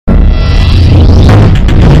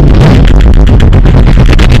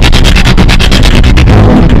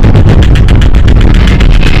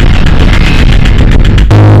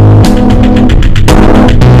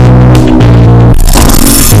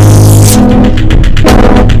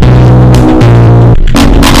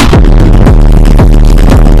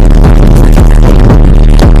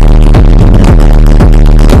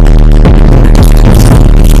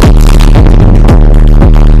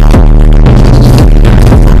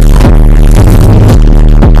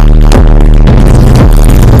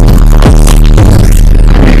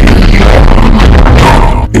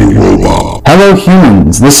Hello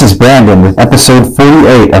humans, this is Brandon with episode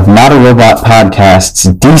 48 of Not a Robot Podcast's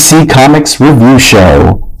DC Comics Review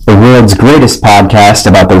Show, the world's greatest podcast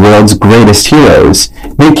about the world's greatest heroes.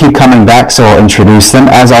 They keep coming back, so I'll introduce them.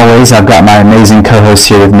 As always, I've got my amazing co-host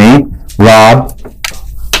here with me, Rob.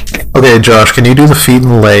 Okay, Josh, can you do the feet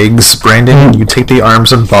and legs? Brandon, you take the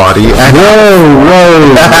arms and body. And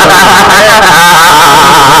Whoa!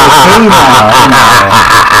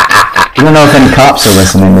 I don't know if any cops are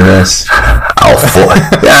listening to this.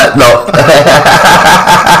 Yeah, no.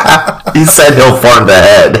 He said he'll form the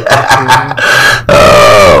head.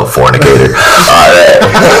 Oh, fornicator. All right.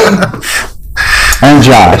 And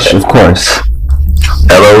Josh, of course.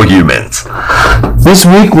 Hello, humans. This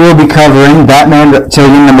week we'll be covering Batman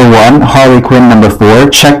Reptilian number 1, Harley Quinn number 4,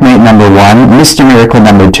 Checkmate number 1, Mr. Miracle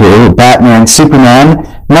number 2, Batman Superman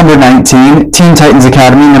number 19, Teen Titans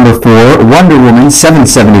Academy number 4, Wonder Woman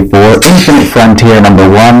 774, Infinite Frontier number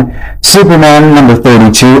 1, Superman number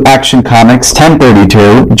 32, Action Comics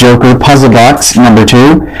 1032, Joker Puzzle Box number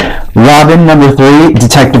 2, Robin number 3,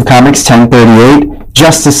 Detective Comics 1038,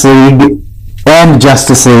 Justice League and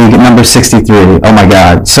Justice League number 63. Oh my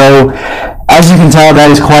god. So, as you can tell,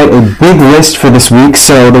 that is quite a big list for this week.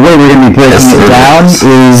 So, the way we're going to be breaking it down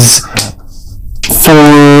is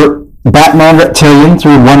for Batman Reptilian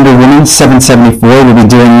through Wonder Woman 774. We'll be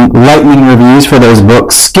doing lightning reviews for those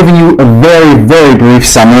books, giving you a very, very brief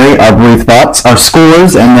summary, our brief thoughts, our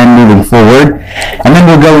scores, and then moving forward. And then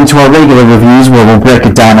we'll go into our regular reviews where we'll break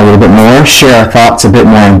it down a little bit more, share our thoughts a bit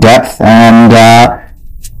more in depth, and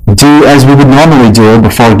do as we would normally do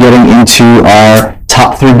before getting into our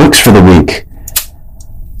top 3 books for the week.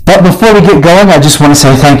 But before we get going, I just want to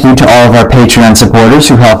say thank you to all of our Patreon supporters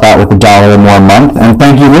who help out with $1 or more a month, and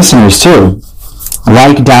thank you listeners too.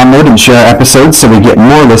 Like, download, and share episodes so we get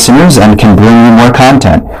more listeners and can bring you more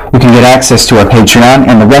content. You can get access to our Patreon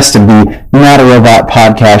and the rest of the Not a Robot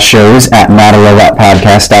podcast shows at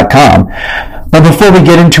notarobotpodcast.com. But before we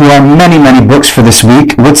get into our many, many books for this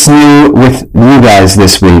week, what's new with you guys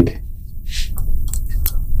this week?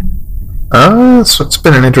 It's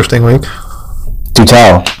been an interesting week. Do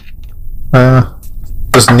tell.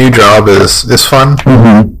 This new job is fun.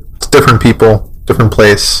 Mm-hmm. It's different people, different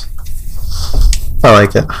place. I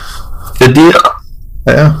like it. Good deal.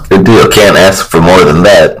 Yeah. Good deal. Can't ask for more than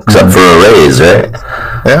that, except for a raise, right?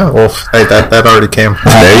 Yeah, well, hey, that already came.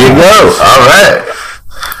 There you go. All right.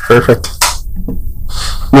 Perfect.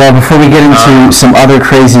 Well, before we get into some other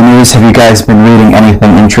crazy news, have you guys been reading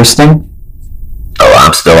anything interesting? Oh,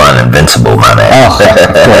 I'm still on Invincible, my man. Oh,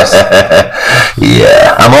 of course.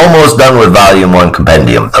 Yeah. I'm almost done with Volume 1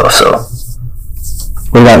 Compendium, though, so.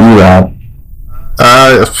 What about you, Rob?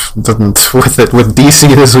 With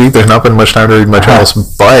DC this week, there's not been much time to read much else,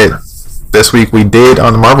 but this week we did,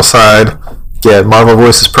 on the Marvel side, get Marvel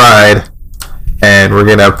vs. Pride, and we're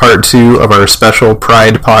going to have part 2 of our special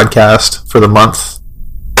Pride podcast for the month.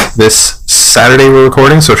 This Saturday we're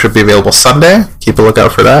recording, so it should be available Sunday. Keep a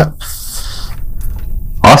lookout for that.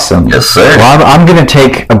 Awesome. Yes, sir. Well, I'm going to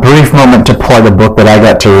take a brief moment to plug a book that I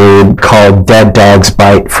got to read called Dead Dog's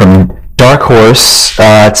Bite from Dark Horse.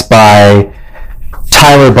 It's by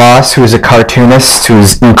Tyler Boss, who's a cartoonist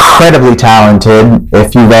who's incredibly talented.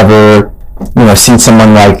 If you've ever seen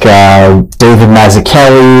someone like David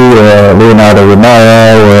Mazzucchelli or Leonardo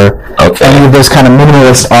Romero or any of those kind of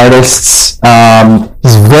minimalist artists,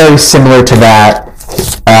 he's very similar to that.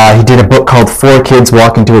 He did a book called 4 Kids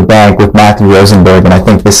Walk Into a Bank with Matthew Rosenberg, and I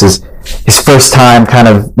think this is his first time kind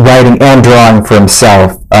of writing and drawing for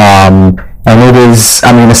himself. And it is,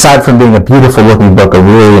 aside from being a beautiful looking book, a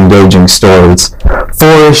really engaging story. It's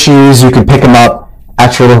 4 issues. You can pick them up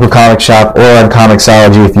at your local comic shop or on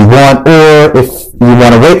Comixology if you want, or if you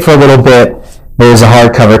want to wait for a little bit, there's a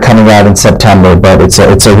hardcover coming out in September, but it's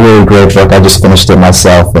a really great book. I just finished it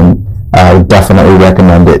myself, and I would definitely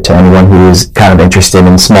recommend it to anyone who is kind of interested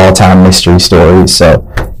in small town mystery stories. So,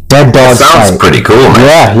 Dead Dog's Bite. Sounds pretty cool,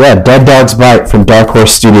 man. Yeah, Dead Dog's Bite from Dark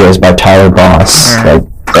Horse Studios by Tyler Boss.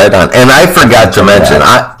 Right on. And I forgot to mention,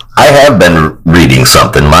 I have been reading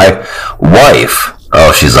something. My wife,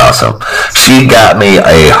 oh, she's awesome. She got me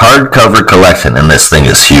a hardcover collection, and this thing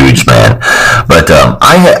is huge, man. But I'm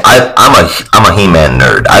a He-Man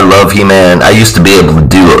nerd. I love He-Man. I used to be able to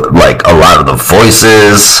do like a lot of the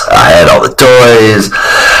voices. I had all the toys,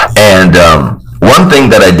 and one thing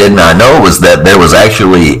that I did not know was that there was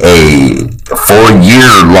actually a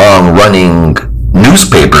 4-year-long running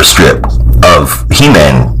newspaper strip of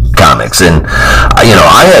He-Man comics, and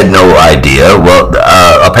I had no idea. Well,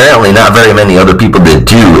 apparently not very many other people did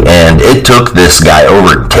too, and it took this guy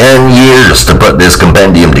over 10 years to put this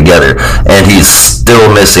compendium together, and he's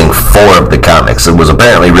still missing 4 of the comics. It was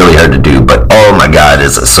apparently really hard to do, but oh my god,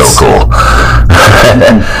 is it so cool.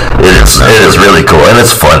 It is really cool, and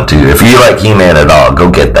it's fun too. If you like He-Man at all,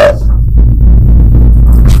 go get that.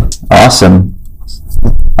 Awesome.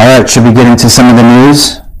 Alright, should we get into some of the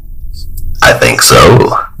news? I think so.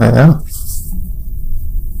 Yeah.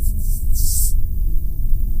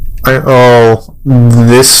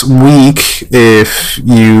 This week, if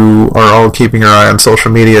you are all keeping your eye on social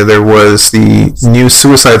media, there was the new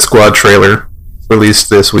Suicide Squad trailer released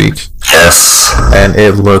this week. Yes. And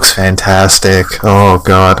it looks fantastic. Oh,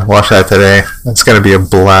 God. Watch that today. It's going to be a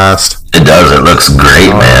blast. It does. It looks great,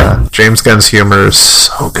 man. James Gunn's humor is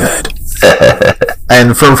so good.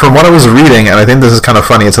 And from what I was reading, and I think this is kind of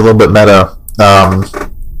funny, it's a little bit meta.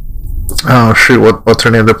 What's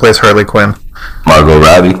her name that plays Harley Quinn? Margot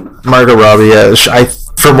Robbie, yeah.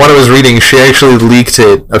 From what I was reading, she actually leaked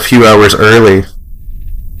it a few hours early.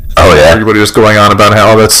 Oh, yeah? Everybody was going on about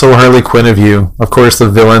how, that's so Harley Quinn of you. Of course, the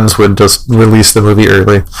villains would just release the movie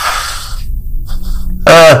early.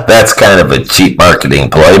 That's kind of a cheap marketing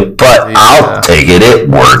ploy, but yeah. I'll take it. It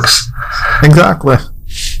works. Exactly.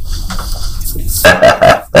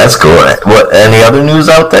 That's cool. What? Any other news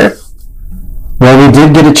out there? Well, we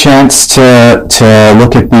did get a chance to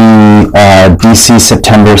look at the DC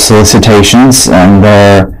September solicitations, and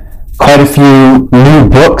there are quite a few new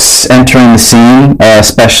books entering the scene,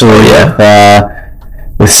 especially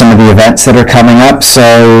with some of the events that are coming up.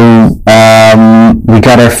 So we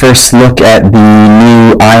got our first look at the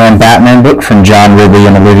new I Am Batman book from John Ridley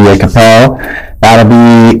and Olivia Capel. That'll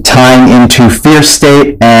be tying into Fear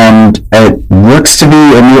State, and it looks to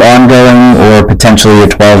be a new ongoing or potentially a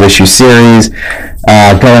 12-issue series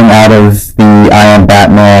going out of the I Am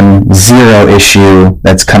Batman 0 issue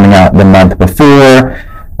that's coming out the month before.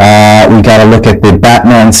 We got to look at the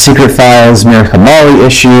Batman Secret Files Miracle Molly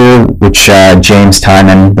issue, which James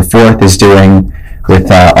Tynion IV is doing with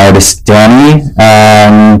artist Danny,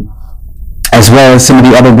 as well as some of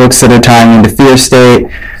the other books that are tying into Fear State.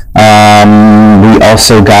 We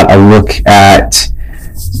also got a look at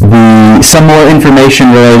some more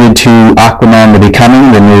information related to Aquaman The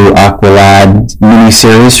Becoming, the new Aqualad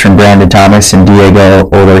miniseries from Brandon Thomas and Diego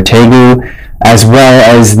Olortegui, as well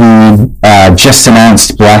as the just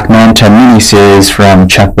announced Black Manta miniseries from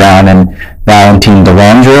Chuck Brown and Valentin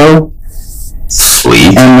Delandro.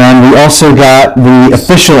 Sweet. And then we also got the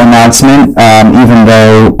official announcement, even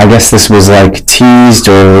though I guess this was like teased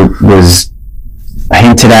or was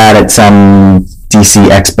hinted at some DC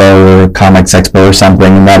Expo or Comics Expo or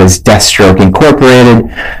something, and that is Deathstroke Incorporated.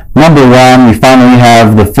 Number 1, we finally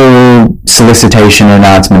have the full solicitation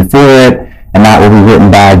announcement for it, and that will be written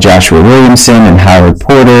by Joshua Williamson and Howard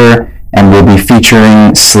Porter, and will be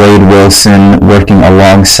featuring Slade Wilson working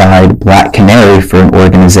alongside Black Canary for an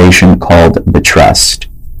organization called The Trust.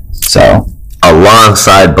 So,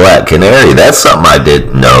 alongside Black Canary, that's something I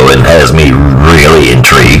didn't know and has me really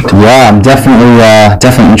intrigued. Yeah, I'm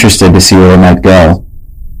definitely interested to see where it might go.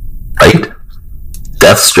 Right?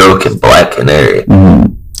 Deathstroke and Black Canary.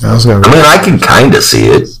 Mm-hmm. I can kind of see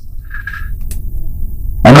it.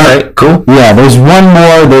 Alright, cool. Yeah, there's one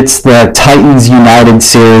more that's the Titans United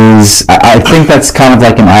series. I think that's kind of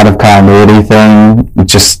like an out-of-continuity thing.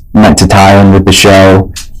 It's just meant to tie in with the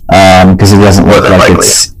show, because it doesn't look like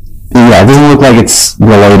it's... Yeah, it doesn't look like it's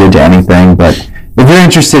related to anything, but if you're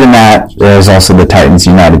interested in that, there's also the Titans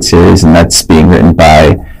United series, and that's being written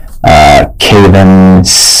by Cavan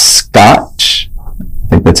Scott. I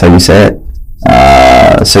think that's how you say it.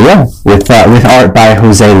 So yeah, with art by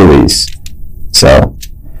Jose Luis. So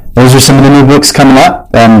those are some of the new books coming up,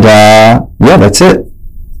 and yeah, that's it.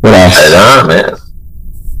 What else? Right on, man.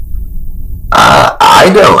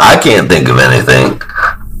 I can't think of anything.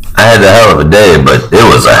 I had a hell of a day, but it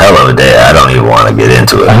was a hell of a day. I don't even want to get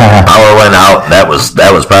into it. Power went out. That was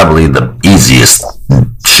probably the easiest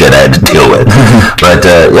shit I had to deal with. But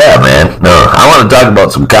yeah, man. No, I want to talk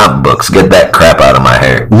about some comic books. Get that crap out of my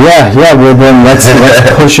hair. Yeah. Well, then let's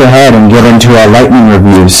push ahead and get into our lightning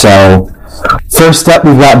review. So, first up,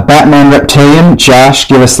 we've got Batman Reptilian. Josh,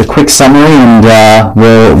 give us the quick summary, and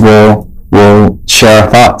we'll share our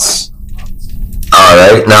thoughts.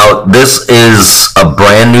 Alright, now this is a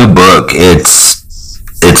brand new book. It's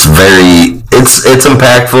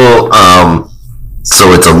impactful,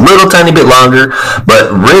 so it's a little tiny bit longer,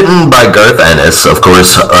 but written by Garth Ennis, of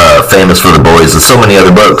course, famous for The Boys and so many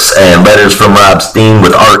other books, and letters from Rob Steen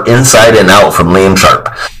with art inside and out from Liam Sharp,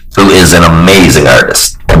 who is an amazing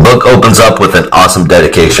artist. book opens up with an awesome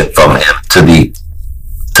dedication from him to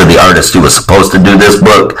the artist who was supposed to do this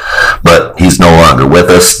book, but he's no longer with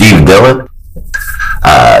us, Steve Dillon.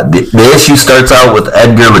 The issue starts out with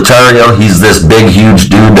Edgar Lothario. He's this big, huge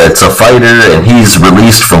dude that's a fighter, and he's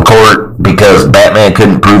released from court because Batman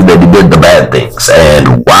couldn't prove that he did the bad things.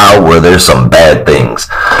 And wow, were there some bad things.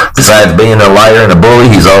 Besides being a liar and a bully,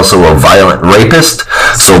 he's also a violent rapist.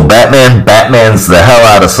 So Batman's the hell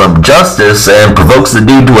out of some justice and provokes the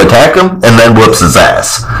dude to attack him and then whoops his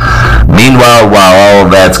ass. Meanwhile, while all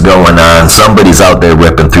of that's going on, somebody's out there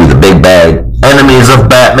ripping through the big bad enemies of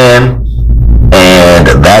Batman.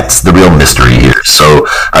 And that's the real mystery here. So,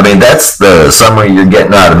 I mean, that's the summary you're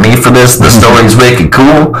getting out of me for this. The story's wicked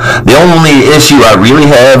cool. The only issue I really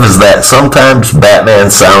have is that sometimes Batman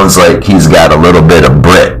sounds like he's got a little bit of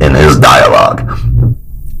Brit in his dialogue.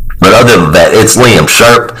 But other than that, it's Liam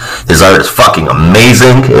Sharp. His art is fucking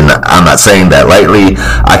amazing, and I'm not saying that lightly.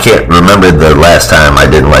 I can't remember the last time I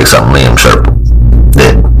didn't like something Liam Sharp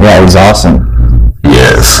did. Yeah, it was awesome.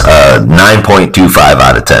 Yes, 9.25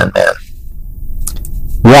 out of 10, man.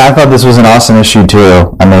 Yeah, I thought this was an awesome issue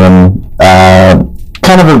too. I mean,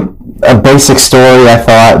 kind of a basic story, I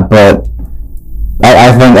thought, but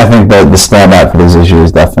I think that the standout for this issue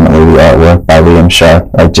is definitely the artwork by Liam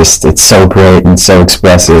Sharp. It's so great and so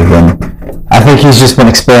expressive, and I think he's just been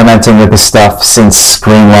experimenting with this stuff since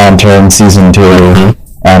Green Lantern Season 2,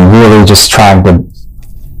 and really just trying to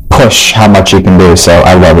push how much he can do, so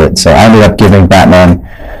I love it. So I ended up giving Batman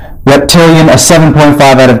Reptilian a 7.5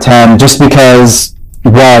 out of 10, just because,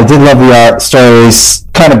 while I did love the art, story is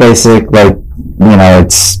kind of basic, like, you know,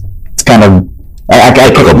 it's kind of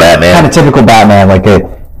typical Batman. Kind of typical Batman. Like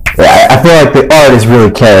I feel like the art is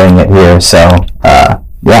really carrying it here. So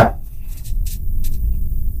yeah.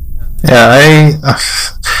 Yeah,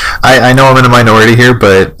 I know I'm in a minority here,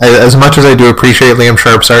 but as much as I do appreciate Liam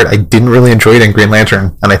Sharp's art, I didn't really enjoy it in Green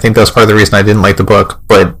Lantern, and I think that's part of the reason I didn't like the book.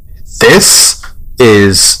 But this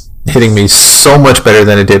is hitting me so much better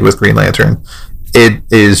than it did with Green Lantern. It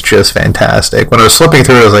is just fantastic. When I was flipping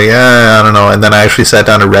through it, I was like, I don't know. And then I actually sat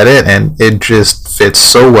down and read it, and it just fits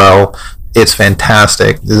so well. It's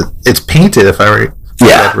fantastic. It's painted, if I right.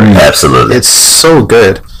 Yeah, absolutely. It's so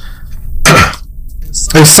good.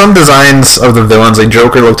 There's some designs of the villains, like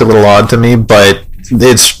Joker looked a little odd to me, but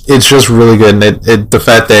it's just really good. And the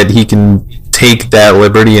fact that he can take that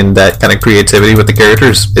liberty and that kind of creativity with the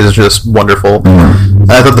characters is just wonderful.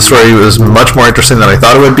 I thought the story was much more interesting than I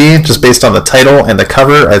thought it would be, just based on the title and the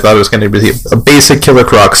cover. I thought it was going to be a basic Killer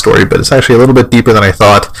Croc story, but it's actually a little bit deeper than I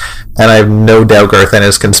thought, and I have no doubt Garth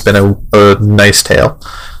Ennis can spin a nice tale.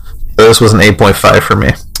 So this was an 8.5 for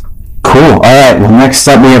me. Cool. Alright, well, next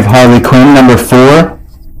up we have Harley Quinn, number 4,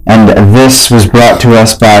 and this was brought to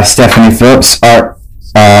us by Stephanie Phillips, art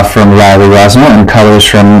from Riley Rosmo, and colors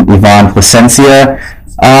from Yvonne Placencia.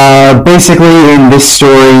 Basically, in this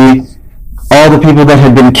story, all the people that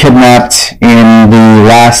had been kidnapped in the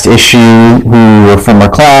last issue, who were former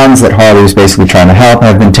clowns that Harley was basically trying to help,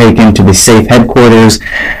 have been taken to the safe headquarters,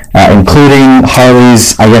 including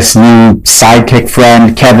Harley's, I guess, new sidekick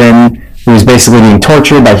friend, Kevin, who is basically being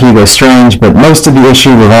tortured by Hugo Strange. But most of the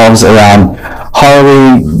issue revolves around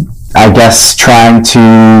Harley, I guess, trying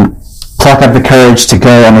to pluck up the courage to go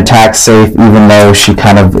and attack Safe, even though she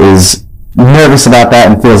kind of is nervous about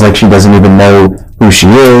that and feels like she doesn't even know who she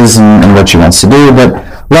is and what she wants to do.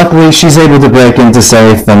 But luckily, she's able to break into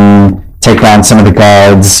Safe and take down some of the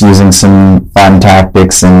guards using some fun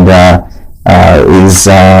tactics, and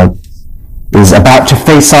is about to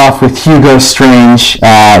face off with Hugo Strange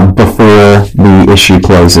before the issue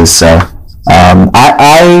closes. So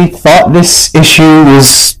I thought this issue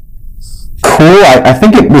was cool. I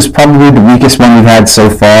think it was probably the weakest one we've had so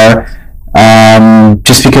far,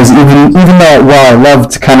 just because even though, while I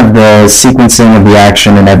loved kind of the sequencing of the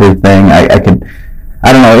action and everything, I don't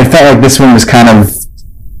know, it felt like this one was kind of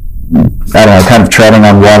treading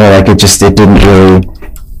on water. Like it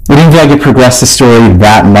didn't feel like it progressed the story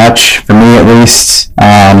that much, for me at least,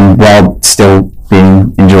 while still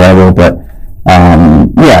being enjoyable. But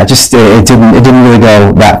it didn't really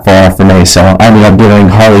go that far for me. So I ended up giving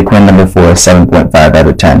Harley Quinn number 4 a 7.5 out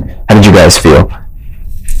of 10. How did you guys feel?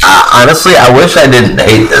 Honestly, I wish I didn't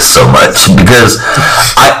hate this so much, because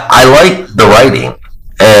I like the writing,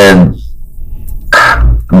 and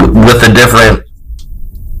with a different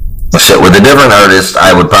artist,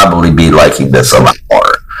 I would probably be liking this a lot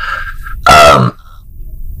more.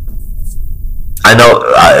 I know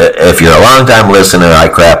if you're a long-time listener, I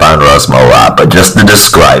crap on Rosmo a lot, but just to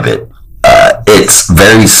describe it, it's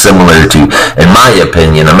very similar to, in my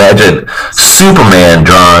opinion, imagine Superman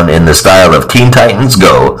drawn in the style of Teen Titans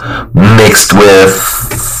Go, mixed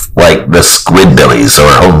with like the Squidbillies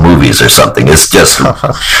or home movies or something. It's just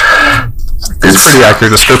it's pretty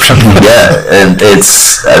accurate description. Yeah, and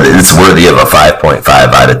it's worthy of a 5.5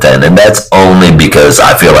 out of 10, and that's only because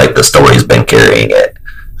I feel like the story's been carrying it.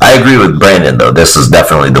 I agree with Brandon, though. This is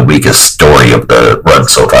definitely the weakest story of the run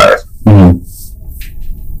so far. Mm-hmm.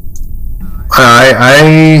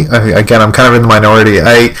 Again, I'm kind of in the minority.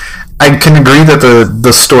 I can agree that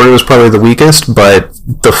the story was probably the weakest, but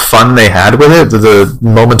the fun they had with it, the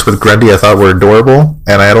moments with Grundy, I thought were adorable,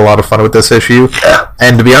 and I had a lot of fun with this issue. Yeah.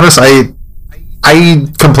 And to be honest, I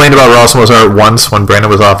complained about Rossimo's art once when Brandon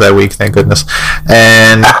was off that week, thank goodness.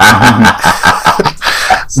 And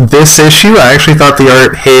this issue, I actually thought the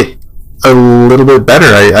art hit a little bit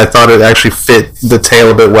better. I thought it actually fit the tale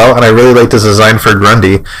a bit well, and I really liked his design for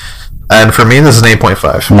Grundy. And for me, this is an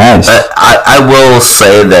 8.5. Nice. I will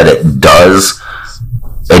say that it does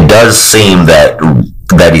seem that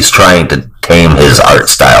he's trying to tame his art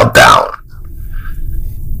style down.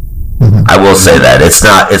 Mm-hmm. I will say that it's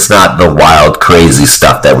not the wild, crazy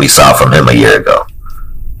stuff that we saw from him a year ago.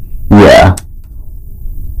 Yeah.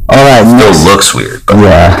 All right. Still looks weird. But.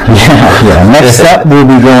 Yeah. Next up, we'll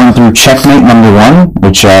be going through Checkmate number 1,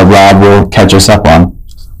 which Rob will catch us up on.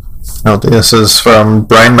 Oh, this is from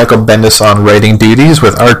Brian Michael Bendis on writing duties,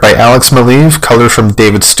 with art by Alex Maleev, colors from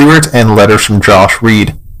David Stewart, and letters from Josh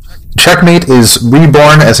Reed. Checkmate is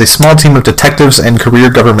reborn as a small team of detectives and career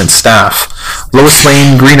government staff. Lois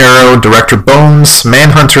Lane, Green Arrow, Director Bones,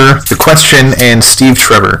 Manhunter, The Question, and Steve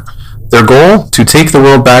Trevor. Their goal? To take the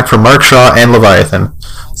world back from Mark Shaw and Leviathan.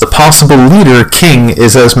 The possible leader, King,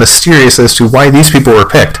 is as mysterious as to why these people were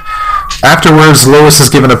picked. Afterwards, Lois is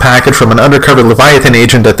given a package from an undercover Leviathan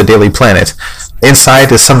agent at the Daily Planet.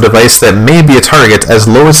 Inside is some device that may be a target, as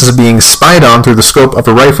Lois is being spied on through the scope of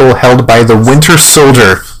a rifle held by the Winter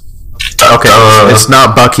Soldier. Okay, it's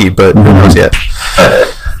not Bucky, but who knows yet.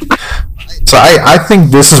 So I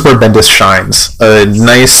think this is where Bendis shines. A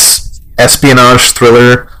nice espionage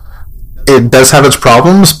thriller. It does have its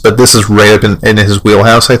problems, but this is right up in his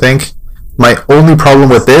wheelhouse, I think. My only problem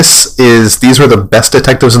with this is these were the best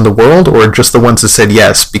detectives in the world, or just the ones that said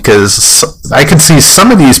yes, because I can see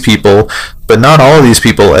some of these people, but not all of these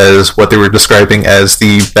people, as what they were describing as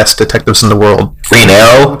the best detectives in the world. Green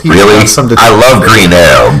Arrow? Really? I love Green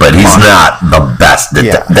Arrow, but he's not the best.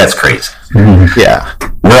 That's crazy. Yeah.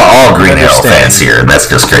 We're all Green Arrow fans here, and that's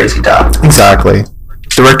just crazy, Tom. Exactly.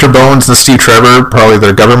 Director Bones and Steve Trevor, probably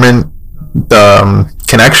their government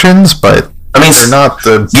connections, but I mean, they're not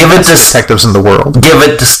the best detectives in the world. Give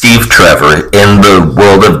it to Steve Trevor. In the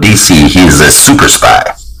world of DC, he's a super spy.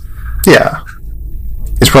 Yeah.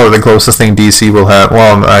 He's probably the closest thing DC will have.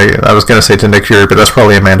 Well, I was going to say to Nick Fury, but that's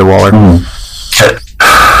probably Amanda Waller.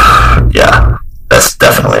 Yeah, that's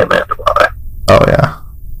definitely Amanda Waller. Oh, yeah.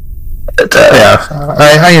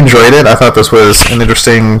 I enjoyed it. I thought this was an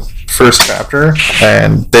interesting first chapter.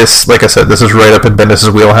 And this, like I said, this is right up in Bendis'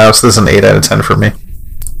 wheelhouse. This is an 8 out of 10 for me.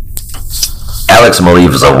 Alex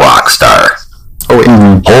Maleev is a rock star. Oh,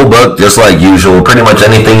 yeah. Whole book, just like usual. Pretty much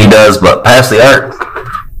anything he does, but past the art.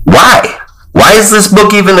 Why? Why is this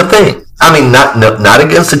book even a thing? I mean, not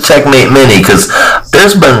against the Checkmate mini, because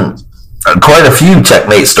there's been quite a few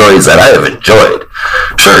Checkmate stories that I have enjoyed.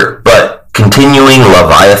 Sure, but continuing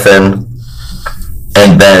Leviathan,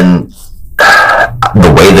 and then the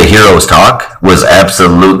way the heroes talk was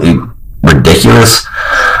absolutely ridiculous.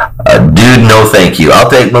 Dude, no thank you. I'll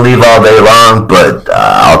take Maleev all day long, but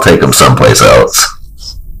I'll take him someplace else.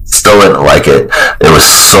 Still didn't like it. It was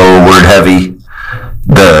so word heavy.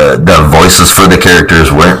 The voices for the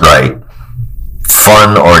characters weren't right.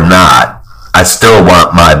 Fun or not, I still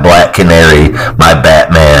want my Black Canary, my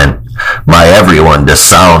Batman, my everyone to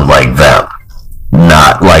sound like them,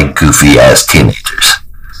 not like goofy ass teenagers.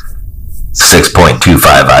 6.25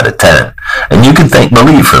 out of 10, and you can thank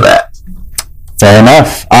Maleev for that. Fair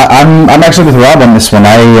enough. I'm actually with Rob on this one.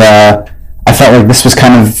 I felt like this was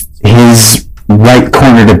kind of his right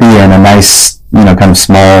corner to be in, a nice, kind of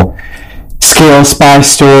small scale spy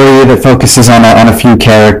story that focuses on a few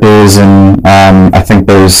characters, and I think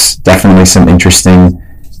there's definitely some interesting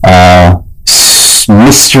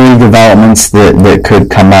mystery developments that could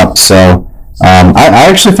come up. So I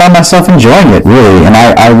actually found myself enjoying it, really, and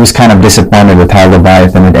I was kind of disappointed with how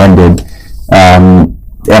Leviathan had ended.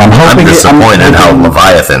 And I'm disappointed how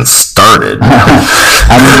Leviathan started.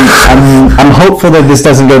 I'm hopeful that this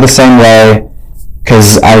doesn't go the same way,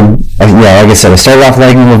 because like I said, I started off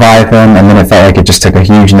liking Leviathan, and then it felt like it just took a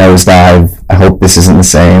huge nosedive. I hope this isn't the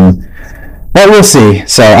same, but we'll see.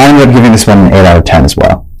 So I ended up giving this one an 8 out of 10 as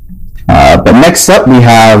well. But next up we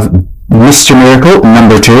have Mr. Miracle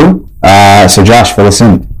number 2. So Josh, fill us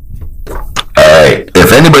in. Alright,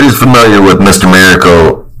 if anybody's familiar with Mr.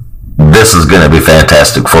 Miracle, this is going to be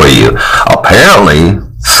fantastic for you. Apparently,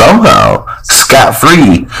 somehow,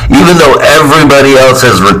 scot-free, even though everybody else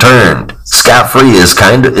has returned, scot-free is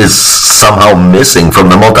somehow missing from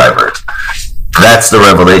the multiverse. That's the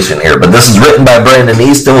revelation here. But this is written by Brandon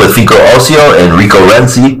Easton with Fico Ossio and Rico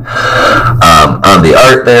Renzi on the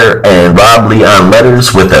art there, and Rob Lee on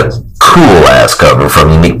letters with a cool-ass cover from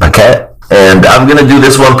Unique Paquette. And I'm going to do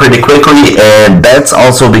this one pretty quickly, and that's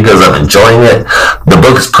also because I'm enjoying it. The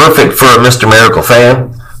book is perfect for a Mr. Miracle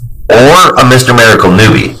fan or a Mr. Miracle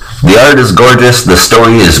newbie. The art is gorgeous, the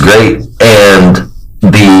story is great, and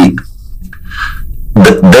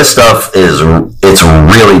this stuff it's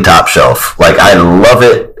really top shelf. Like, I love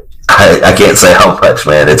it. I can't say how much,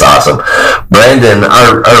 man. It's awesome. Brandon,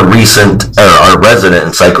 our resident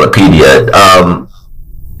encyclopedia,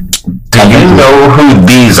 do you know who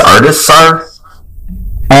these artists are?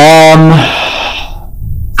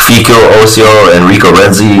 Fico Ossio and Rico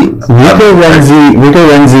Renzi. Rico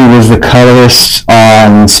Renzi was the colorist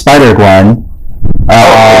on Spider-Gwen.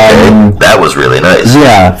 Okay. That was really nice.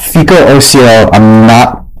 Yeah, Fico Ossio, I'm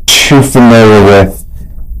not too familiar with.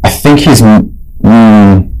 I think he's I've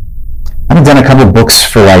done a couple of books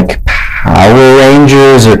for like Power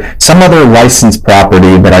Rangers or some other licensed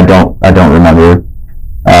property, but I don't remember.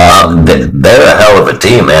 They're a hell of a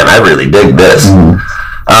team, man. I really dig this.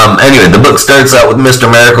 Anyway, the book starts out with Mr.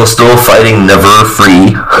 Miracle still fighting Never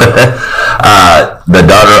Free, the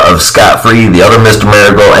daughter of Scott Free, the other Mr.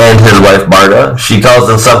 Miracle, and his wife Barda. She calls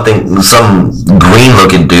in some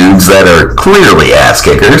green-looking dudes that are clearly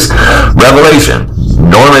ass-kickers. Revelation: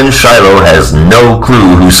 Norman Shiloh has no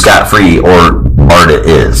clue who Scott Free or Barda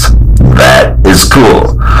is. That is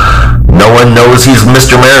cool. No one knows he's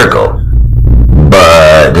Mr. Miracle,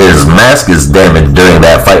 but his mask is damaged during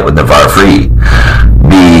that fight with Nevar Free.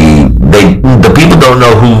 The people don't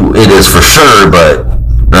know who it is for sure, but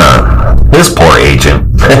his poor agent.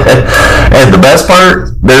 And the best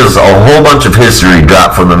part, there's a whole bunch of history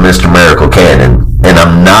dropped from the Mr. Miracle canon, and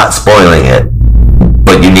I'm not spoiling it,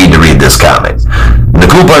 but you need to read this comic. The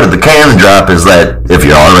cool part of the canon drop is that if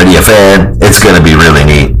you're already a fan, it's going to be really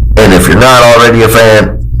neat. And if you're not already a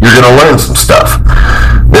fan, you're going to learn some stuff.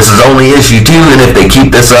 This is only issue 2, and if they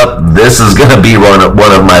keep this up, this is going to be one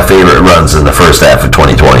of my favorite runs in the first half of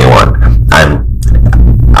 2021.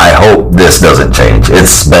 I hope this doesn't change.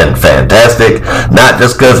 It's been fantastic, not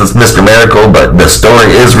just because it's Mr. Miracle, but the story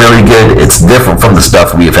is really good. It's different from the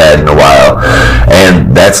stuff we've had in a while,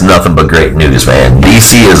 and that's nothing but great news, man.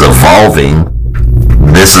 DC is evolving.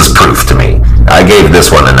 This is proof to me. I gave this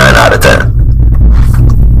one a 9 out of 10.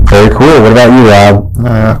 Very cool. What about you, Rob?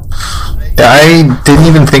 I didn't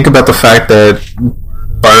even think about the fact that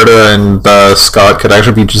Barda and Scott could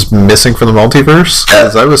actually be just missing from the multiverse.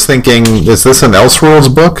 Because I was thinking, is this an Elseworlds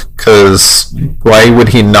book? Because why would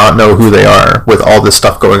he not know who they are with all this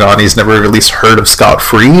stuff going on? He's never at least heard of Scott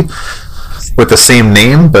Free with the same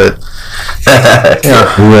name, but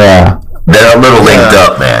yeah. They're a little linked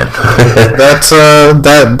up, man. That's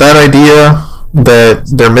that idea that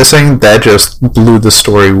they're missing, that just blew the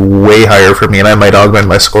story way higher for me, and I might augment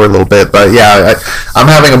my score a little bit, but yeah, I'm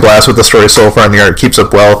having a blast with the story so far, and the art keeps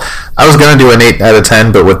up well. I was going to do an 8 out of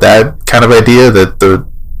 10, but with that kind of idea that the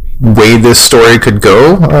way this story could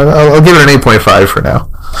go, I'll give it an 8.5 for now.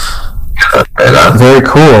 Very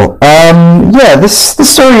cool. Yeah, this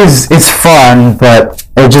story is fun, but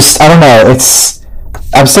I don't know,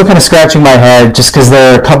 I'm still kind of scratching my head just because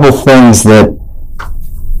there are a couple things that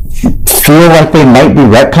feel like they might be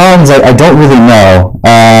retcons. I don't really know.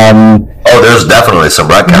 There's definitely some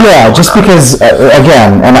retcons. Yeah, just because,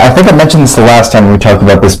 again, and I think I mentioned this the last time we talked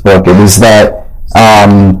about this book, it was that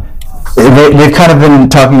they've kind of been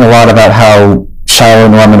talking a lot about how Shiloh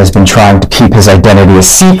Norman has been trying to keep his identity a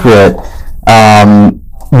secret,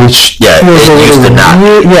 which feels a little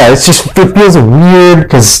weird. Yeah, it feels weird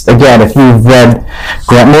because, again, if you've read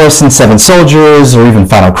Grant Morrison's Seven Soldiers or even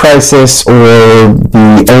Final Crisis or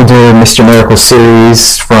the older Mr. Miracle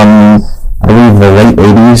series from, I believe, the late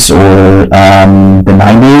 80s or the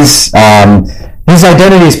 90s, his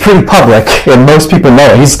identity is pretty public and most people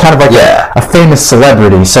know it. He's kind of like a famous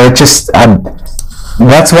celebrity. So it just,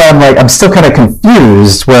 that's why I'm still kind of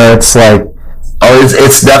confused where it's like,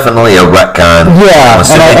 it's definitely a retcon. Yeah, I'm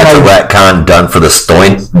assuming it's a retcon done for the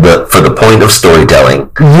point of storytelling.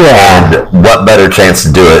 Yeah, and what better chance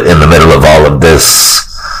to do it in the middle of all of this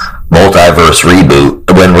multiverse reboot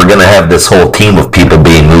when we're going to have this whole team of people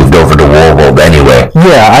being moved over to Warworld anyway?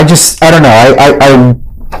 Yeah, I don't know.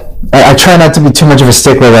 I try not to be too much of a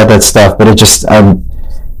stickler about that stuff, but it just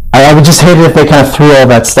I would just hate it if they kind of threw all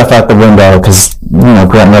that stuff out the window, because,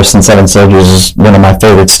 Grant Morrison, Seven Soldiers is one of my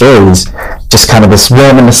favorite stories. Just kind of this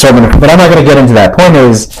random assortment. But I'm not going to get into that. Point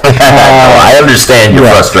is... I understand your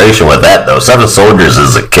frustration with that, though. Seven Soldiers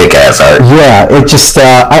is a kick-ass art. Yeah, it just...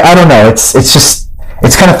 I don't know. It's just...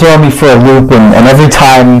 It's kind of throwing me for a loop, and every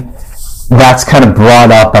time that's kind of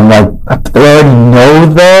brought up, I'm like, they already know,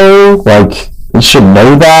 though? Like, you should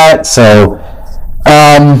know that. So,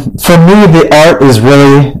 for me, the art is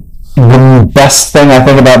really the best thing I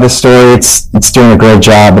think about this story. It's doing a great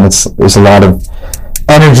job, and there's a lot of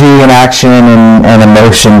energy and action and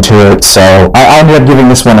emotion to it. So I ended up giving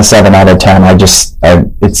this one a 7 out of 10. It's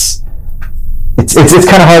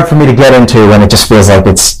kind of hard for me to get into when it just feels like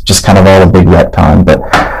it's just kind of all a big retcon. But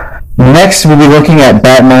next we'll be looking at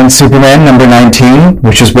Batman Superman number 19,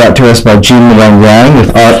 which was brought to us by Gene Malone Yang,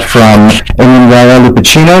 with art from Emanuela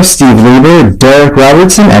Lupacchino, Steve Lieber, Derek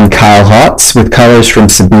Robertson, and Kyle Hotz, with colors from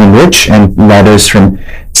Sabine Rich and letters from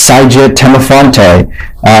Saija Temofonte.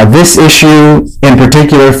 This issue in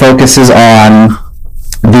particular focuses on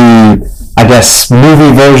the, I guess,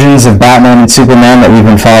 movie versions of Batman and Superman that we've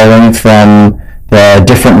been following from the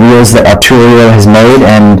different reels that Arturo has made.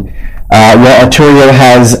 And while Arturo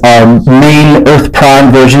has our main Earth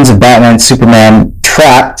Prime versions of Batman and Superman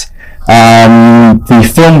trapped, the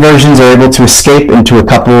film versions are able to escape into a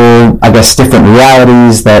couple, I guess, different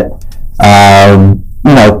realities that,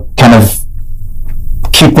 kind of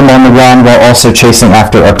keep them on the run while also chasing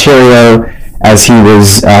after Arturo, as he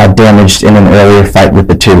was damaged in an earlier fight with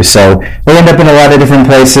the two. So they end up in a lot of different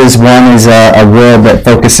places. One is a world that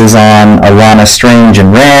focuses on Alana Strange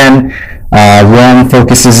and Ran. One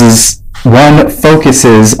focuses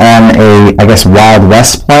on a, I guess, Wild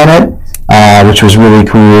West planet, which was really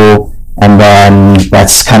cool. And then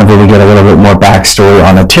that's kind of where we get a little bit more backstory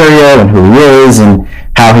on Arturo and who he is and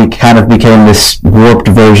how he kind of became this warped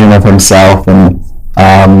version of himself. And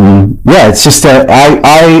it's just I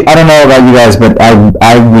don't know about you guys, but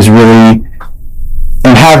I was really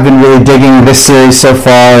and have been really digging this series so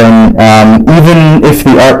far. And even if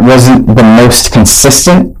the art wasn't the most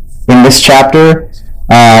consistent in this chapter,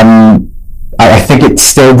 I think it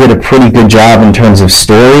still did a pretty good job in terms of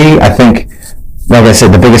story. I think, like I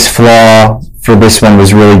said, the biggest flaw for this one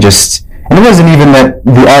was really just, and it wasn't even that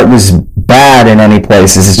the art was bad in any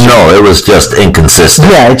places. It was just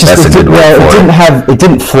inconsistent. Yeah, it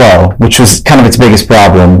didn't flow, which was kind of its biggest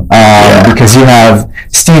problem. Because you have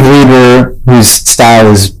Steve Lieber, whose style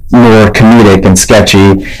is more comedic and sketchy,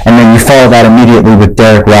 and then you follow that immediately with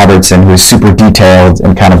Derek Robertson, who's super detailed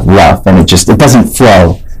and kind of rough, and it doesn't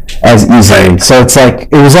flow as easily. Right. So it's like,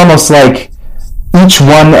 it was almost like each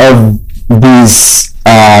one of these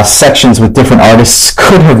sections with different artists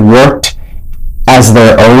could have worked as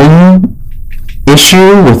their own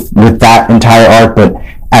issue with that entire art, but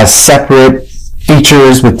as separate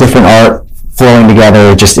features with different art flowing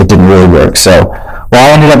together, it didn't really work. So while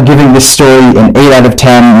I ended up giving this story an 8 out of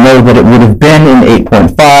 10, know that it would have been an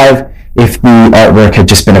 8.5 if the artwork had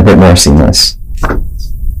just been a bit more seamless.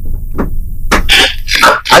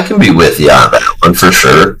 I can be with you on that one for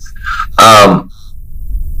sure.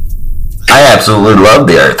 I absolutely love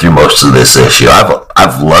the art through most of this issue.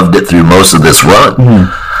 I've loved it through most of this run. Mm-hmm.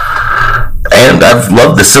 And I've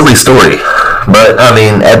loved the silly story. But, I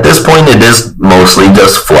mean, at this point, it is mostly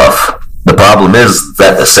just fluff. The problem is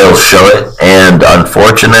that the sales show it, and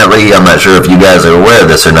unfortunately, I'm not sure if you guys are aware of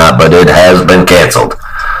this or not, but it has been canceled.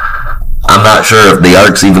 I'm not sure if the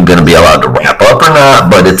art's even going to be allowed to wrap up or not,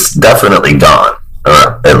 but it's definitely gone.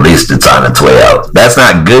 Or at least it's on its way out. That's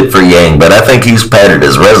not good for Yang, but I think he's padded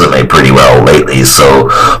his resume pretty well lately, so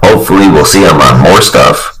hopefully we'll see him on more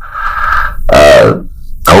stuff.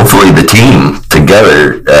 Hopefully the team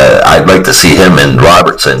together, I'd like to see him and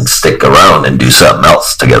Robertson stick around and do something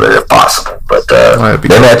else together if possible. But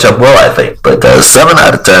they match up well, I think. But 7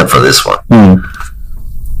 out of 10 for this one.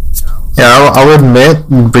 Yeah, I'll admit,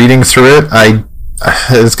 reading through it,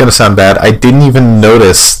 it's going to sound bad, I didn't even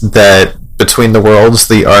notice that Between the Worlds,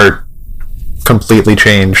 the art completely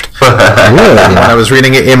changed. Really? When I was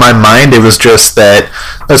reading it in my mind, it was just that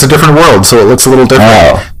it's a different world, so it looks a little different.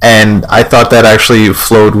 Oh. And I thought that actually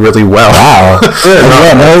flowed really well. Wow.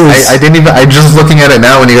 I didn't even, I just looking at it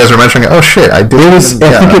now when you guys were mentioning it, oh shit, I did.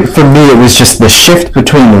 For me, it was just the shift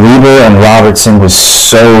between Lieber and Robertson was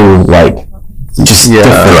so, like,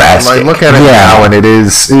 drastic. I look at it now, and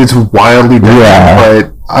it's wildly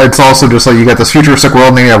different, but it's also just like you got this futuristic world,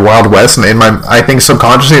 and then you have Wild West, and I think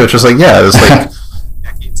subconsciously it's just like, it's like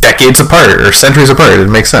decades apart or centuries apart. It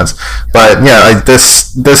makes sense, but like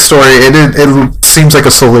this story, it seems like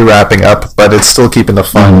it's slowly wrapping up, but it's still keeping the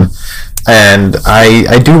fun And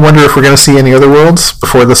I do wonder if we're going to see any other worlds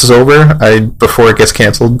before this is over. Before it gets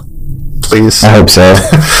canceled, please. I hope so.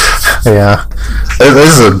 Yeah,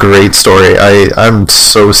 this is a great story. I'm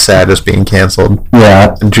so sad it's being canceled.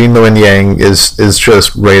 Yeah. And Gene Luen Yang is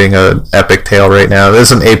just writing an epic tale right now.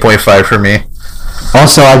 This is an 8.5 for me.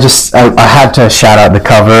 Also, I had to shout out the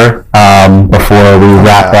cover before we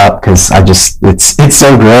wrap up because it's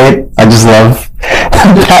so great. I just love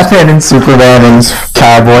Batman and Superman in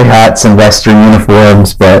cowboy hats and Western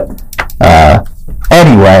uniforms. But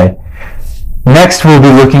anyway, next we'll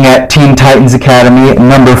be looking at Teen Titans Academy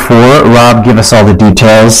number 4. Rob, give us all the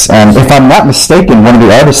details. And if I'm not mistaken, one of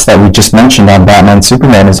the artists that we just mentioned on Batman and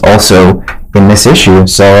Superman is also in this issue.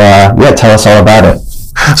 So yeah, tell us all about it.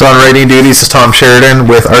 So on writing duties is Tom Sheridan,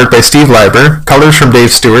 with art by Steve Leiber, colors from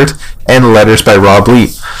Dave Stewart, and letters by Rob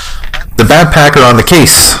Lee. The Bat Pack are on the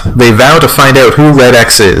case. They vow to find out who Red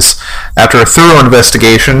X is. After a thorough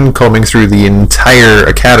investigation combing through the entire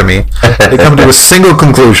academy, they come to a single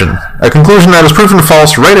conclusion. A conclusion that is proven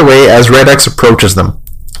false right away as Red X approaches them.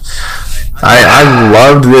 I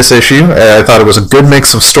loved this issue. I thought it was a good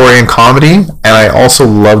mix of story and comedy, and I also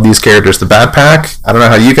love these characters. The Bat Pack, I don't know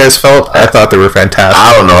how you guys felt. I thought they were fantastic.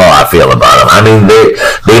 I don't know how I feel about them. I mean,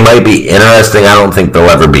 they might be interesting. I don't think they'll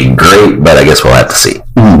ever be great, but I guess we'll have to see.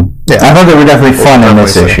 Mm-hmm. Yeah, I thought they were definitely fun in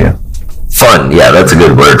this issue. Fun, yeah, that's a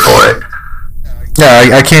good word for it.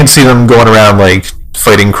 Yeah, I can't see them going around like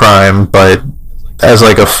fighting crime, but as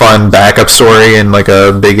like a fun backup story in like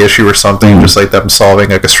a big issue or something, just like them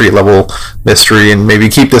solving like a street level mystery, and maybe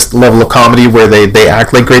keep this level of comedy where they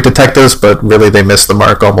act like great detectives, but really they miss the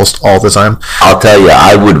mark almost all the time. I'll tell you,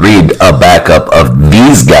 I would read a backup of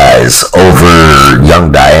these guys over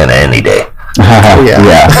Young Diana any day.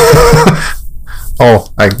 Yeah.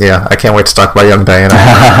 I can't wait to talk about Young Diana.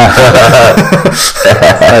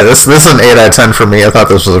 This is an 8 out of 10 for me. I thought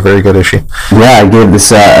this was a very good issue. Yeah, I gave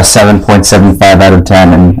this a 7.75 out of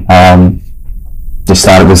 10, and just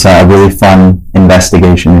thought it was a really fun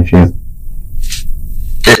investigation issue.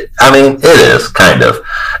 It is, kind of.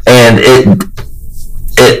 And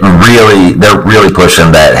they're really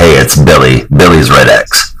pushing that, hey, it's Billy's Red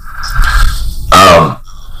X.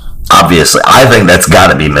 Obviously, I think that's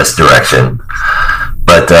got to be misdirection.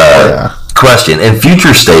 But question, in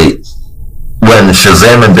Future State, when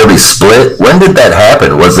Shazam and Billy split, when did that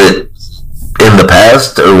happen? Was it in the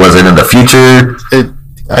past, or was it in the future?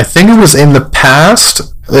 I think it was in the past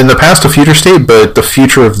of Future State, but the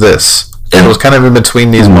future of this. It was kind of in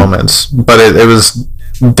between these moments. But it was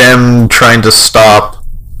them trying to stop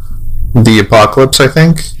the apocalypse, I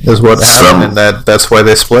think, is what happened, and that's why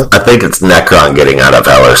they split. I think it's Necron getting out of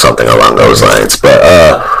hell or something along those lines. But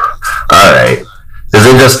all right, is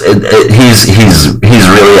he's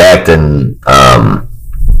really acting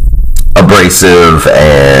abrasive,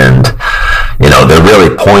 and they're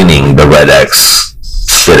really pointing the Red X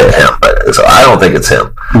shit at him. But so I don't think it's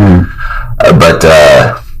him. But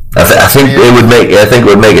I think it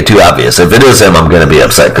would make it too obvious. If it is him, I'm going to be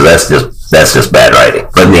upset because that's just bad writing.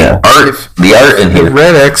 But the art in here. The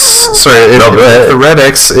Red X, the Red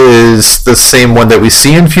X is the same one that we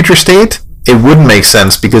see in Future State, it wouldn't make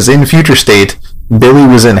sense because in Future State, Billy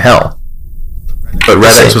was in hell, but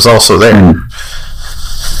Red X was also there.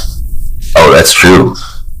 Oh, that's true.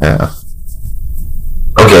 Yeah.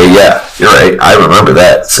 Okay, yeah, you're right. I remember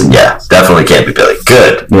that. So yeah, definitely can't be Billy.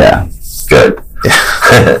 Good. Yeah. Good.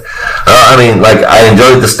 I mean, like, I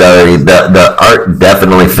enjoyed the story. The art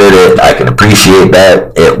definitely fit it. I can appreciate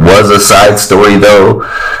that. It was a side story, though.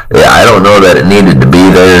 Yeah, I don't know that it needed to be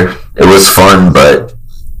there. It was fun, but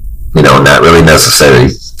not really necessary.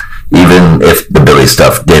 Even if the Billy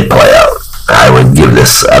stuff did play out,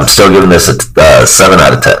 I'm still giving this a 7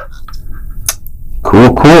 out of 10.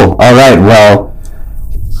 Cool. All right, well,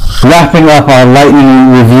 wrapping up our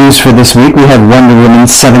lightning reviews for this week, we have Wonder Woman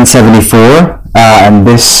 774. And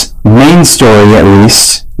this main story, at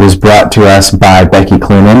least, was brought to us by Becky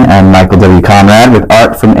Cloonan and Michael W. Conrad, with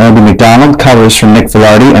art from Andy McDonald, colors from Nick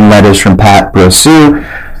Filardi, and letters from Pat Brosu.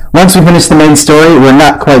 Once we finish the main story, we're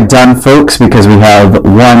not quite done, folks, because we have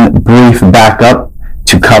one brief backup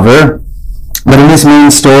to cover. But in this main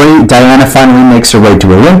story, Diana finally makes her way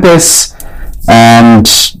to Olympus and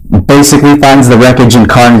basically finds the wreckage and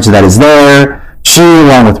carnage that is there. She,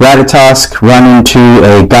 along with Ratatosk, run into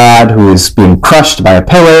a god who is being crushed by a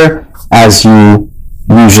pillar, as you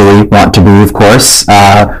usually want to be, of course,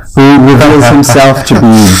 who reveals himself to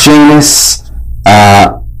be Janus.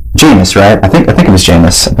 Janus, right? I think it was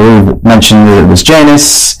Janus. I believe it mentioned that it was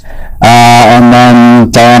Janus. And then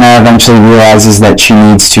Diana eventually realizes that she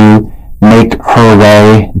needs to make her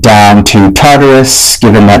way down to Tartarus,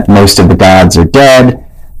 given that most of the gods are dead.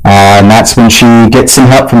 And that's when she gets some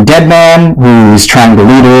help from Deadman, who's trying to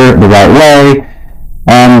lead her the right way.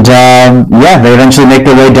 And they eventually make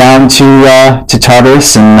their way down to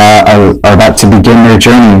Tartarus and are about to begin their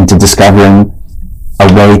journey into discovering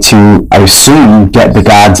a way to, I assume, get the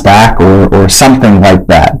gods back or something like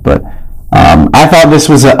that. But I thought this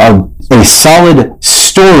was a solid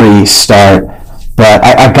story start. But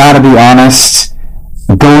I gotta be honest,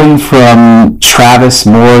 going from Travis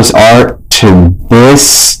Moore's art to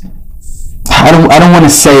this, I don't want to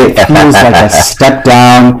say it feels like a step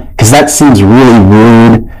down, because that seems really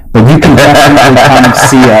rude, but you can definitely kind of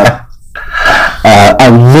see a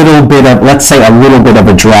little bit of, let's say, a little bit of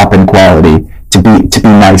a drop in quality, to be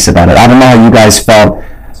nice about it. I don't know how you guys felt,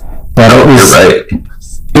 but it was right.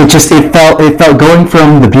 It felt going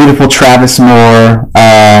from the beautiful Travis Moore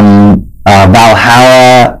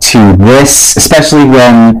Valhalla to this, especially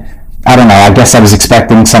when, I don't know, I guess I was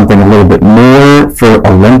expecting something a little bit more for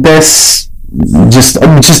Olympus. Just a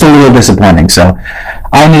little disappointing. So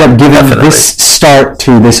I ended up giving this start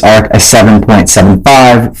to this arc a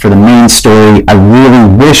 7.75 for the main story. I really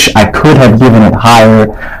wish I could have given it higher,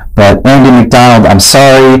 but Andy McDonald, I'm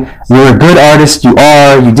sorry. You're a good artist. You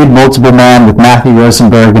are. You did Multiple Man with Matthew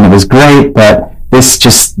Rosenberg, and it was great, but I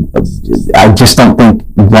just don't think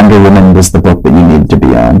Wonder Woman was the book that you needed to be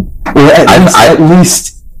on. Or at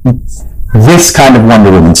least this kind of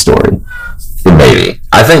Wonder Woman story. Maybe.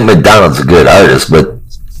 I think McDonald's a good artist, but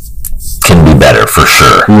can be better for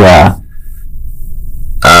sure. Yeah.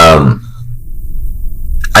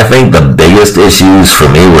 I think the biggest issues for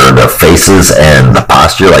me were the faces and the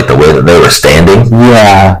posture, like the way that they were standing.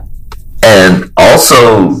 Yeah. And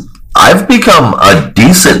also, I've become a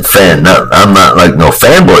decent fan. I'm not like no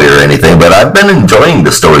fanboy or anything, but I've been enjoying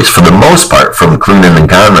the stories for the most part from Croonan and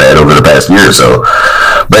Conrad over the past year or so.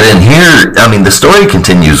 But in here, I mean, the story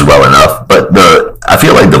continues well enough, but I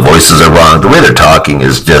feel like the voices are wrong. The way they're talking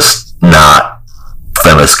is just not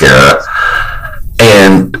Themyscira.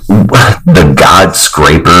 And the God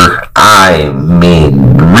Scraper, I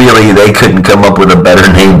mean, really, they couldn't come up with a better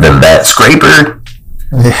name than that. Scraper?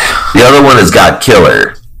 The other one is God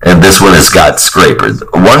Killer, and this one is God Scraper.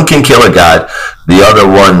 One can kill a god, the other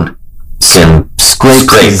one can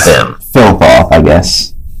scrape him. Filth off, I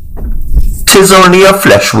guess. 'Tis only a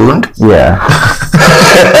flesh wound. Yeah.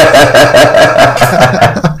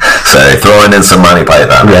 Sorry, throwing in some Monty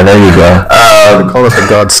Python. Yeah, there you go. They call it the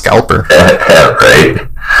God Scalper. Right.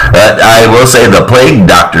 I will say the Plague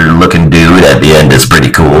Doctor looking dude at the end is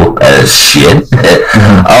pretty cool as shit.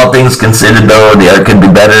 All things considered, though, the art could be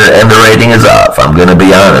better and the rating is off. I'm going to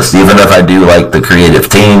be honest. Even if I do like the creative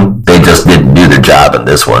team, they just didn't do their job in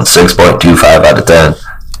this one. 6.25 out of 10.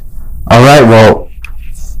 All right, well,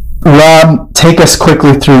 Rob, take us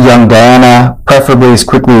quickly through Young Diana, preferably as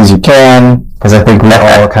quickly as you can, because I think we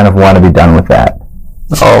all kind of want to be done with that.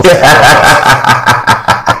 Oh.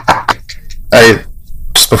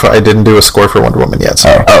 I didn't do a score for Wonder Woman yet.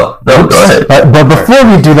 So. Oh, no, go ahead. But before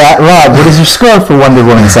we do that, Rob, what is your score for Wonder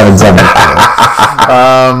Woman 7/7?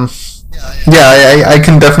 Yeah, I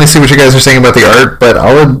can definitely see what you guys are saying about the art, but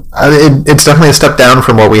it's definitely a step down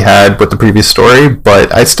from what we had with the previous story,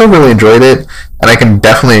 but I still really enjoyed it, and I can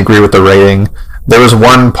definitely agree with the rating. There was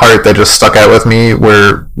one part that just stuck out with me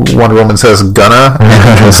where Wonder Woman says "gonna" and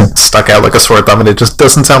it just stuck out like a sore thumb, and it just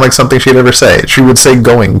doesn't sound like something she'd ever say. She would say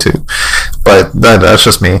 "going to," but that's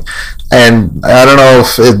just me. And I don't know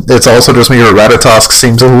if it's also just me, but Ratatosk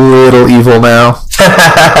seems a little evil now.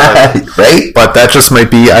 Right? But that just might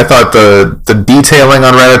be. I thought the detailing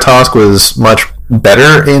on Ratatosk was much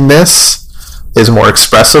better in this. Is more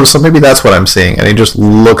expressive, so maybe that's what I'm seeing, and he just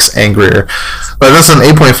looks angrier. But this is an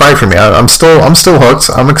 8.5 for me. I'm still hooked.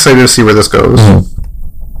 I'm excited to see where this goes.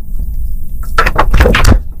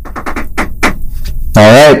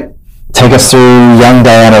 All right, take us through Young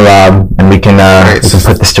Diana, Rob, and we can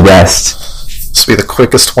put this to rest. This will be the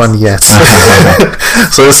quickest one yet.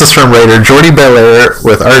 So this is from writer Jordi Belair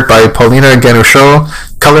with art by Paulina Ganucheau,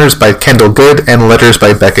 colors by Kendall Good, and letters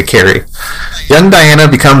by Becca Carey. Young Diana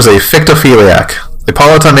becomes a fictophiliac.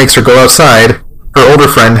 Hippolyta makes her go outside. Her older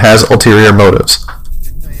friend has ulterior motives.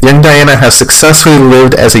 Young Diana has successfully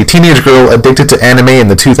lived as a teenage girl addicted to anime in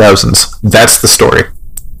the 2000s. That's the story.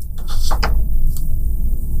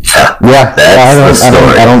 Yeah, that's the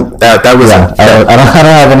story. I don't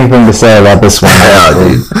have anything to say about this one. No,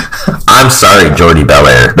 dude. I'm sorry, Jordi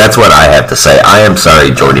Belair. That's what I have to say. I am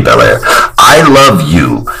sorry, Jordi Belair. I love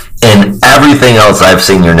you and everything else I've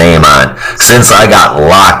seen your name on since I got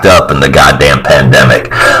locked up in the goddamn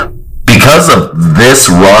pandemic. Because of this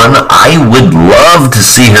run, I would love to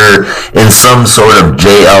see her in some sort of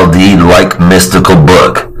JLD-like mystical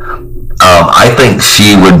book. I think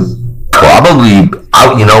she would probably,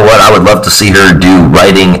 you know what, I would love to see her do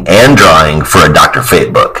writing and drawing for a Dr.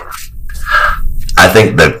 Fate book. I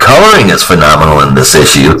think the coloring is phenomenal in this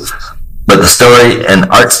issue, but the story and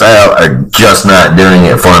art style are just not doing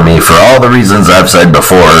it for me for all the reasons I've said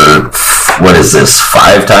before. What is this,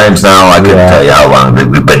 5 times now? I couldn't tell you how long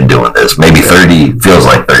we've been doing this. Maybe 30, feels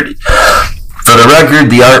like 30. For the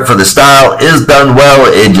record, the art for the style is done well.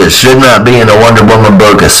 It just should not be in a Wonder Woman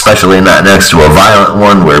book, especially not next to a violent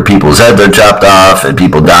one where people's heads are chopped off and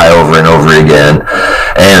people die over and over again.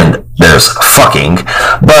 And there's fucking.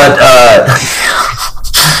 But,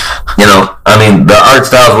 you know, I mean, the art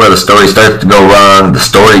style is where the story starts to go wrong. The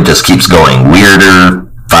story just keeps going weirder.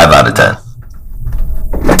 5 out of 10.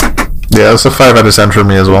 Yeah, it's a 5 out of 10 for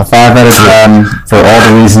me as well. 5 out of 10 for all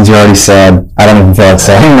the reasons you already said. I don't even feel like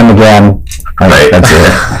saying them again. Right. That's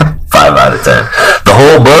it. 5 out of 10. The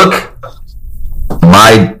whole book,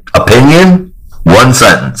 my opinion, 1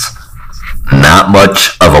 sentence. Not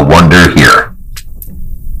much of a wonder here.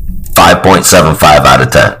 5.75 out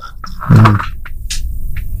of 10.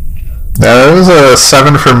 It was a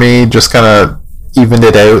 7 for me, just kind of evened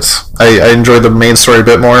it out. I enjoyed the main story a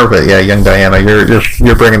bit more, but yeah, young Diana,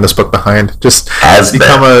 you're bringing this book behind. Just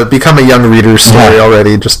become a young reader's story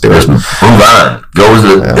already. Just do it. Move on.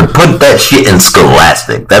 Put that shit in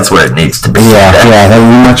Scholastic. That's where it needs to be. Yeah, that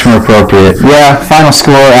would be much more appropriate. Yeah, final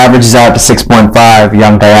score averages out to 6.5.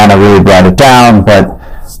 Young Diana really brought it down, but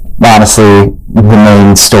honestly, the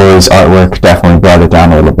main story's artwork definitely brought it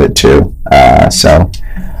down a little bit too.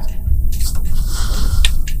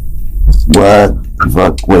 What?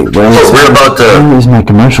 Fuck, wait, we're about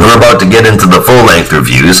to get into the full-length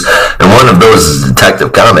reviews, and one of those is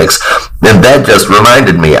Detective Comics, and that just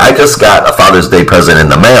reminded me, I just got a Father's Day present in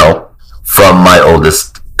the mail from my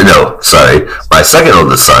second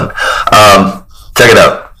oldest son. Check it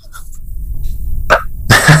out.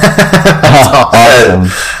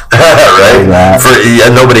 Awesome. Right?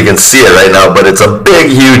 Nobody can see it right now, but it's a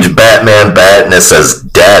big, huge Batman bat, and it says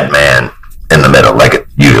Dad Man in the middle, like it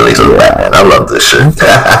usually says Batman. I love this shit.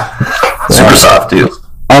 Super soft, too.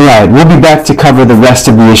 Alright, we'll be back to cover the rest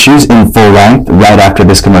of the issues in full length right after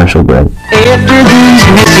this commercial break. After these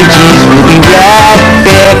messages, we'll be right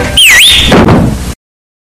back.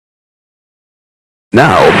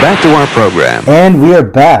 Now, back to our program. And we are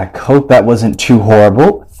back. Hope that wasn't too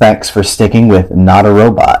horrible. Thanks for sticking with Not a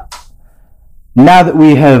Robot. Now that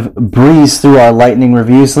we have breezed through our lightning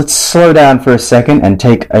reviews, let's slow down for a second and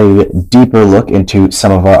take a deeper look into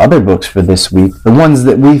some of our other books for this week, the ones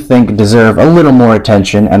that we think deserve a little more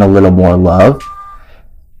attention and a little more love.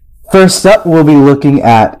 First up, we'll be looking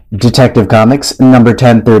at Detective Comics, number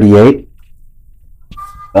 1038.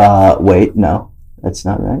 Wait, no, that's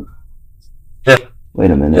not right. Yeah. Wait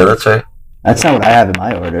a minute. Yeah, that's right. That's not what I have in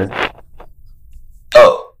my order.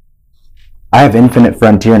 Oh. I have Infinite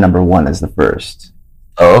Frontier number 1 as the first.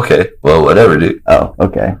 Oh, okay. Well, whatever, dude. Oh,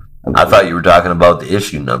 okay. I thought you were talking about the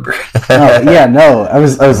issue number. No. I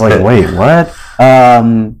was like, wait, what?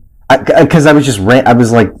 Because I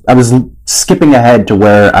was skipping ahead to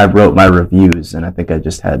where I wrote my reviews, and I think I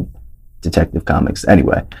just had Detective Comics.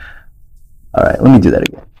 Anyway, all right, let me do that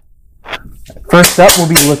again. First up, we'll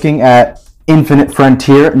be looking at Infinite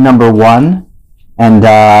Frontier number 1, and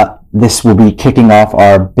this will be kicking off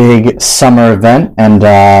our big summer event, and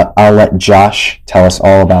I'll let Josh tell us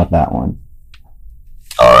all about that one.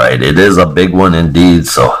 All right, it is a big one indeed,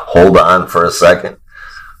 so hold on for a second.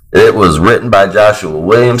 It was written by Joshua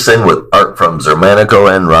Williamson with art from Zermanico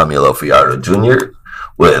and Romulo Fiardo Jr.,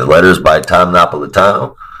 with letters by Tom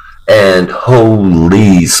Napolitano. And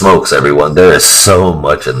holy smokes, everyone, there is so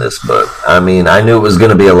much in this book. I mean, I knew it was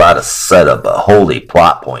going to be a lot of setup, but holy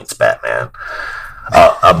plot points, Batman.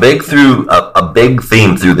 A big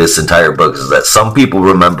theme through this entire book is that some people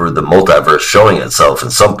remember the multiverse showing itself,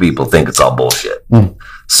 and some people think it's all bullshit.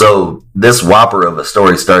 So this whopper of a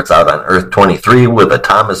story starts out on Earth 23 with a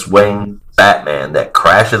Thomas Wayne Batman that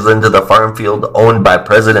crashes into the farm field owned by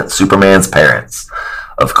President Superman's parents,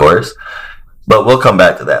 of course. But we'll come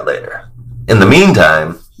back to that later. In the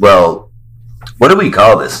meantime, well, what do we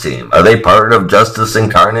call this team? Are they part of Justice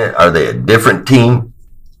Incarnate? Are they a different team?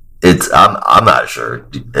 I'm not sure.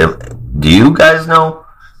 Do you guys know?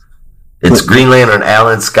 It's Green Lantern,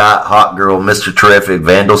 Alan Scott, Hawkgirl, Mr. Terrific,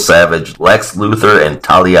 Vandal Savage, Lex Luthor, and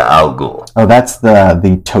Talia al Ghul. Oh, that's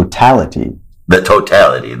the totality. The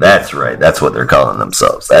totality, that's right. That's what they're calling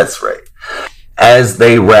themselves. That's right. As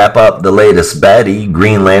they wrap up the latest baddie,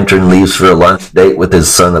 Green Lantern leaves for a lunch date with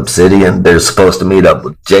his son Obsidian. They're supposed to meet up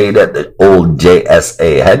with Jade at the old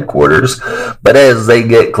JSA headquarters, but as they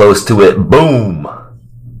get close to it, boom!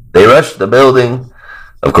 They rush the building.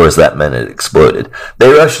 Of course, that meant it exploded.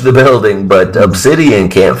 They rush the building, but Obsidian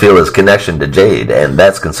can't feel his connection to Jade, and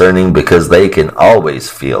that's concerning because they can always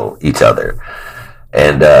feel each other.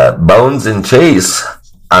 And Bones and Chase,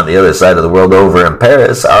 on the other side of the world over in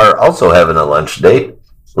Paris, are also having a lunch date.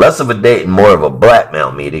 Less of a date and more of a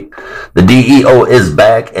blackmail meeting. The DEO is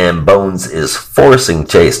back, and Bones is forcing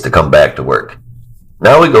Chase to come back to work.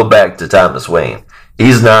 Now we go back to Thomas Wayne.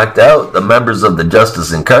 He's knocked out. The members of the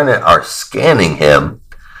Justice Incarnate are scanning him.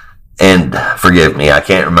 And forgive me, I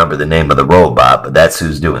can't remember the name of the robot, but that's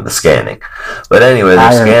who's doing the scanning. But anyway,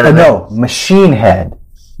 they're scanning. No, Machine Head.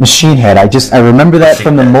 Machine Head. I remember that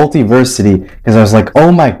from the Multiversity because I was like,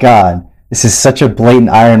 oh my god, this is such a blatant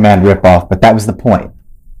Iron Man ripoff. But that was the point.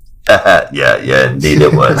 yeah, indeed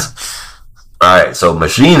it was. All right, so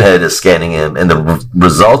Machine Head is scanning him, and the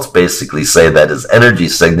results basically say that his energy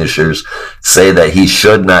signatures say that he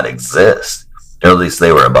should not exist. Or at least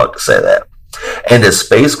they were about to say that. And his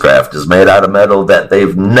spacecraft is made out of metal that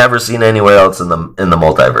they've never seen anywhere else in the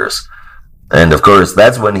multiverse. And of course,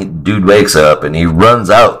 that's when dude wakes up and he runs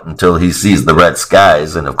out until he sees the red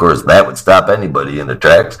skies. And of course, that would stop anybody in the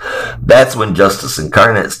tracks. That's when Justice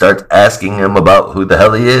Incarnate starts asking him about who the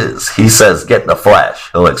hell he is. He says, "Get the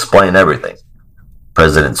Flash. He'll explain everything."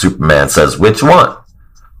 President Superman says, "Which one?"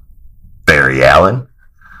 "Barry Allen."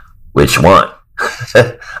 "Which one?"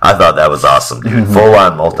 I thought that was awesome, dude. Full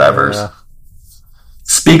on multiverse. Yeah.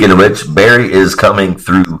 Speaking of which, Barry is coming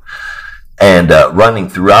through and running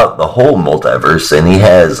throughout the whole multiverse, and he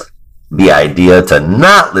has the idea to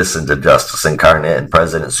not listen to Justice Incarnate and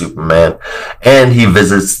President Superman, and he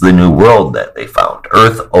visits the new world that they found,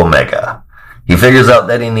 Earth Omega. He figures out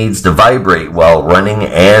that he needs to vibrate while running,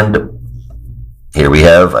 and here we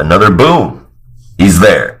have another boom. He's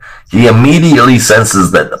there. He immediately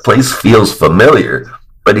senses that the place feels familiar,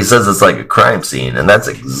 but he says it's like a crime scene, and that's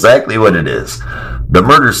exactly what it is. The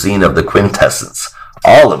murder scene of the Quintessence.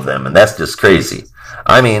 All of them, and that's just crazy.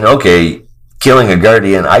 I mean, okay, killing a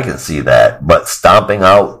Guardian, I can see that, but stomping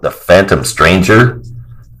out the Phantom Stranger,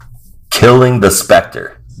 killing the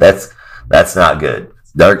Spectre, that's not good.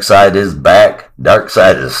 Darkseid is back.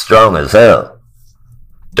 Darkseid is strong as hell.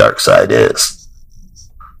 Darkseid is.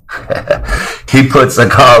 He puts a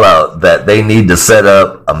call out that they need to set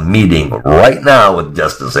up a meeting right now with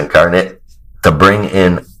Justice Incarnate to bring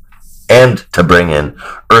in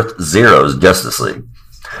Earth Zero's Justice League.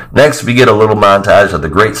 Next, we get a little montage of the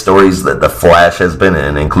great stories that the Flash has been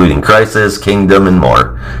in, including Crisis, Kingdom, and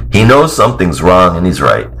more. He knows something's wrong, and he's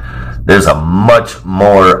right. There's a much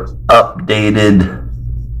more updated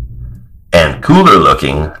and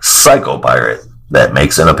cooler-looking Psycho Pirate that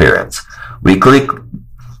makes an appearance. We quickly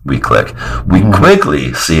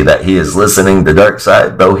see that he is listening to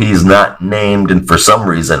Darkseid, though he's not named, and for some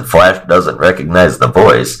reason Flash doesn't recognize the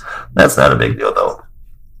voice. That's not a big deal, though.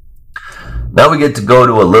 Now we get to go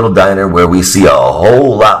to a little diner where we see a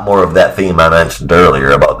whole lot more of that theme I mentioned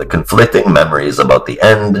earlier about the conflicting memories about the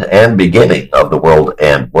end and beginning of the world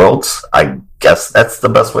and worlds. I guess that's the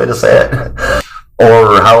best way to say it.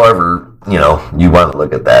 Or however, you want to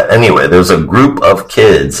look at that. Anyway, there's a group of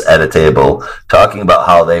kids at a table talking about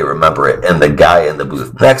how they remember it, and the guy in the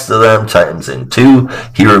booth next to them chimes in too.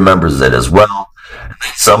 He remembers it as well.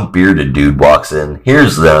 Some bearded dude walks in,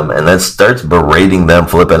 hears them, and then starts berating them,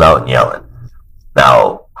 flipping out and yelling.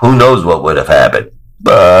 Now, who knows what would have happened?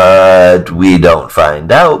 But we don't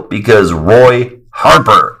find out because Roy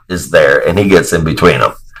Harper is there, and he gets in between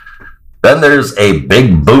them. Then there's a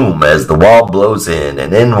big boom as the wall blows in,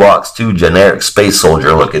 and in walks two generic space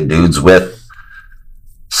soldier-looking dudes with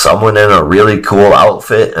someone in a really cool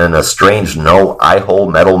outfit and a strange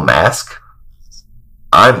no-eye-hole metal mask.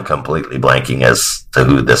 I'm completely blanking as to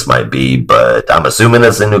who this might be, but I'm assuming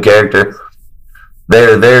it's a new character.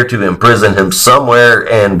 They're there to imprison him somewhere,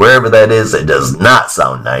 and wherever that is, it does not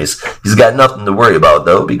sound nice. He's got nothing to worry about,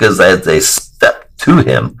 though, because as they step to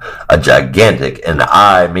him, a gigantic, and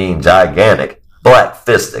I mean gigantic, black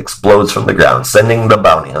fist explodes from the ground, sending the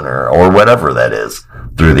bounty hunter, or whatever that is,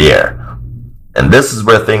 through the air. And this is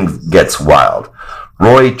where things gets wild.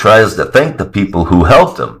 Roy tries to thank the people who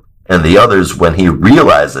helped him, and the others when he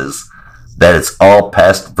realizes that it's all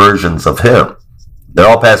past versions of him. They're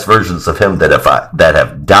all past versions of him that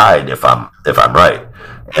have died, if I'm right.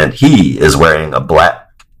 And he is wearing a Black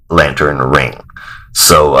Lantern ring.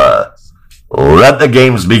 So, let the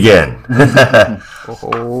games begin.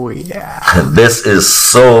 Oh, yeah. This is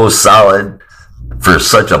so solid for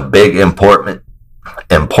such a big, important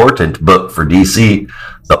book for DC.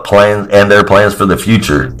 The plans and their plans for the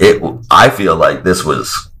future. I feel like this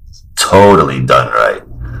was totally done right.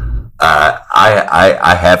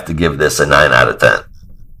 I have to give this a 9 out of 10.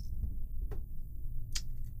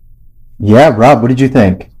 Yeah, Rob, what did you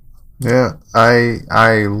think? Yeah,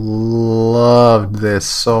 I loved this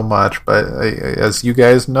so much, but as you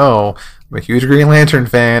guys know, I'm a huge Green Lantern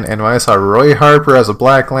fan, and when I saw Roy Harper as a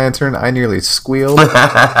Black Lantern, I nearly squealed. Oh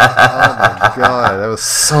my god, that was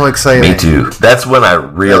so exciting. Me too. That's when I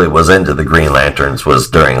really was into the Green Lanterns, was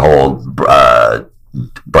during whole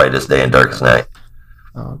Brightest Day and Darkest Night.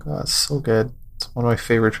 Oh god, so good. It's one of my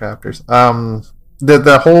favorite chapters.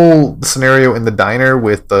 The whole scenario in the diner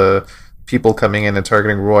with the people coming in and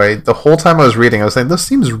targeting Roy, the whole time I was reading, I was saying, this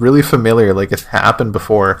seems really familiar, like it's happened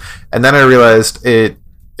before. And then I realized it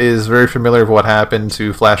is very familiar with what happened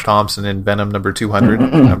to Flash Thompson in Venom number 200.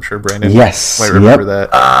 I'm sure Brandon might remember that.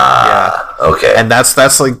 Yeah. Okay. And that's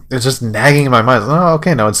like, it's just nagging in my mind. Oh,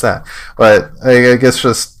 okay, no, it's that. But I guess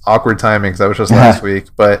just awkward timing, because that was just last week.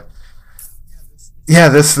 But yeah,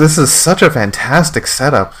 this is such a fantastic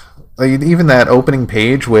setup. Like, even that opening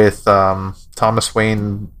page with Thomas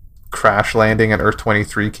Wayne crash landing at Earth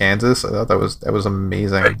 23, Kansas. I thought that was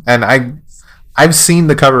amazing. And I've seen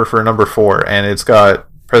the cover for number 4, and it's got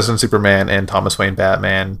President Superman and Thomas Wayne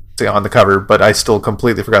Batman on the cover, but I still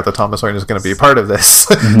completely forgot that Thomas Wayne was going to be a part of this.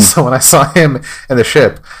 Mm-hmm. So when I saw him in the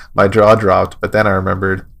ship, my jaw dropped, but then I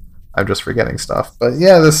remembered I'm just forgetting stuff. But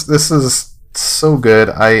yeah, this is so good.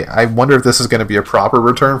 I wonder if this is going to be a proper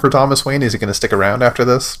return for Thomas Wayne. Is he going to stick around after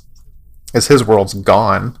this? Because his world's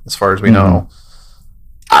gone, as far as we know.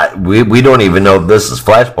 We don't even know if this is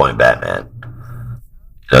Flashpoint Batman.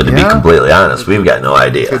 So to be completely honest, we've got no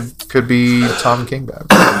idea. Could be Tom King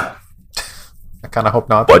Batman. I kind of hope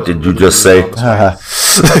not. What did you just say?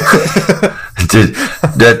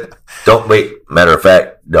 Don't wait. Matter of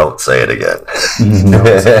fact, don't say it again.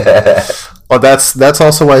 Well, that's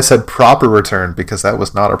also why I said proper return, because that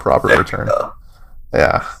was not a proper return.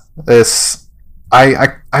 Yeah,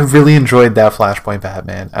 I really enjoyed that Flashpoint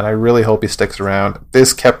Batman, and I really hope he sticks around.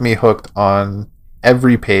 This kept me hooked on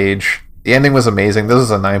every page. The ending was amazing. This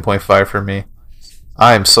is a 9.5 for me.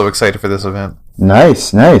 I am so excited for this event.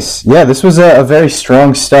 Nice. Yeah, this was a very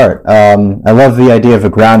strong start. I love the idea of a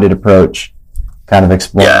grounded approach, kind of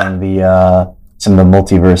exploring some of the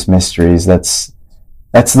multiverse mysteries. That's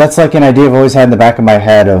like an idea I've always had in the back of my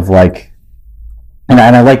head of like, and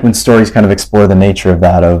I like when stories kind of explore the nature of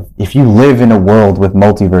that, of if you live in a world with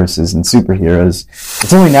multiverses and superheroes,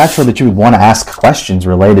 it's only natural that you would want to ask questions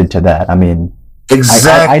related to that. I mean,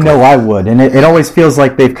 exactly. I know I would, and it always feels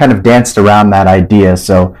like they've kind of danced around that idea.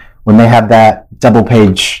 So when they have that double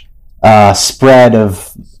page spread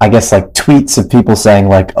of, I guess, like tweets of people saying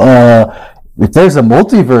like, if there's a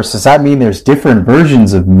multiverse, does that mean there's different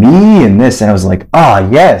versions of me in this? And I was like,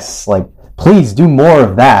 yes, like please do more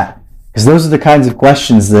of that. Because those are the kinds of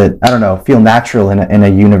questions that, I don't know, feel natural in a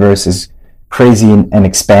universe as crazy and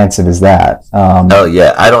expansive as that. Oh,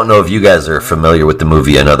 yeah. I don't know if you guys are familiar with the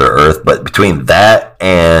movie Another Earth, but between that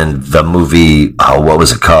and the movie, what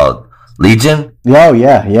was it called? Legion? Oh,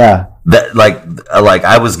 yeah. That like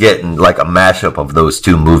I was getting like a mashup of those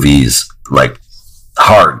two movies, like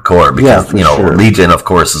hardcore, because, sure. Legion, of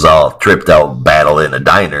course, is all tripped out battle in a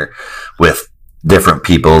diner with different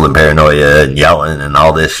people and paranoia and yelling and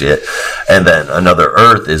all this shit. And then Another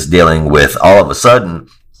Earth is dealing with, all of a sudden,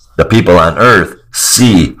 the people on Earth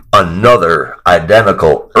see another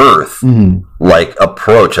identical Earth like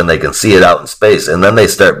approach, and they can see it out in space. And then they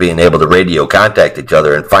start being able to radio contact each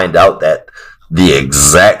other and find out that the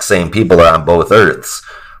exact same people are on both Earths,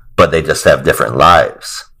 but they just have different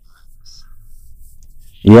lives.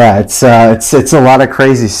 Yeah, it's a lot of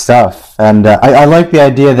crazy stuff, and I like the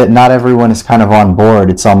idea that not everyone is kind of on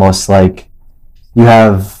board. It's almost like you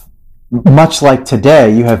have, much like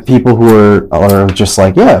today, you have people who are just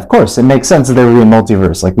like, yeah, of course, it makes sense that there would be a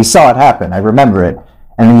multiverse. Like, we saw it happen, I remember it.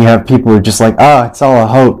 And then you have people who are just like, it's all a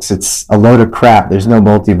hoax. It's a load of crap. There's no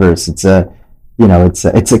multiverse. It's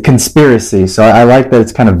a conspiracy. So I like that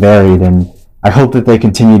it's kind of varied, and I hope that they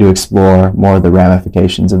continue to explore more of the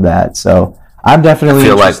ramifications of that. So I'm definitely. I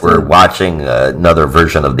feel like we're watching another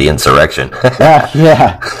version of the insurrection.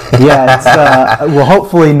 Yeah. It's, well,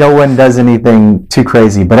 hopefully no one does anything too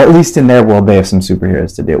crazy, but at least in their world they have some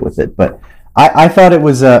superheroes to deal with it. But I thought it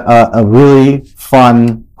was a really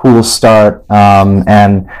fun, cool start.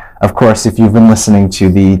 And of course, if you've been listening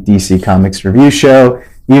to the DC Comics Review Show,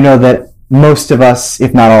 you know that most of us,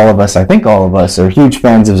 if not all of us, I think all of us, are huge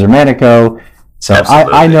fans of Xermanico. So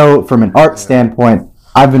I know from an art standpoint,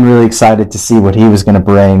 I've been really excited to see what he was going to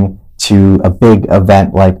bring to a big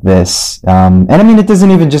event like this. And I mean, it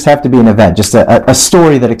doesn't even just have to be an event, just a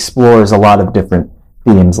story that explores a lot of different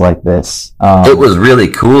themes like this. It was really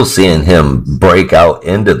cool seeing him break out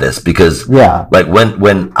into this because, like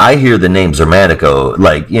when I hear the name Zermanico,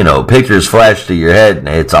 like, you know, pictures flash to your head and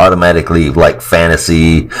it's automatically like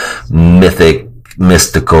fantasy, mythic,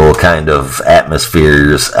 mystical kind of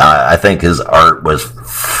atmospheres. I think his art was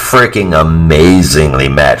freaking amazingly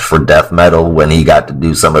matched for death metal when he got to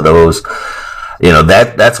do some of those. You know,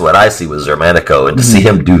 that's what I see with Zermanico, and to see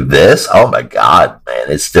him do this, oh my god, man,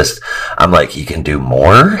 it's just, I'm like, he can do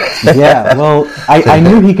more? Yeah, well, I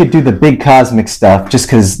knew he could do the big cosmic stuff just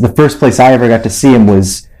because the first place I ever got to see him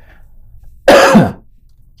was,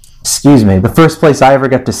 excuse me, the first place I ever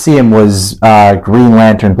got to see him was Green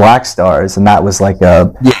Lantern Black Stars, and that was like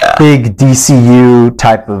a big DCU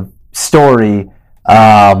type of story.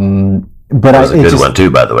 But that was a good one too,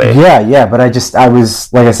 by the way. Yeah, but I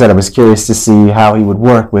was, like I said, I was curious to see how he would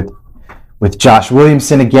work with Josh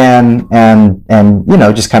Williamson again, and you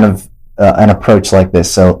know, just kind of an approach like this.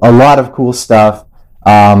 So a lot of cool stuff.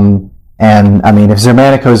 And I mean, if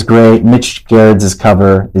Zermanico's great, Mitch Gerrard's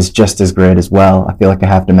cover is just as great as well. I feel like I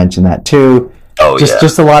have to mention that too. Oh,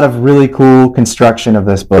 just a lot of really cool construction of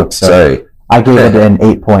this book. So I gave it an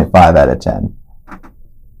 8.5 out of 10.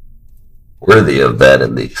 Worthy of that,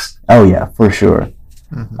 at least. Oh yeah, for sure.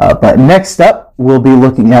 But next up, we'll be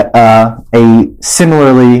looking at a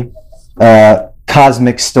similarly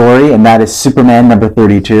cosmic story, and that is Superman number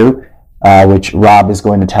 32, which Rob is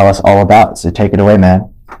going to tell us all about. So take it away,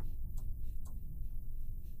 man.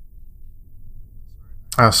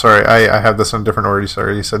 Oh, sorry, I have this in a different order.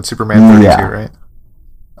 Sorry, you said Superman 32, right?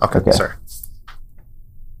 Okay, sorry.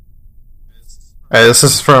 This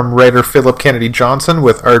is from writer Philip Kennedy Johnson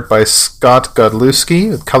with art by Scott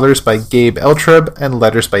Godlewski, with colors by Gabe Eltreb, and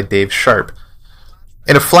letters by Dave Sharp.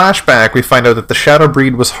 In a flashback, we find out that the Shadow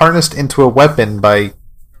Breed was harnessed into a weapon by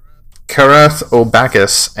Karath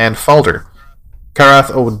O'Bacchus and Falder.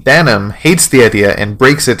 Karath O'Danam hates the idea and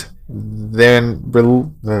breaks it,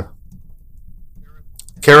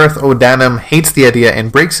 Karath O'Danam hates the idea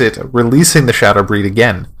and breaks it, releasing the Shadow Breed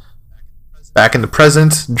again. Back in the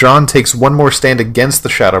present, John takes one more stand against the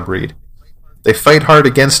Shadow Breed. They fight hard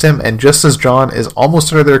against him, and just as John is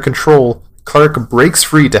almost under their control, Clark breaks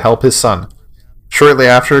free to help his son. Shortly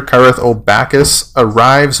after, Karath O'Bacchus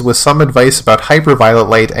arrives with some advice about hyperviolet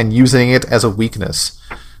light and using it as a weakness.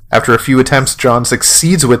 After a few attempts, John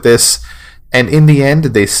succeeds with this, and in the end,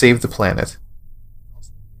 they save the planet.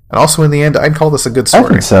 And also in the end, I'd call this a good story. I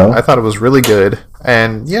think so. I thought it was really good,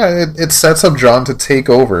 and yeah, it sets up John to take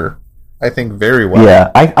over, I think, very well.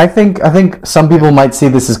 Yeah, I think some people might see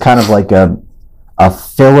this as kind of like a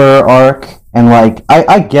filler arc, and like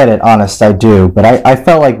I get it, honest, I do, but I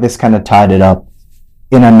felt like this kind of tied it up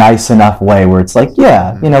in a nice enough way where it's like,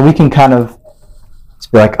 yeah, you know, we can kind of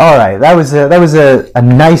just be like, all right, that was a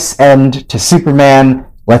nice end to Superman.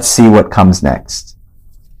 Let's see what comes next.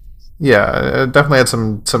 Yeah, it definitely had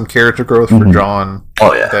some character growth for John.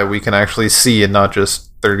 Oh yeah, that we can actually see, and not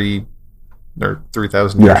just 30 or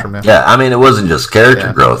 3,000 years from now. Yeah, I mean, it wasn't just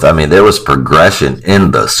character growth. I mean, there was progression in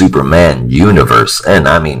the Superman universe, and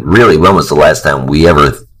I mean, really, when was the last time we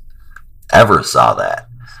ever saw that?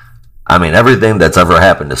 I mean, everything that's ever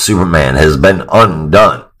happened to Superman has been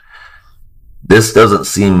undone. This doesn't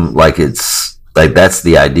seem like it's like that's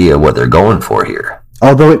the idea of what they're going for here.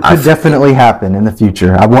 Although it could definitely happen in the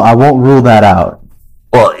future. I won't rule that out.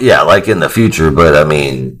 Well, yeah, like in the future, but I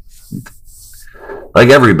mean, like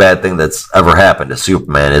every bad thing that's ever happened to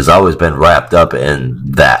Superman has always been wrapped up in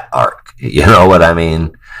that arc. You know what I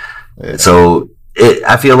mean? Yeah. So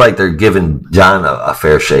I feel like they're giving John a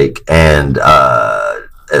fair shake. And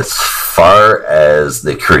as far as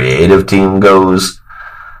the creative team goes,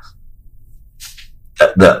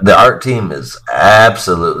 the art team is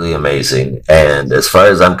absolutely amazing. And as far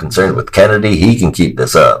as I'm concerned with Kennedy, he can keep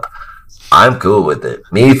this up. I'm cool with it.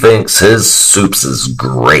 Me thinks his soups is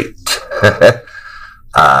great.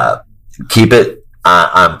 Keep it.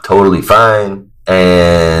 I'm totally fine,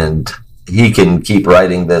 and he can keep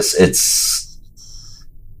writing this. It's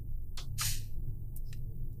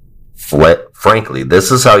frankly,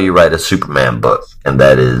 this is how you write a Superman book, and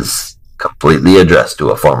that is completely addressed to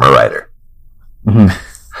a former writer. Mm-hmm.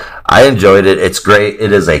 I enjoyed it. It's great.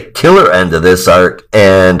 It is a killer end to this arc,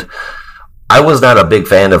 and I was not a big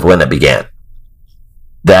fan of when it began.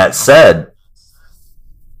 That said,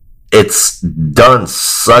 it's done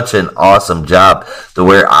such an awesome job to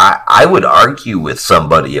where I would argue with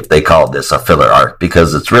somebody if they called this a filler arc,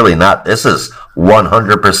 because it's really not. This is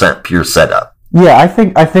 100% pure setup. Yeah, I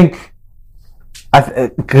think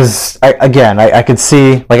because I could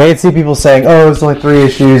see people saying, oh, it's only 3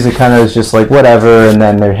 issues, it kind of is just like whatever, and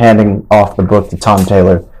then they're handing off the book to Tom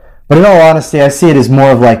Taylor. But in all honesty, I see it as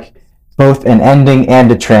more of like both an ending and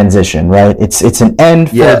a transition, right? It's an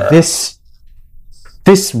end for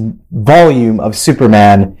this volume of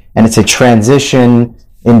Superman, and it's a transition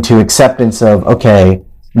into acceptance of, okay,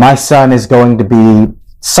 my son is going to be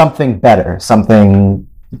something better, something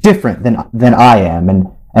different than I am, and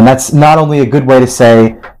that's not only a good way to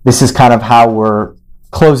say this is kind of how we're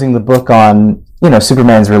closing the book on, you know,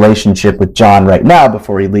 Superman's relationship with John right now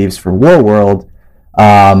before he leaves for Warworld,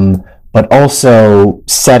 but also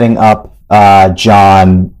setting up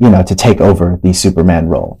John, you know, to take over the Superman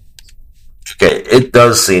role. Okay, it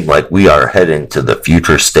does seem like we are heading to the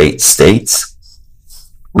future states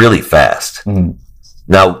really fast. Mhm.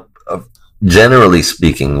 Now, generally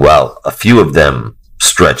speaking, well, a few of them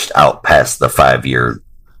stretched out past the 5-year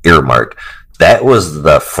earmark. That was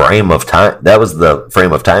the frame of time. That was the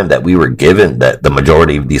frame of time that we were given, that the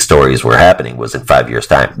majority of these stories were happening was in 5 years'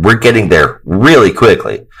 time. We're getting there really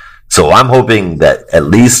quickly. So I'm hoping that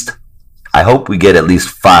I hope we get at least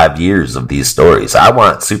 5 years of these stories. I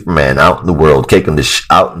want Superman out in the world, kicking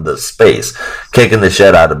out into space, kicking the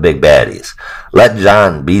shit out of big baddies. Let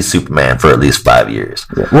John be Superman for at least 5 years.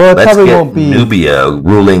 Yeah. Well, it Let's probably get won't be Nubia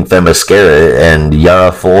ruling Themyscira and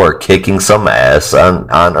Yara 4 kicking some ass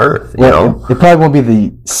on Earth. You know, it probably won't be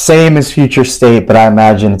the same as Future State, but I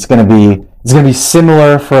imagine it's going to be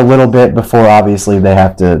similar for a little bit before obviously they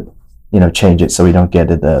have to, you know, change it so we don't get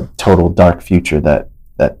to the total dark future that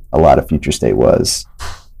a lot of Future State was.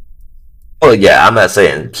 well, yeah, I'm not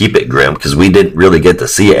saying keep it grim because we didn't really get to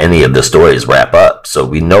see any of the stories wrap up, so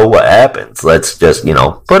we know what happens. Let's just, you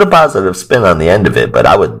know, put a positive spin on the end of it. But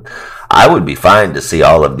I would be fine to see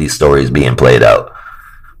all of these stories being played out,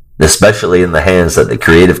 especially in the hands that the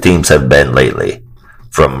creative teams have been lately.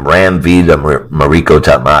 From Ram V to Mariko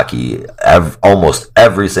Tamaki, almost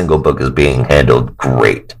every single book is being handled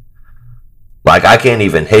great. Like, I can't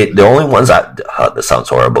even hate. The only ones this sounds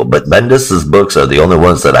horrible, but Bendis's books are the only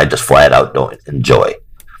ones that I just flat out don't enjoy.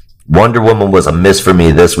 Wonder Woman was a miss for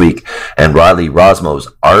me this week, and Riley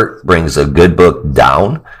Rosmo's art brings a good book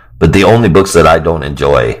down, but the only books that I don't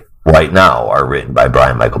enjoy right now are written by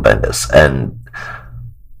Brian Michael Bendis. And,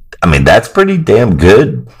 I mean, that's pretty damn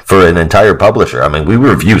good for an entire publisher. I mean, we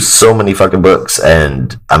review so many fucking books,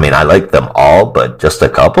 and, I mean, I like them all, but just a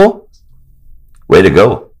couple? Way to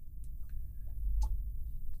go.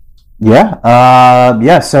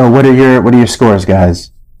 Yeah. So what are your scores, guys?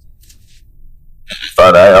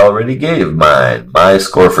 Thought I already gave mine. My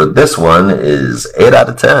score for this one is 8 out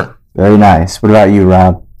of 10. Very nice. What about you,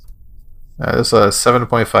 Rob? This is a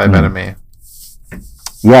 7.5 out of me.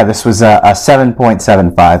 Yeah, this was a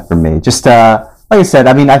 7.75 for me. Just like I said,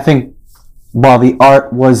 I mean, I think while the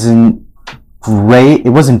art wasn't great, it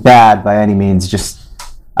wasn't bad by any means. Just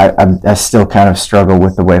I still kind of struggle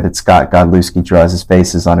with the way that Scott Godlewski draws his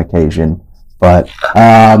faces on occasion, but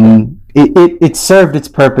it served its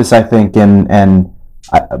purpose, I think, and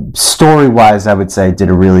story-wise, I would say did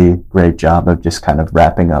a really great job of just kind of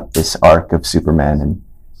wrapping up this arc of Superman and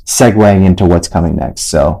segueing into what's coming next.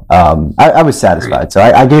 So I was satisfied. So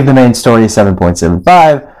I gave the main story a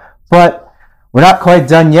 7.75, but we're not quite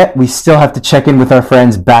done yet. We still have to check in with our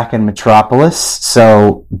friends back in Metropolis.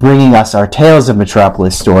 So bringing us our Tales of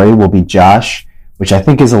Metropolis story will be Josh, which I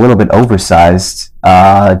think is a little bit oversized,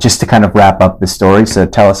 just to kind of wrap up the story. So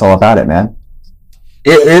tell us all about it, man.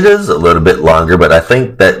 It is a little bit longer, but I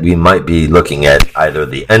think that we might be looking at either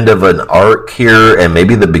the end of an arc here and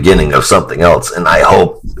maybe the beginning of something else. And I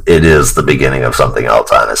hope it is the beginning of something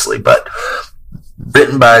else, honestly. But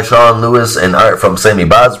written by Sean Lewis and art from Sammy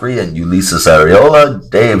Basri and Ulysses Areola,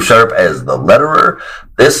 Dave Sharp as the letterer.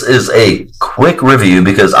 This is a quick review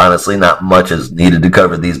because honestly not much is needed to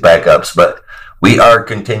cover these backups, but we are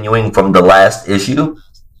continuing from the last issue.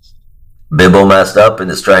 Bibbo messed up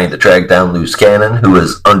and is trying to track down Loose Cannon, who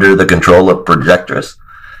is under the control of Projectress.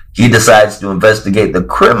 He decides to investigate the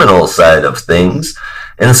criminal side of things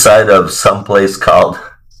inside of some place called,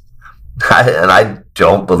 and I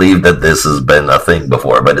don't believe that this has been a thing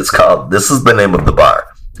before, but this is the name of the bar,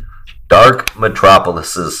 Dark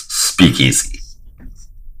Metropolis's Speakeasy.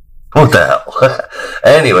 What the hell?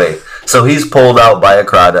 Anyway, so he's pulled out by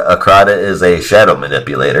Akrata. Akrata is a shadow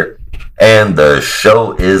manipulator, and the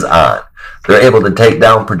show is on. They're able to take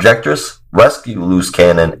down Projectress, rescue Loose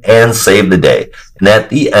Cannon, and save the day. And at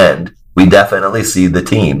the end, we definitely see the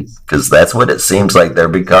team, because that's what it seems like they're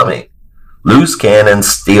becoming. Loose Cannon,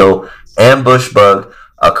 Steel, Ambush Bug,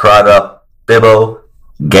 Akrata, Bibbo,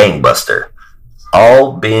 Gangbuster,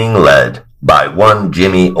 all being led by one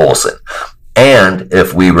Jimmy Olsen. And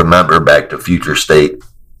if we remember back to Future State,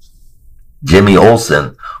 Jimmy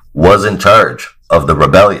Olsen was in charge of the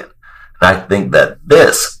rebellion. And I think that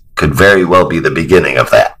this could very well be the beginning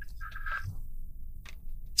of that.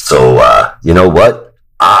 So, you know what?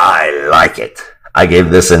 I like it. I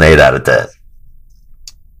gave this an 8 out of 10.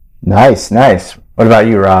 Nice. What about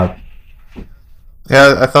you, Rob?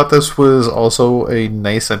 Yeah, I thought this was also a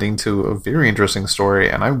nice ending to a very interesting story,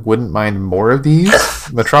 and I wouldn't mind more of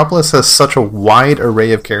these. Metropolis has such a wide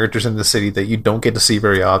array of characters in the city that you don't get to see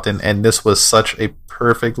very often, and this was such a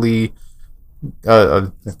perfect way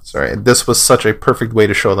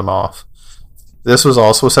to show them off. This was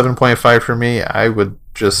also a 7.5 for me. I would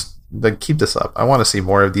just keep this up. I want to see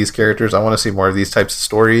more of these characters. I want to see more of these types of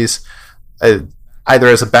stories. Either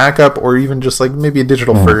as a backup or even just like maybe a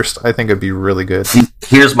digital first. I think it'd be really good. See,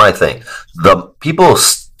 here's my thing. The people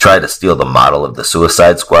try to steal the model of the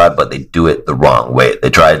Suicide Squad, but they do it the wrong way.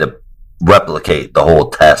 They try to replicate the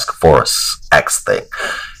whole Task Force X thing.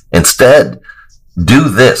 Instead, do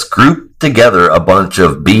this. Group together a bunch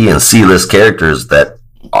of B and C list characters that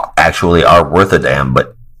actually are worth a damn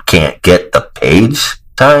but can't get the page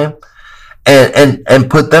time. And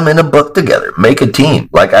put them in a book together. Make a team.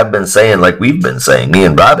 Like I've been saying, like we've been saying, me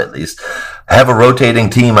and Rob at least, have a rotating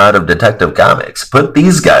team out of Detective Comics. Put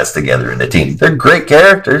these guys together in a team. They're great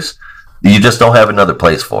characters. You just don't have another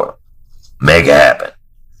place for them. Make it happen.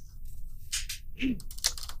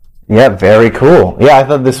 Yeah, very cool. Yeah, I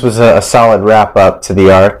thought this was a solid wrap up to the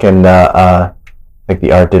arc, and I think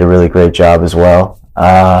the art did a really great job as well.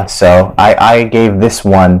 So I gave this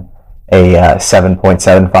one a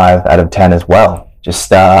 7.75 out of 10 as well.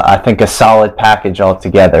 Just, I think a solid package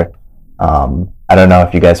altogether. I don't know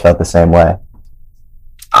if you guys felt the same way.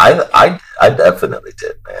 I definitely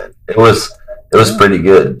did, man. It was pretty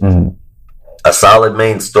good. Mm-hmm. A solid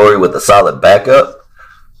main story with a solid backup.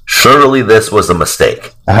 Surely this was a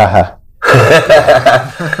mistake. So,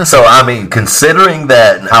 I mean, considering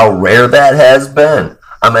that and how rare that has been,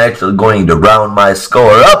 I'm actually going to round my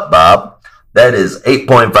score up, Bob. That is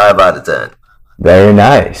 8.5 out of 10. Very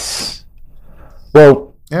nice.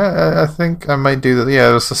 Well, yeah, I think I might do that.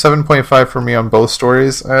 Yeah, it was a 7.5 for me on both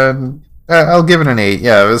stories, and I'll give it an 8.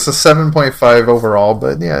 Yeah, it was a 7.5 overall,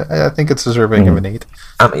 but yeah, I think it's deserving of an 8.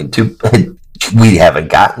 I mean, we haven't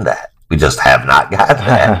gotten that. We just have not gotten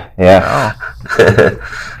that. Yeah.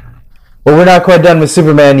 Well, we're not quite done with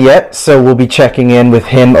Superman yet, so we'll be checking in with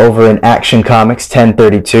him over in Action Comics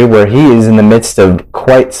 1032, where he is in the midst of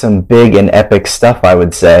quite some big and epic stuff, I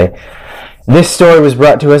would say. This story was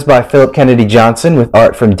brought to us by Philip Kennedy Johnson, with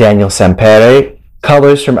art from Daniel Sampere,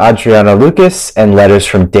 colors from Adriano Lucas, and letters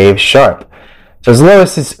from Dave Sharp. So as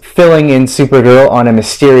Lois is filling in Supergirl on a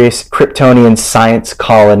mysterious Kryptonian science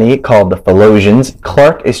colony called the Philosians,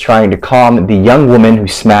 Clark is trying to calm the young woman who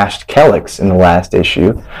smashed Kellex in the last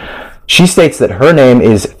issue. She states that her name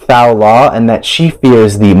is Thao Law and that she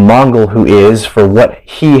fears the Mongol who is for what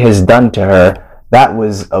he has done to her. That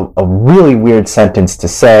was a really weird sentence to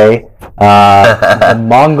say. The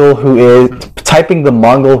Mongol who is... Typing the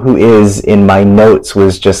Mongol who is in my notes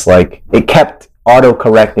was just like... It kept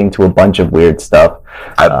auto-correcting to a bunch of weird stuff.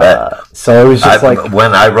 I bet. So it was just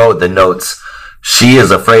when I wrote the notes, she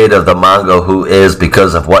is afraid of the Mongol who is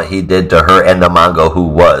because of what he did to her and the Mongol who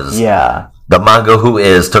was. Yeah. The Mongol who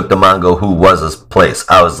is took the Mongol who was' place.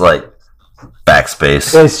 I was like,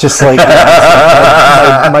 backspace. It's just like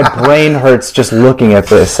my brain hurts just looking at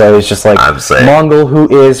this. So it's just like Mongol who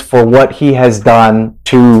is for what he has done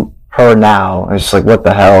to her now. It's just like, what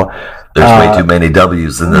the hell? There's way too many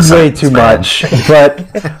W's in this. Way too much. But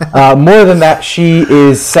more than that, she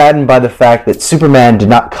is saddened by the fact that Superman did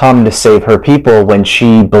not come to save her people when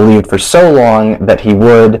she believed for so long that he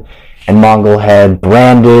would. And Mongol had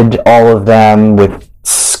branded all of them with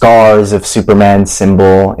scars of Superman's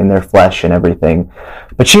symbol in their flesh and everything.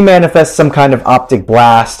 But she manifests some kind of optic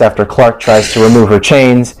blast after Clark tries to remove her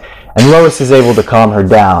chains, and Lois is able to calm her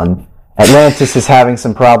down. Atlantis is having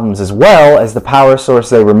some problems as well, as the power source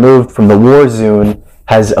they removed from the War Zone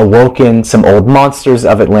has awoken some old monsters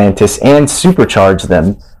of Atlantis and supercharged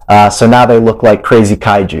them, so now they look like crazy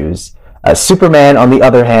kaijus. Superman, on the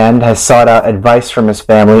other hand, has sought out advice from his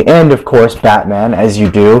family and, of course, Batman, as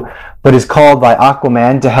you do, but is called by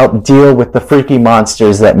Aquaman to help deal with the freaky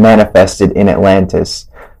monsters that manifested in Atlantis.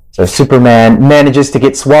 So Superman manages to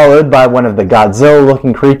get swallowed by one of the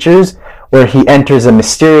Godzilla-looking creatures, where he enters a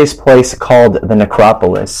mysterious place called the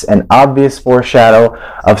Necropolis, an obvious foreshadow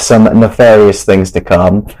of some nefarious things to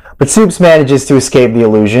come. But Supes manages to escape the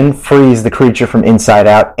illusion, freeze the creature from inside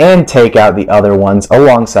out, and take out the other ones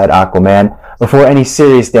alongside Aquaman before any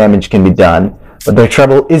serious damage can be done. But their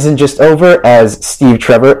trouble isn't just over, as Steve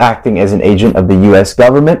Trevor, acting as an agent of the U.S.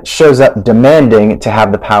 government, shows up demanding to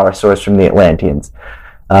have the power source from the Atlanteans.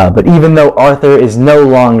 But even though Arthur is no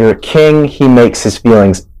longer king, he makes his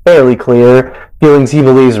feelings fairly clear. Feelings he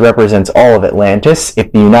believes represents all of Atlantis.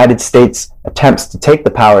 If the United States attempts to take the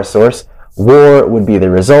power source, war would be the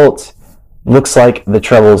result. Looks like the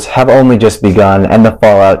troubles have only just begun, and the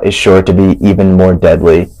fallout is sure to be even more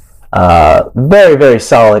deadly. Very, very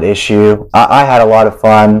solid issue. I had a lot of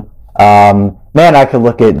fun. Man, I could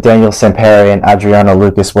look at Daniel Sampere and Adriano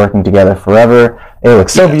Lucas working together forever. It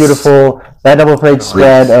looks so beautiful. That double-page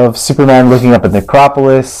spread of Superman looking up at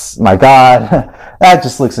Necropolis, my God, that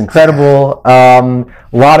just looks incredible. A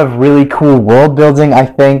lot of really cool world building, I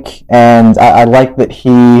think, and I like that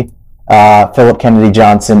Philip Kennedy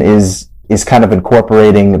Johnson, is kind of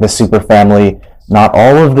incorporating the super family. Not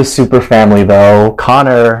all of the super family, though.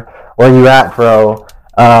 Connor, where you at, bro?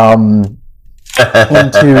 I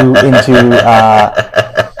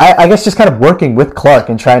guess just kind of working with Clark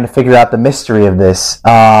and trying to figure out the mystery of this.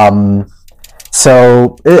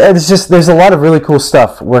 So it's just, there's a lot of really cool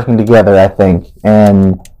stuff working together, I think,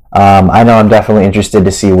 and I know I'm definitely interested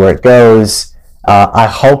to see where it goes. I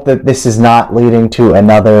hope that this is not leading to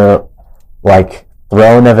another, like,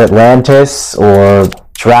 Throne of Atlantis or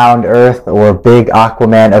Drowned Earth or big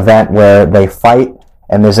Aquaman event where they fight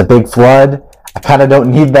and there's a big flood. I kind of don't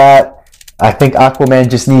need that. I think Aquaman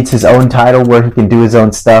just needs his own title where he can do his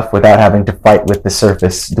own stuff without having to fight with the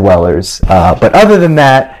surface dwellers. But other than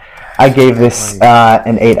that, I gave this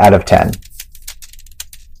an 8 out of 10.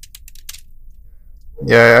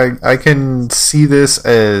 Yeah, I can see this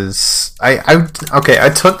as... I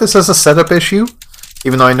took this as a setup issue,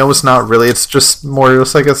 even though I know it's not really. It's just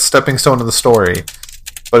like a stepping stone to the story.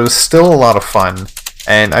 But it was still a lot of fun.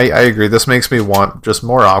 And I agree, this makes me want just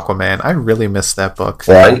more Aquaman. I really missed that book.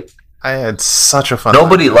 Right? I had such a fun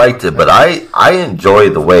Nobody liked it, but I enjoy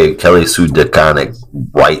the way Kelly Sue DeConnick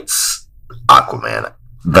writes Aquaman.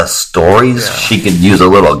 The stories she could use a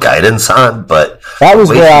little guidance on, but that was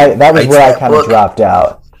where I kind of dropped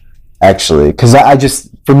out, actually, because I just,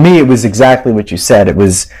 for me, it was exactly what you said. It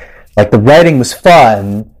was like the writing was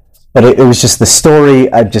fun, but it was just the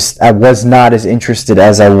story. I was not as interested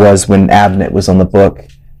as I was when Abnett was on the book,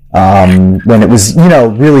 when it was,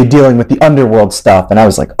 really dealing with the underworld stuff, and I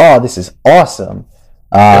was like, oh, this is awesome,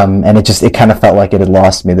 and it kind of felt like it had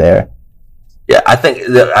lost me there. Yeah, I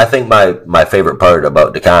think my favorite part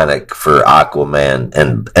about DeConnick for Aquaman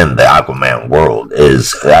and the Aquaman world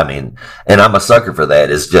is, and I'm a sucker for that,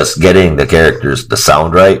 is just getting the characters to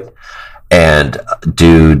sound right. And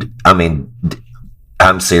dude, I'm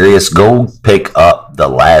serious. Go pick up the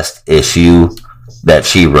last issue that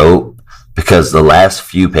she wrote, because the last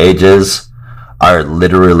few pages are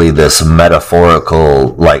literally this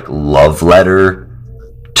metaphorical, like, love letter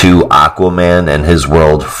to Aquaman and his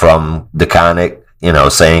world from DeConnick,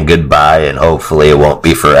 saying goodbye and hopefully it won't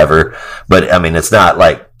be forever. But it's not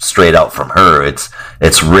like straight out from her.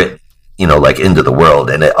 It's written, like, into the world.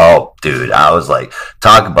 And dude, I was like,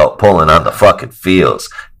 talk about pulling on the fucking feels.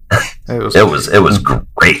 It was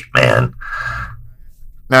great, man.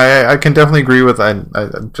 No, I can definitely agree with. I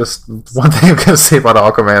just one thing I'm gonna say about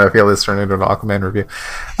Aquaman. I feel this turned into an Aquaman review.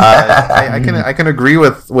 I can agree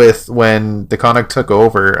with when DeConnick took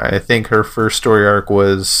over. I think her first story arc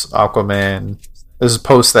was Aquaman. This is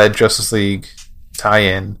post that Justice League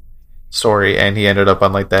tie-in story, and he ended up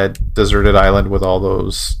on, like, that deserted island with all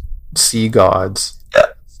those sea gods. Yeah.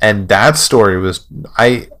 And that story was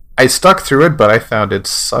I stuck through it, but I found it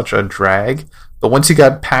such a drag. But once you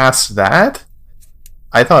got past that,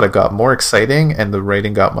 I thought it got more exciting, and the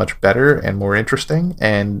writing got much better and more interesting,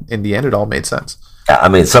 and in the end, it all made sense.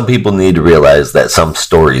 Some people need to realize that some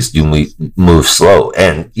stories do move slow,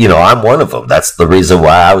 and, I'm one of them. That's the reason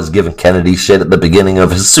why I was giving Kennedy shit at the beginning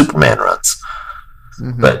of his Superman runs.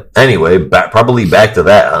 Mm-hmm. But anyway, probably back to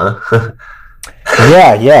that, huh?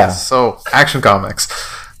 Yeah. So, Action Comics.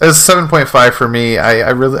 It's 7.5 for me.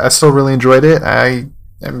 I still really enjoyed it. I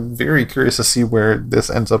am very curious to see where this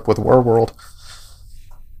ends up with Warworld.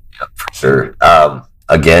 For sure.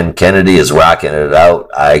 Again, Kennedy is rocking it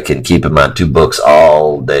out. I can keep him on 2 books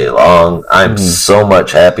all day long. I'm so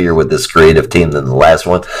much happier with this creative team than the last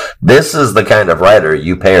one. This is the kind of writer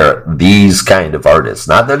you pair these kind of artists.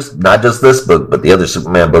 Not just this book, but the other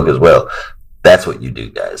Superman book as well. That's what you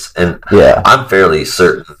do, guys. And I'm fairly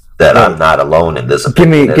certain that I'm not alone in this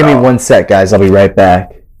opinion. Give me 1 sec, guys. I'll be right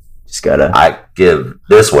back. Just gotta. I give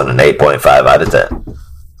this one an 8.5 out of 10.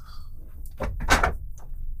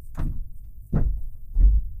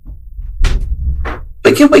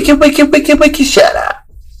 Wiki, shut up.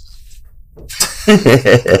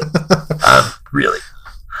 Really.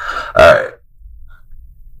 Alright.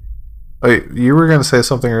 Wait, you were going to say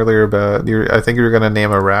something earlier about, I think you were going to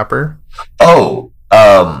name a rapper?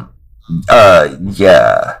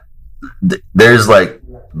 Yeah. There's, like,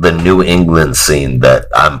 the New England scene that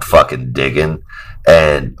I'm fucking digging.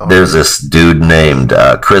 And there's this dude named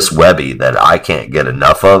Chris Webby that I can't get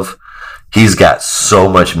enough of. He's got so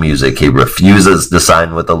much music. He refuses to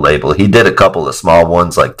sign with a label. He did a couple of small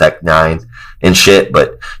ones like Tech Nine and shit,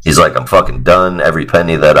 but he's like, I'm fucking done. Every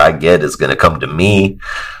penny that I get is going to come to me.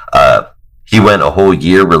 He went a whole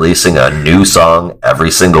year releasing a new song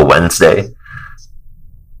every single Wednesday.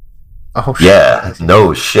 Oh, shit. Yeah,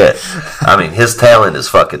 no shit. I mean, his talent is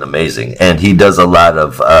fucking amazing. And he does a lot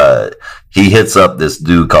of, he hits up this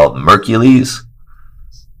dude called Mercules.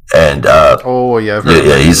 And, Oh, yeah. I've heard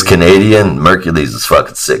yeah, of he's it. Canadian. Mercules is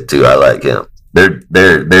fucking sick too. I like him. Their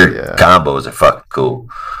combos are fucking cool.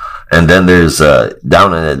 And then there's,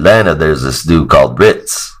 down in Atlanta, there's this dude called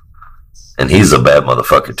Ritz. And he's a bad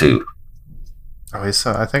motherfucker too. Oh, I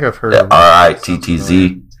think I've heard Yeah, of him.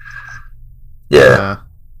 Rittz. Yeah.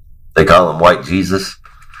 They call him White Jesus.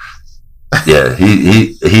 Yeah,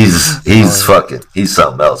 he's fucking, he's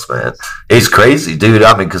something else, man. He's crazy, dude.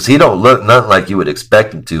 I mean, because he don't look nothing like you would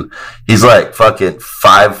expect him to. He's like fucking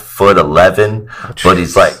 5'11", but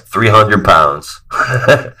he's like 300 pounds.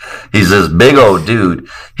 He's this big old dude.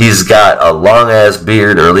 He's got a long ass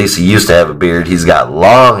beard, or at least he used to have a beard. He's got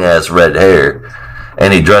long ass red hair,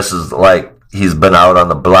 and he dresses like he's been out on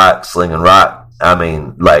the block slinging rock. I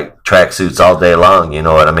mean, like tracksuits all day long. You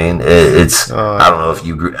know what I mean? It's I don't know if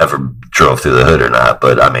you ever drove through the hood or not,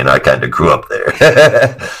 but I mean, I kind of grew up there.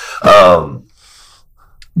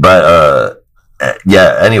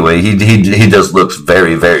 Yeah. Anyway, he just looks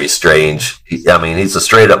very, very strange. I mean, he's a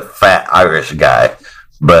straight up fat Irish guy,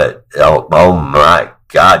 but oh my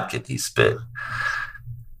God, can he spit?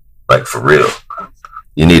 Like for real.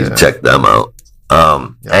 You need to check them out.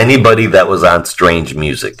 Anybody that was on Strange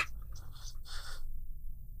Music.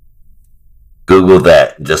 Google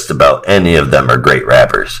that. Just about any of them are great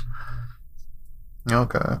rappers.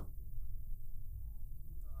 Okay.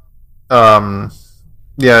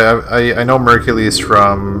 Yeah, I know Mercules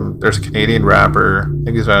from, there's a Canadian rapper, I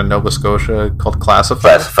think he's out of Nova Scotia, called Classified.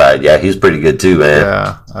 Classified, yeah, he's pretty good too, man.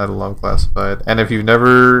 Yeah, I love Classified. And if you've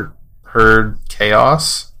never heard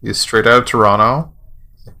Chaos, he's straight out of Toronto.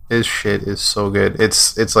 His shit is so good.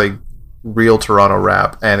 It's like real Toronto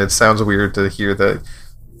rap, and it sounds weird to hear that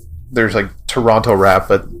there's like Toronto rap,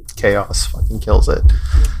 but Chaos fucking kills it.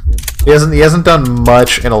 He hasn't done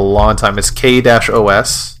much in a long time. It's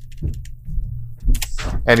K-OS.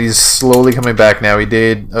 And he's slowly coming back now. He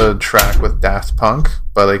did a track with Daft Punk,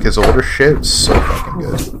 but like his older shit is so fucking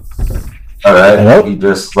good. Alright, he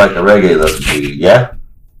just like a reggae looking dude, yeah?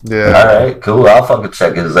 Yeah. Alright, cool. I'll fucking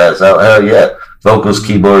check his ass out. Hell yeah. Vocals,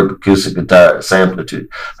 keyboard, acoustic guitar, sampler too.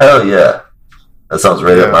 Hell yeah. That sounds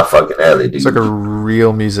right up my fucking alley, dude. He's like a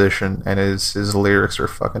real musician, and his lyrics are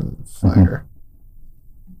fucking fire.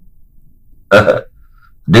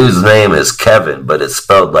 Dude's name is Kevin, but it's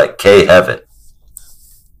spelled like K-Heaven.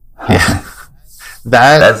 Yeah.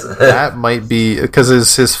 That might be because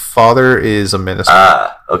his father is a minister.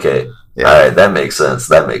 Ah, okay. Yeah. Alright, that makes sense.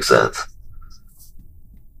 They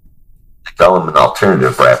call him an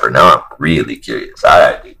alternative rapper. Now I'm really curious.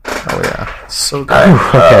 Alright, dude. Oh yeah, so good.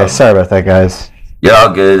 Alright, Okay, sorry about that, guys. you're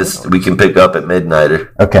all good. We can pick up at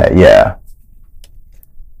Midnighter. Okay, yeah.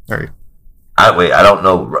 All right. I don't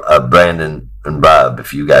know, Brandon and Rob,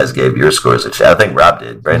 if you guys gave your scores. I think Rob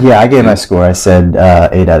did. Brandon, Yeah, I gave my score. I said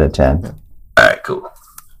 8 out of 10. All right, cool.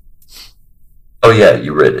 Oh yeah,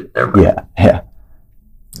 you read it. Never mind. Yeah.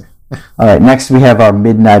 All right, next we have our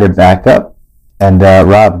Midnighter backup. And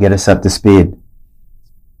Rob, get us up to speed.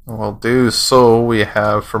 Well, so we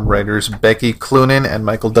have from writers Becky Cloonan and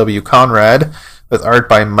Michael W. Conrad, with art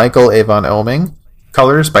by Michael Avon Oeming,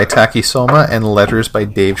 colors by Taki Soma, and letters by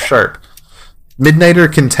Dave Sharp.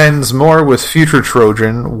 Midnighter contends more with Future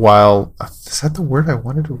Trojan, while... Is that the word I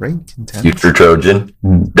wanted to write? Contend? Future Trojan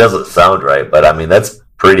doesn't sound right, but I mean that's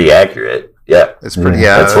pretty accurate. Yeah, It's pretty.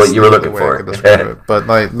 Yeah, Yeah, that's what you were the looking way I for. could describe it. But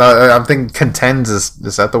like, no, I'm thinking contends is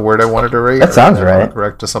that the word I wanted to write? That sounds Or am I right.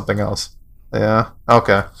 Correct to something else. Yeah.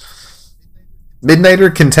 Okay.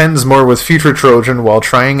 Midnighter contends more with Future Trojan while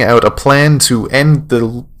trying out a plan to end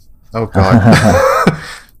the. Oh god.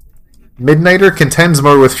 Midnighter contends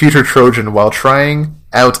more with Future Trojan while trying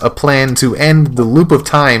out a plan to end the loop of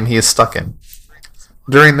time he is stuck in.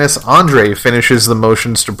 During this, Andre finishes the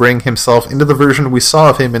motions to bring himself into the version we saw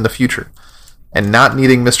of him in the future. And not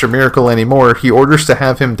needing Mr. Miracle anymore, he orders to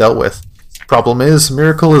have him dealt with. Problem is,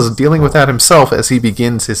 Miracle is dealing with that himself as he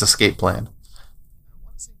begins his escape plan.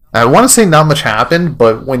 I want to say not much happened,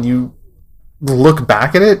 but when you look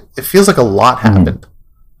back at it, it feels like a lot happened.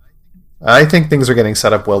 I think things are getting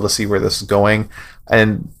set up well to see where this is going,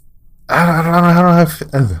 and I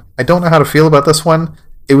don't know how to feel about this one.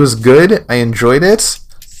 it was good. I enjoyed it.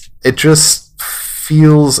 It just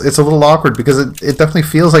feels it's a little awkward because it definitely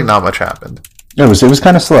feels like not much happened. It was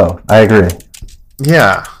kind of slow. I agree.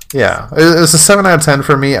 Yeah. It was a 7 out of 10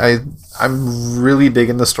 for me. I'm really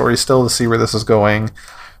digging the story still to see where this is going.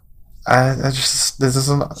 This is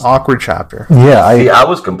an awkward chapter. Yeah, I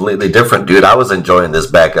was completely different, dude. I was enjoying this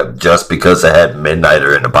backup just because it had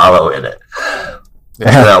Midnighter and Apollo in it.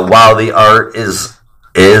 Now, while the art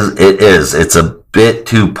it's a bit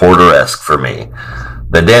too Porter-esque for me.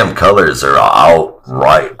 The damn colors are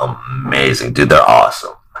outright amazing, dude. They're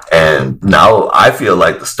awesome. And now I feel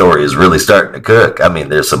like the story is really starting to cook. I mean,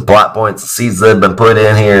 there's some plot points, seeds that have been put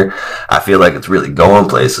in here. I feel like it's really going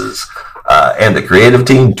places. And the creative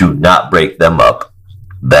team, do not break them up.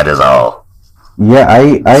 That is all. Yeah,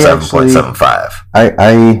 I 7.75. I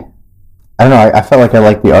don't know. I felt like I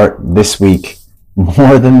liked the art this week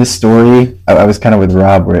more than the story. I was kind of with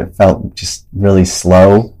Rob where it felt just really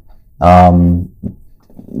slow.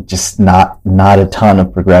 Just not a ton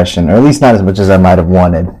of progression, or at least not as much as I might have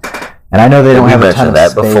wanted. And I know they don't have a ton of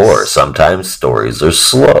space. We mentioned that before. Sometimes stories are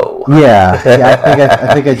slow. Yeah,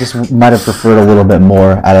 I think I just might have preferred a little bit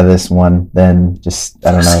more out of this one than just,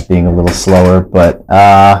 I don't know, being a little slower. But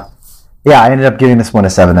yeah, I ended up giving this one a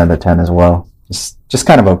 7 out of 10 as well. Just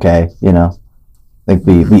kind of okay, you know. I think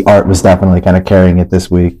the art was definitely kind of carrying it this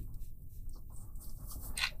week.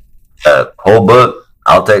 Whole book,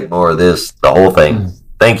 I'll take more of this. The whole thing.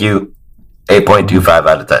 Thank you. 8.25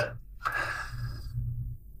 out of 10.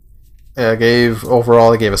 Yeah, I gave a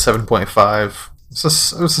 7.5.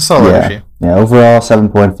 It was a solid issue. Yeah, overall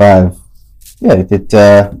 7.5. Yeah, it did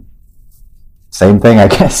same thing, I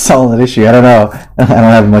guess. Solid issue. I don't know. I don't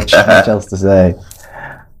have much else to say.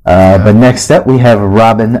 But next up we have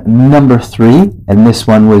Robin number 3, and this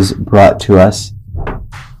one was brought to us.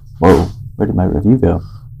 Whoa, where did my review go?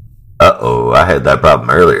 Uh-oh, I had that problem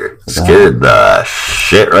earlier. Scared the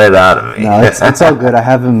shit right out of me. No, it's all good. I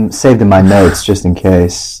have them saved in my notes just in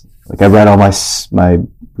case. Like, I read all my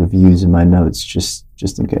reviews in my notes just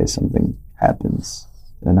in case something happens.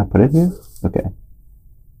 Did I not put it here? Okay.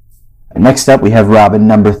 Next up, we have Robin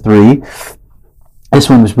number 3. This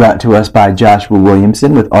one was brought to us by Joshua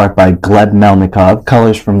Williamson with art by Gleb Melnikov,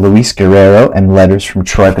 colors from Luis Guerrero, and letters from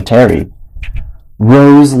Troy Pateri.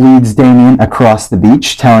 Rose leads Damian across the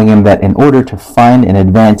beach, telling him that in order to find an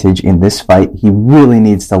advantage in this fight, he really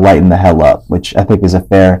needs to lighten the hell up, which I think is a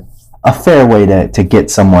fair way to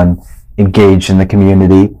get someone engaged in the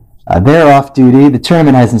community. They're off duty, the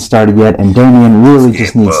tournament hasn't started yet, and Damian really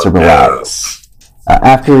just needs to relax.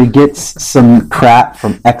 After he gets some crap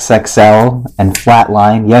from XXL and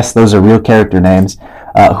Flatline, yes, those are real character names,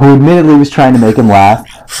 who admittedly was trying to make him laugh,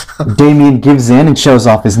 Damian gives in and shows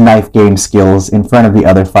off his knife game skills in front of the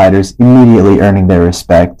other fighters, immediately earning their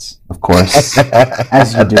respect, of course,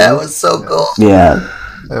 as you do. That was so cool. Yeah.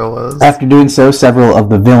 It was. After doing so, several of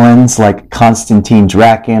the villains, like Konstantin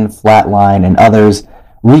Draken, Flatline, and others,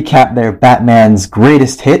 recap their Batman's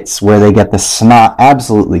greatest hits, where they get the snot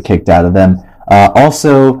absolutely kicked out of them.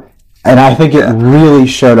 Also, and I think it really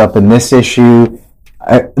showed up in this issue,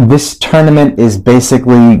 this tournament is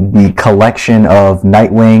basically the collection of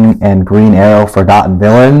Nightwing and Green Arrow forgotten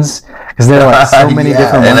villains, because there are like so many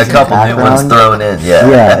different ones, and a couple new ones thrown in.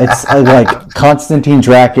 Yeah, it's like Konstantin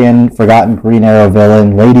Draken, forgotten Green Arrow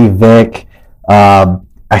villain, Lady Vic.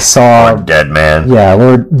 I saw Dead Man. Yeah,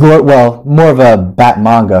 Lord. Well, more of a Bat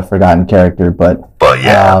manga forgotten character, but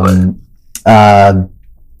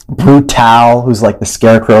Brutal, who's like the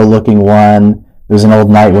Scarecrow looking one. There's an old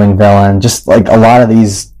Nightwing villain. Just like a lot of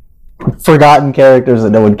these forgotten characters that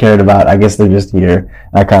no one cared about. I guess they're just here.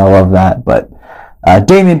 And I kind of love that. But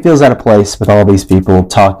Damian feels out of place with all these people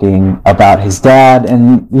talking about his dad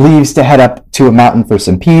and leaves to head up to a mountain for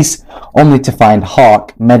some peace, only to find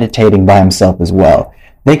Hawk meditating by himself as well.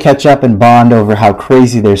 They catch up and bond over how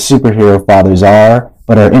crazy their superhero fathers are,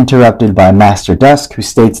 but are interrupted by Master Dusk, who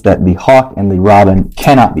states that the Hawk and the Robin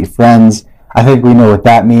cannot be friends. I think we know what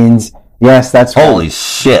that means. Yes, that's right. Holy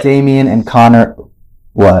shit. Damian and Connor...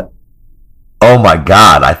 What? Oh my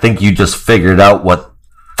god, I think you just figured out what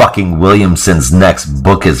fucking Williamson's next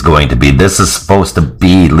book is going to be. This is supposed to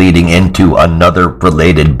be leading into another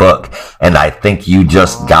related book, and I think you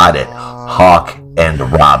just got it. Hawk and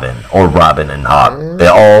Robin, or Robin and Hawk.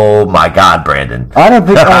 Oh my god, Brandon. I don't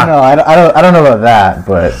think... oh no, I don't know about that,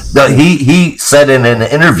 but... No, he said in an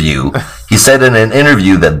interview...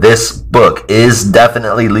 that this book is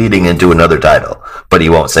definitely leading into another title, but he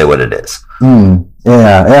won't say what it is.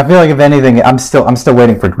 Yeah, I feel like if anything, I'm still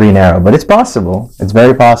waiting for Green Arrow, but it's possible. It's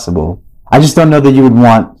very possible. I just don't know that you would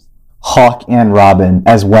want Hawk and Robin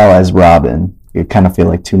as well as Robin. it kind of feel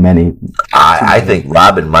like too many. I think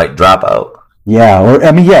Robin might drop out. Yeah, or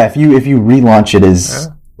I mean, yeah, if you relaunch it as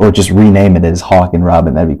or just rename it as Hawk and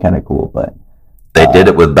Robin, that'd be kind of cool. But they did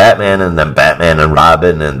it with Batman, and then Batman and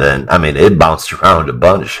Robin, and then I mean, it bounced around a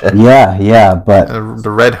bunch. yeah, but the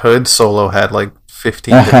Red Hood solo had like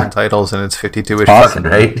 15 different titles, and it's 52 issues. Awesome,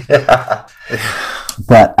 right?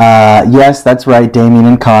 But yes, that's right. Damian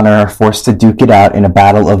and Connor are forced to duke it out in a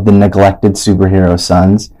battle of the neglected superhero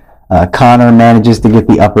sons. Connor manages to get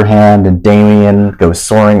the upper hand, and Damian goes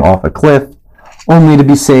soaring off a cliff, only to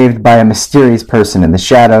be saved by a mysterious person in the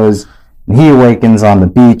shadows. And he awakens on the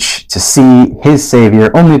beach to see his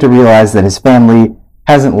savior, only to realize that his family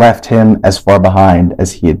hasn't left him as far behind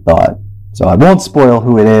as he had thought. So I won't spoil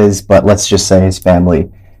who it is, but let's just say his family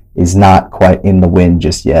is not quite in the wind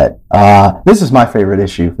just yet. This is my favorite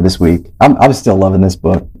issue for this week. I'm still loving this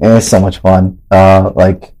book. It's so much fun.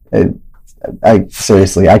 I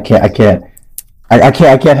seriously, I can't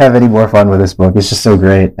have any more fun with this book. It's just so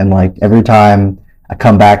great. And like every time I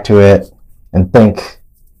come back to it and think,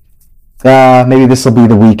 maybe this will be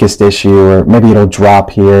the weakest issue, or maybe it'll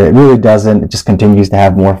drop here. It really doesn't. It just continues to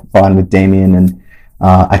have more fun with Damian. And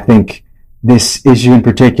I think this issue in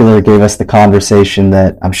particular gave us the conversation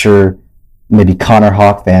that I'm sure maybe Connor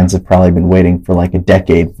Hawk fans have probably been waiting for like a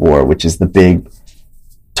decade for, which is the big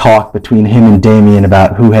talk between him and Damian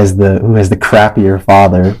about who has the crappier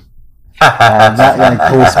father. That like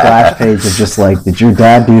cool splash page of just like, did your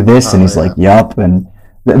dad do this? And he's like, yup. And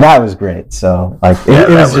that was great. So like, it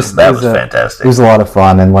was fantastic. It was a lot of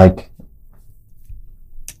fun. And like,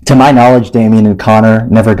 to my knowledge, Damian and Connor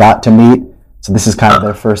never got to meet. So this is kind of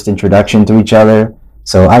their first introduction to each other.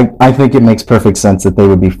 So I think it makes perfect sense that they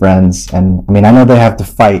would be friends. And I mean, I know they have to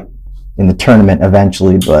fight in the tournament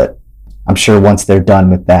eventually, but I'm sure once they're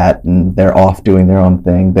done with that and they're off doing their own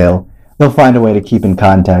thing, they'll find a way to keep in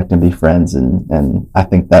contact and be friends. And I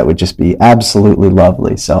think that would just be absolutely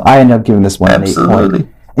lovely. So I ended up giving this one an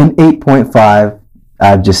 8.5.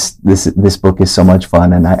 This book is so much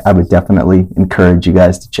fun, and I would definitely encourage you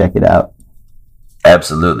guys to check it out.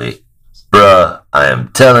 Absolutely. Bruh, I am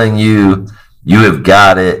telling you, you have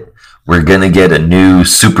got it. We're going to get a new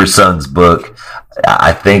Super Sons book.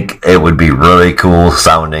 I think it would be really cool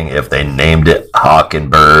sounding if they named it Hawk and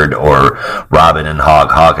Bird, or Robin and Hawk,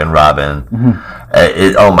 Hawk and Robin.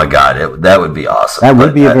 Mm-hmm. Oh my God, that would be awesome. That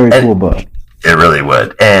would be a very cool book. It really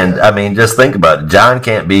would. And I mean, just think about it. John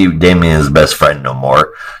can't be Damian's best friend no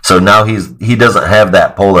more. So now he doesn't have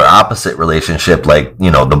that polar opposite relationship like,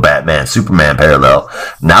 you know, the Batman Superman parallel.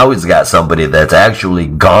 Now he's got somebody that's actually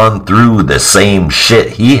gone through the same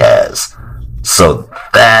shit he has. So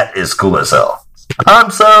that is cool as hell.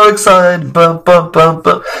 I'm so excited. Bum, bum, bum,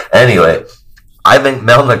 bum. Anyway, I think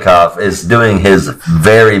Melnikov is doing his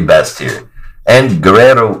very best here. And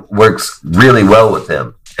Guerrero works really well with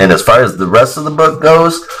him. And as far as the rest of the book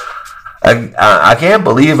goes, I can't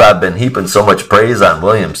believe I've been heaping so much praise on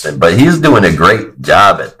Williamson, but he's doing a great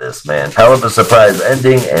job at this, man. Hell of a surprise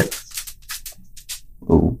ending. And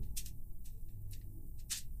ooh.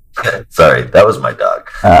 Sorry, that was my dog.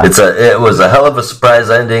 It was a hell of a surprise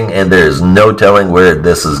ending, and there's no telling where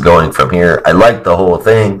this is going from here. I like the whole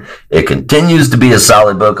thing. It continues to be a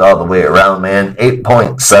solid book all the way around, man.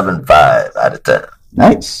 8.75 out of 10.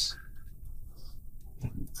 Nice.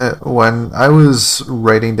 When I was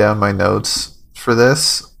writing down my notes for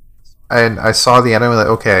this, and I saw the ending, I was like,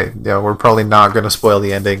 okay, yeah, we're probably not going to spoil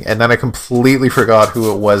the ending. And then I completely forgot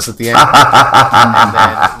who it was at the end. And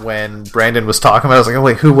then when Brandon was talking about it, I was like, oh,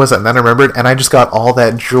 wait, who was it? And then I remembered, and I just got all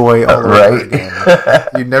that joy all over again.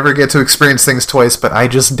 You never get to experience things twice, but I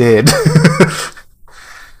just did.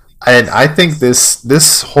 And I think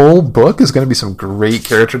this whole book is going to be some great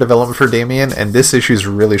character development for Damian, and this issue is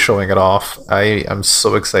really showing it off. I am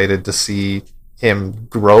so excited to see him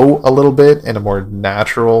grow a little bit in a more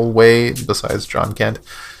natural way besides John Kent.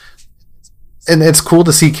 And it's cool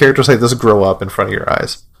to see characters like this grow up in front of your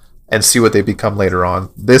eyes and see what they become later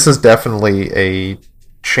on. This is definitely a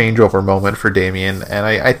changeover moment for Damian, and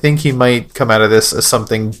I think he might come out of this as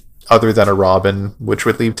something other than a Robin, which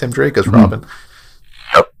would leave Tim Drake as Robin.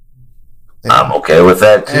 I'm okay with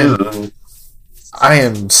that too. And I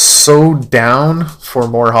am so down for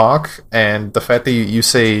more Hawk, and the fact that you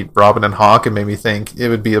say Robin and Hawk, it made me think it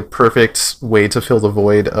would be a perfect way to fill the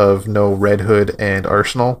void of no Red Hood and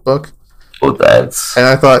Arsenal book. Well, and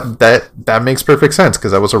I thought that makes perfect sense,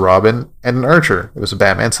 because that was a Robin and an Archer. It was a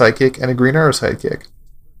Batman sidekick and a Green Arrow sidekick.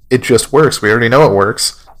 It just works. We already know it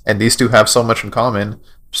works, and these two have so much in common.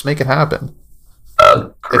 Just make it happen.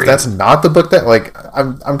 If that's not the book that, like,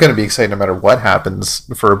 I'm going to be excited no matter what happens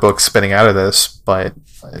for a book spinning out of this, but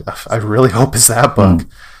I really hope it's that book.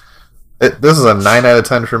 This is a 9 out of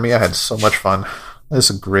 10 for me. I had so much fun.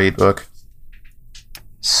 This is a great book.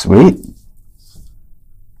 Sweet.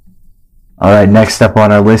 All right, next up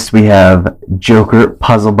on our list, we have Joker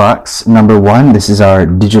Puzzle Box number 1. This is our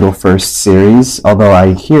digital first series, although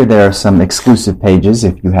I hear there are some exclusive pages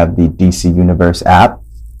if you have the DC Universe app.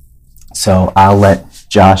 So I'll let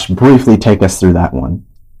Josh briefly take us through that one.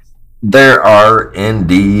 There are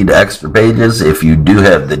indeed extra pages if you do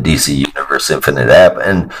have the DC Universe Infinite app,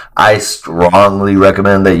 and I strongly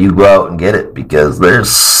recommend that you go out and get it because there's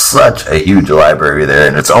such a huge library there,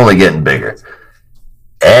 and it's only getting bigger.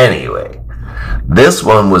 Anyway, this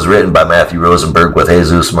one was written by Matthew Rosenberg with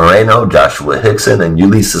Jesus Moreno, Joshua Hickson, and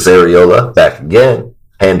Ulysses Areola back again,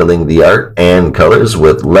 handling the art and colors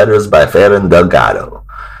with letters by Ferran Delgado.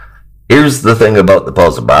 Here's the thing about the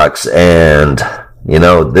puzzle box, and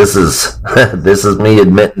this is this is me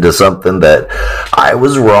admitting to something that I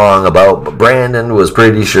was wrong about, but Brandon was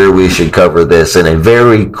pretty sure we should cover this in a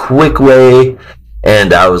very quick way,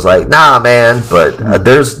 and I was like, nah, man, but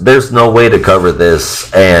there's no way to cover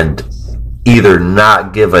this and either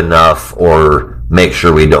not give enough or make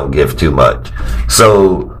sure we don't give too much.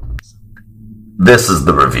 So this is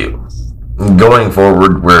the review. Going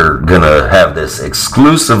forward, we're going to have this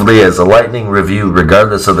exclusively as a lightning review,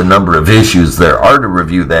 regardless of the number of issues there are to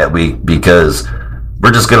review that week, because we're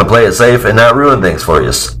just going to play it safe and not ruin things for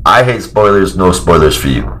you. I hate spoilers, no spoilers for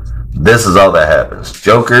you. This is all that happens.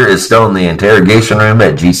 Joker is still in the interrogation room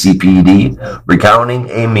at GCPD, recounting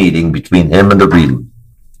a meeting between him and the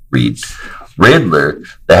Riddler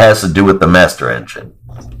that has to do with the Master Engine.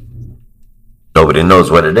 Nobody knows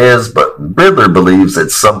what it is, but Riddler believes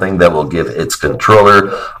it's something that will give its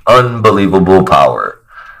controller unbelievable power.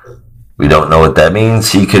 We don't know what that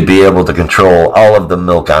means. He could be able to control all of the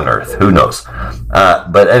milk on Earth. Who knows?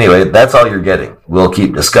 But anyway, that's all you're getting. We'll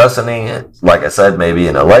keep discussing it, like I said, maybe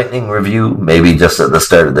in a lightning review, maybe just at the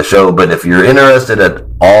start of the show. But if you're interested at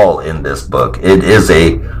all in this book, it is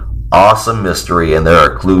a awesome mystery, and there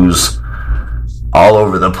are clues all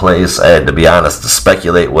over the place. And to be honest, to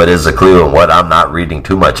speculate what is a clue and what I'm not reading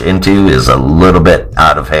too much into is a little bit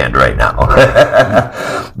out of hand right now.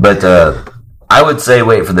 But I would say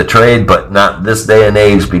wait for the trade, but not this day and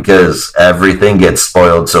age because everything gets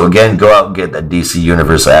spoiled. So again, go out and get the DC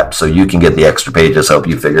Universe app so you can get the extra pages, help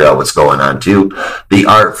you figure out what's going on too. The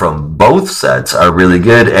art from both sets are really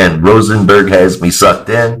good, and Rosenberg has me sucked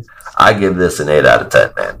in. I give this an 8 out of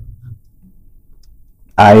 10, man.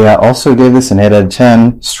 I also gave this an 8 out of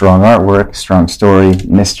 10. Strong artwork, strong story,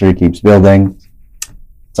 mystery keeps building.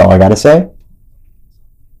 That's all I got to say.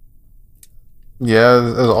 Yeah, it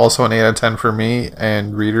was also an 8 out of 10 for me.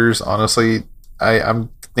 And readers, honestly, I'm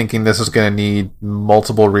thinking this is going to need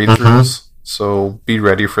multiple read-throughs. So be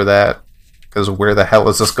ready for that. Because where the hell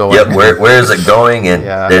is this going? Yep, where is it going?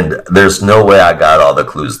 And there's no way I got all the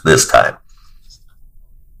clues this time.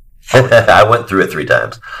 I went through it 3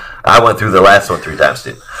 times. I went through the last one 3 times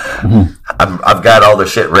too. I've got all the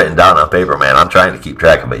shit written down on paper, man. I'm trying to keep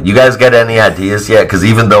track of it. You guys got any ideas yet? Because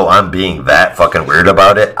even though I'm being that fucking weird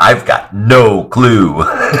about it, I've got no clue.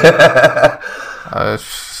 I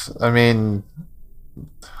mean,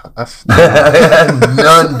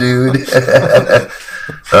 none, dude.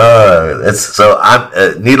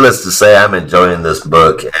 I'm needless to say, I'm enjoying this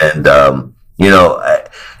book, and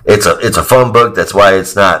it's a fun book. That's why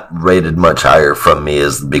it's not rated much higher from me,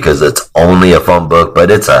 is because it's only a fun book, but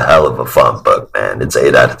it's a hell of a fun book, man. It's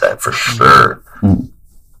 8 out of 10 for sure.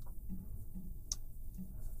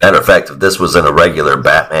 Matter of fact, if this was in a regular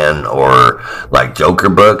Batman or like Joker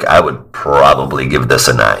book, I would probably give this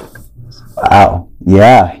a 9. Wow.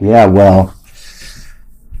 Yeah. Well,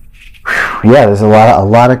 yeah, there's a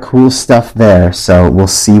lot of cool stuff there. So we'll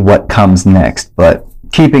see what comes next. But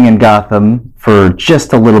keeping in Gotham for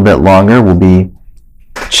just a little bit longer, we'll be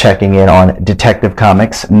checking in on Detective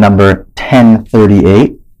Comics number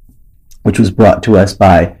 1038, which was brought to us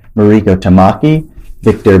by Mariko Tamaki,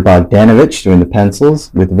 Victor Bogdanovich doing the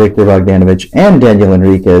pencils, with Victor Bogdanovich and Daniel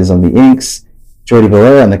Enriquez on the inks, Jordi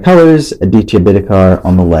Valera on the colors, Aditya Bidikar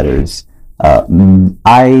on the letters.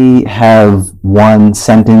 I have one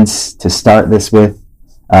sentence to start this with.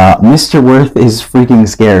 Mr. Worth is freaking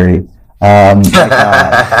scary.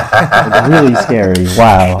 Really scary.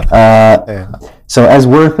 Wow. So as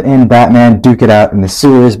Worth and Batman duke it out in the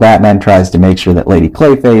sewers, Batman tries to make sure that Lady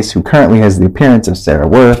Clayface, who currently has the appearance of Sarah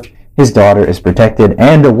Worth, his daughter, is protected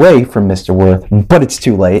and away from Mr. Worth, but it's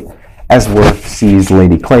too late, as Worth sees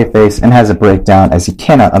Lady Clayface and has a breakdown as he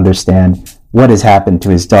cannot understand what has happened to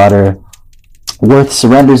his daughter. Worth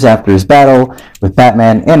surrenders after his battle with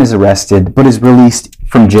Batman and is arrested, but is released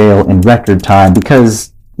from jail in record time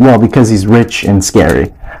because Well, because he's rich and scary.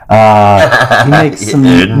 He makes some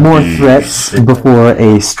more threats before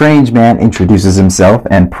a strange man introduces himself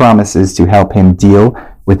and promises to help him deal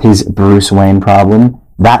with his Bruce Wayne problem.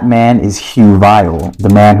 That man is Hugh Vile, the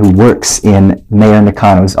man who works in Mayor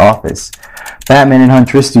Nakano's office. Batman and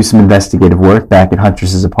Huntress do some investigative work back at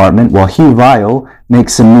Huntress's apartment, while Hugh Vile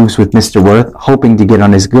makes some moves with Mr. Worth, hoping to get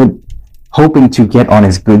on his good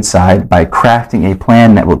side by crafting a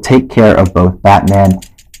plan that will take care of both Batman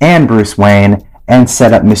and Bruce Wayne and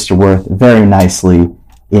set up Mr. Worth very nicely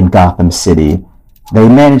in Gotham City. They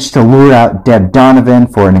manage to lure out Deb Donovan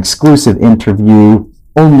for an exclusive interview,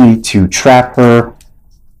 only to trap her.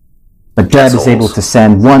 But Deb is able to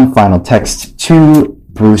send one final text to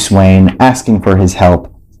Bruce Wayne asking for his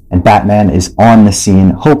help, and Batman is on the scene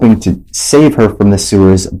hoping to save her from the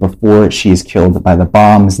sewers before she is killed by the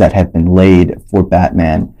bombs that have been laid for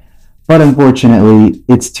Batman. But unfortunately,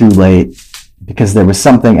 it's too late, because there was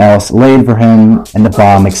something else laid for him, and the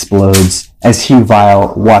bomb explodes as Hugh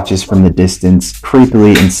Vile watches from the distance,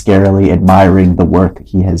 creepily and scarily admiring the work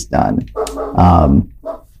he has done.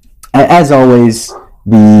 As always,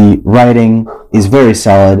 the writing is very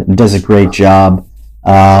solid and does a great job.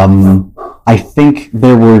 I think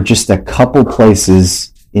there were just a couple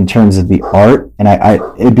places in terms of the art, and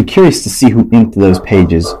I'd be curious to see who inked those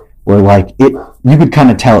pages, where you could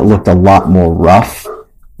kind of tell it looked a lot more rough,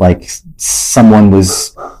 like someone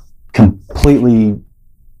was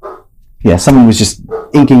just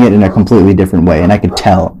inking it in a completely different way, and I could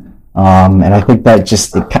tell. And I think that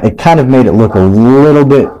just it kind of made it look a little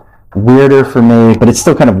bit weirder for me, but it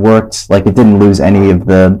still kind of worked. Like, it didn't lose any of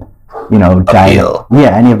the appeal.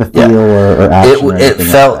 Any of the feel or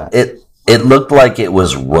action. It looked like it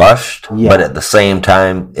was rushed, but at the same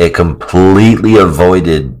time, it completely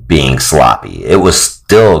avoided being sloppy. It was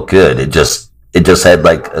still good. It just had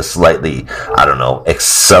like a slightly,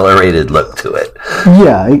 accelerated look to it.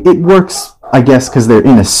 Yeah, it works, I guess, because they're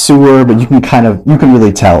in a sewer, but you can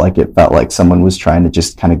really tell, like, it felt like someone was trying to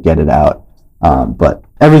just kind of get it out. But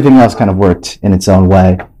everything else kind of worked in its own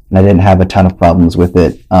way, and I didn't have a ton of problems with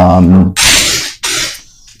it.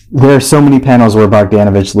 There are so many panels where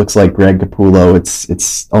Bogdanovich looks like Greg Capullo.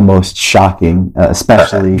 It's almost shocking,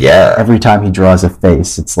 especially every time he draws a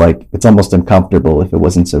face. It's like, it's almost uncomfortable if it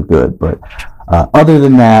wasn't so good. But other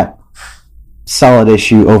than that, solid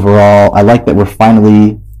issue overall. I like that we're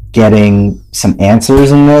finally getting some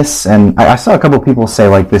answers in this. And I saw a couple people say,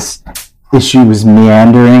 like, this issue was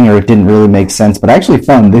meandering or it didn't really make sense. But I actually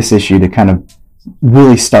found this issue to kind of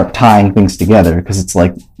really start tying things together, because it's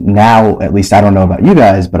like, now, at least, I don't know about you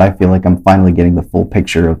guys, but I feel like I'm finally getting the full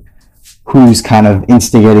picture of who's kind of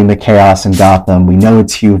instigating the chaos in Gotham. We know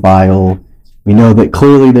it's Hugh Vile. We know that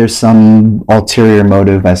clearly there's some ulterior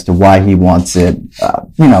motive as to why he wants it.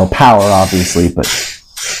 Power, obviously, but...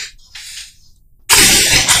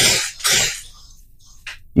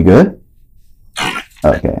 You good?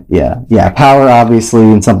 Okay, yeah, power, obviously,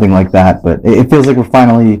 and something like that, but it feels like we're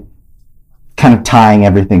finally kind of tying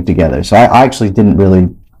everything together. So I actually didn't really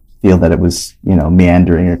feel that it was,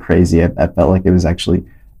 meandering or crazy. I felt like it was actually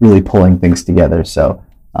really pulling things together. So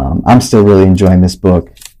I'm still really enjoying this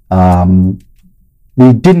book.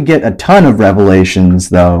 We didn't get a ton of revelations,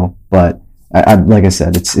 though, but like I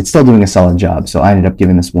said, it's still doing a solid job. So I ended up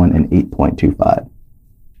giving this one an 8.25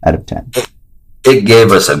 out of 10. It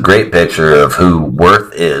gave us a great picture of who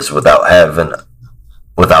Worth is without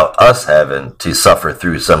us having to suffer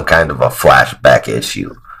through some kind of a flashback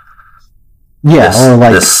issue. Yeah, or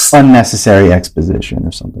like unnecessary exposition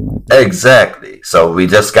or something like that. Exactly. So we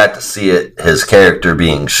just got to see his character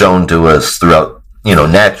being shown to us throughout,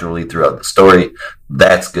 naturally throughout the story.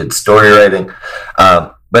 That's good story writing.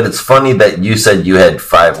 But it's funny that you said you had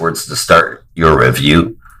 5 words to start your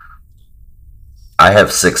review. I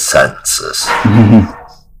have 6 sentences. All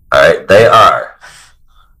right. They are: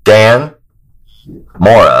 Dan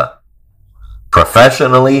Mora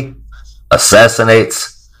professionally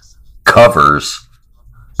assassinates covers,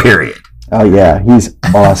 period. Oh yeah, he's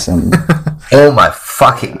awesome. Oh my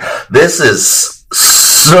fucking, this is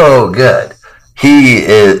so good.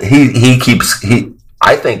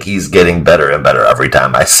 I think he's getting better and better every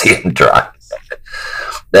time I see him draw.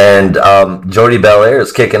 And Jordie Bellaire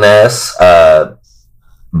is kicking ass.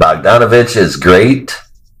 Bogdanovich is great.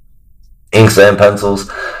 Inks and pencils.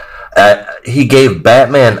 He gave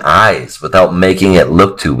Batman eyes without making it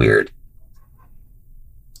look too weird.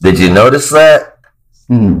 Did you notice that?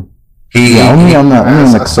 Mm. Only on the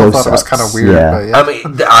I still thought it was kind of weird. Yeah. But yeah. I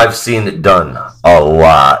mean, I've seen it done a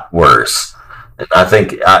lot worse. And I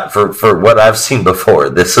think for what I've seen before,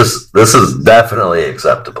 this is definitely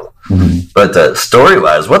acceptable. But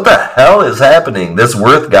story-wise, what the hell is happening? This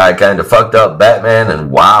Worth guy kind of fucked up Batman, and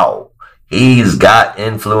wow, he's got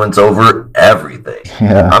influence over everything.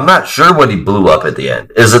 Yeah. I'm not sure what he blew up at the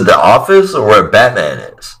end. Is it the office or where Batman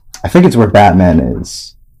is? I think it's where Batman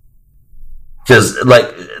is. Because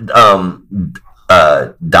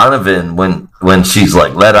Donovan, when she's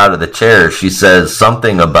like let out of the chair, she says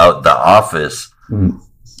something about the office.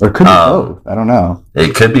 Or it could be both. I don't know.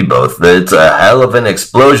 It could be both. It's a hell of an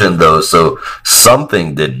explosion, though, so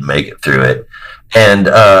something didn't make it through it. And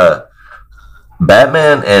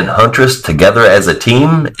Batman and Huntress together as a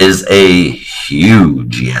team is a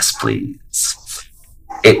huge yes, please.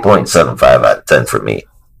 8.75 out of 10 for me.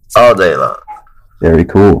 All day long. Very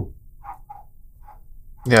cool.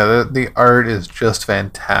 Yeah, the art is just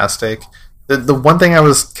fantastic. The one thing I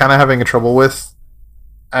was kind of having a trouble with,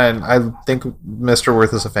 and I think Mr.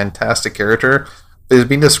 Worth is a fantastic character, but he's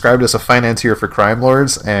being described as a financier for crime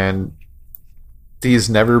lords, and he's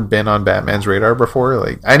never been on Batman's radar before.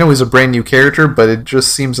 Like, I know he's a brand new character, but it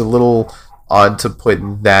just seems a little odd to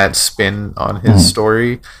put that spin on his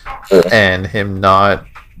story and him not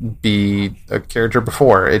be a character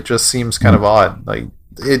before. It just seems kind of odd. Like,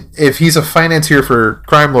 if he's a financier for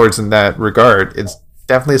crime lords in that regard, it's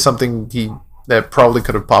definitely something that probably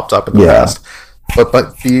could have popped up in the past.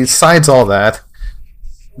 But besides all that,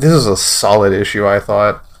 this is a solid issue, I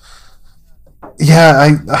thought.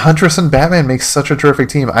 Yeah, Huntress and Batman makes such a terrific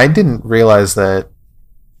team. I didn't realize that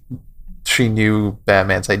she knew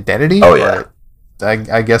Batman's identity. Oh, yeah.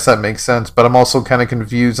 I guess that makes sense. But I'm also kind of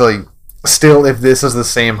confused. Like, still, if this is the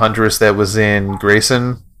same Huntress that was in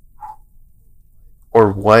Grayson,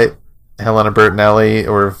 or what, Helena Bertinelli,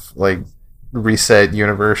 or if, like, Reset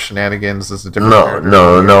Universe shenanigans is a different character.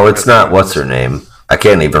 No, it's not. What's her name? I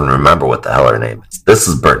can't even remember what the hell her name is. This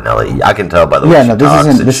is Bertinelli. I can tell by the way she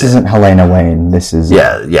talks. This isn't Helena Wayne. This is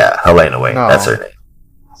Helena Wayne. No. That's her name.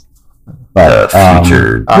 But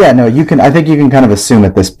future. you can. I think you can kind of assume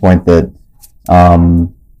at this point that,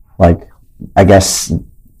 like, I guess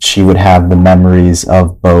she would have the memories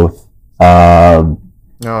of both.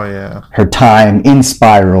 Oh yeah, her time in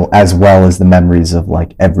Spiral, as well as the memories of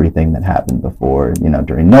like everything that happened before,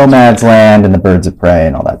 during Nomad's Land and the Birds of Prey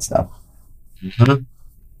and all that stuff.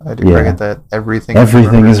 I do forget that everything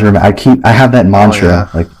is remembered. I have that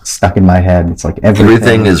mantra like stuck in my head. It's like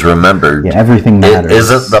everything is remembered. Yeah, everything matters.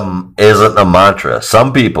 Isn't the mantra?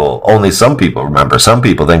 Only some people remember. Some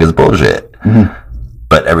people think it's bullshit.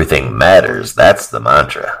 But everything matters. That's the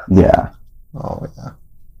mantra. Yeah. Oh yeah.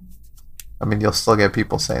 I mean, you'll still get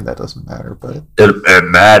people saying that doesn't matter, but it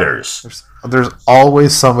matters. There's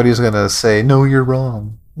always somebody who's gonna say, "No, you're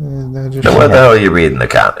wrong." What the hell are you reading the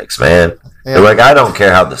comics, man? Yeah. They're like, I don't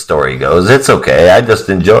care how the story goes. It's okay. I just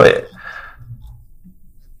enjoy it.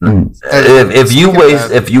 If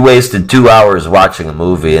you wasted 2 hours watching a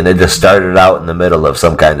movie and it just started out in the middle of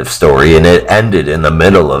some kind of story and it ended in the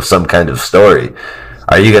middle of some kind of story,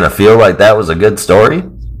 are you gonna feel like that was a good story?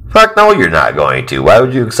 Fuck no, you're not going to. Why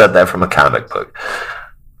would you accept that from a comic book?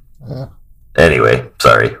 Yeah. Anyway,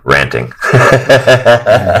 sorry, ranting.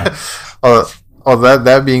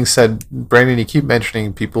 That being said, Brandon, you keep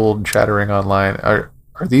mentioning people chattering online. Are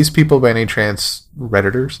these people by any chance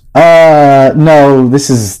Redditors? No. This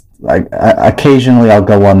is like occasionally I'll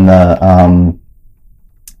go on the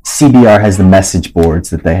CBR has the message boards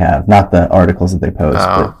that they have, not the articles that they post,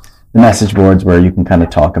 but the message boards where you can kind of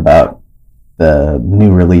talk about the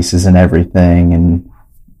new releases and everything. And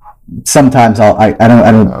sometimes I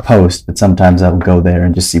don't post, but sometimes I'll go there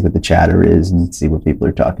and just see what the chatter is and see what people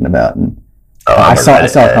are talking about. And I saw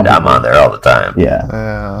I'm on there all the time.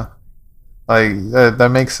 Yeah. That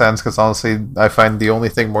makes sense, because honestly, I find the only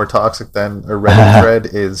thing more toxic than a Reddit thread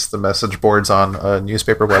is the message boards on a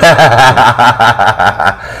newspaper website.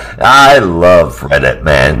 I love Reddit,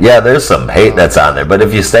 man. Yeah, there's some hate that's on there, but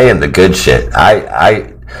if you stay in the good shit,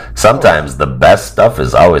 I sometimes the best stuff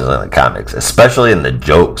is always in the comics, especially in the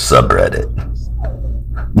joke subreddit.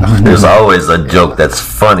 There's always a joke that's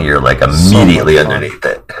funnier, like immediately underneath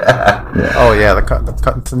it. Oh yeah,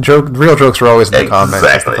 the real jokes are always in the comments.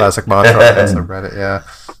 That's the classic mantra on subreddit. Yeah,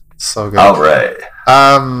 so good. All right.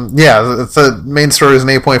 Yeah, the main story is an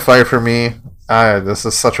 8.5 for me. This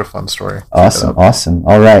is such a fun story. Awesome.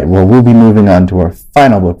 All right. Well, we'll be moving on to our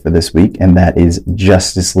final book for this week, and that is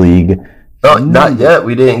Justice League. Oh, not yet.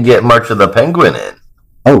 We didn't get March of the Penguin in.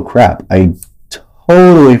 Oh crap! I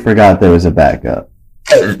totally forgot there was a backup.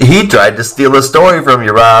 He tried to steal a story from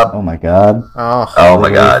you, Rob. Oh my god. Oh my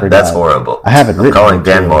god. That's horrible. I have it written. I'm calling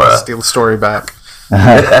Dan Mora. Steal the story back.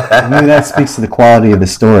 Maybe that speaks to the quality of the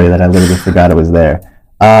story that I literally forgot it was there.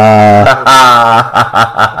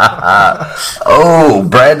 Oh,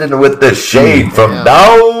 Brandon with the shade from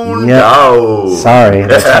down. Yep. No. Sorry,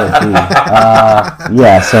 that's how it be.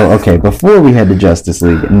 Yeah, so, okay, before we head to Justice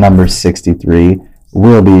League number 63,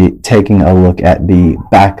 we'll be taking a look at the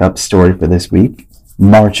backup story for this week,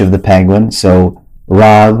 March of the Penguin. So,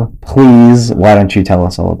 Rob, please, why don't you tell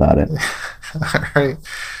us all about it? All right.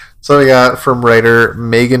 So we got from writer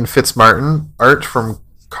Megan Fitzmartin, art from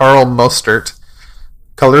Carl Mostert,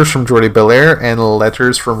 colors from Jordi Belair, and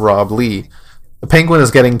letters from Rob Lee. The Penguin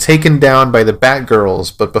is getting taken down by the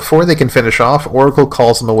Batgirls, but before they can finish off, Oracle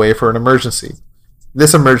calls them away for an emergency.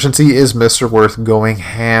 This emergency is Mr. Worth going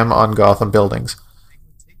ham on Gotham buildings.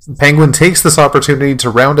 The Penguin takes this opportunity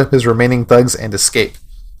to round up his remaining thugs and escape.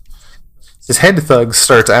 His head thug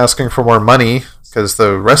starts asking for more money, because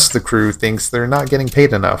the rest of the crew thinks they're not getting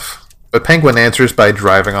paid enough. But Penguin answers by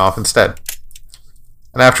driving off instead.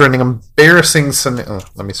 And after an embarrassing scenario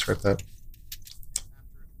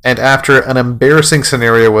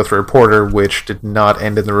with a reporter, which did not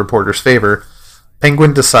end in the reporter's favor,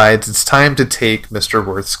 Penguin decides it's time to take Mr.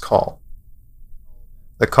 Worth's call.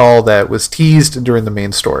 The call that was teased during the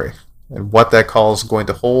main story. And what that call is going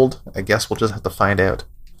to hold, I guess we'll just have to find out.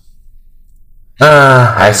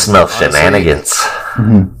 I smell shenanigans.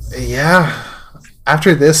 Yeah.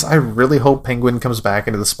 After this, I really hope Penguin comes back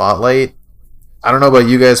into the spotlight. I don't know about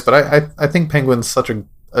you guys, but I think Penguin's such a...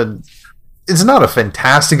 It's not a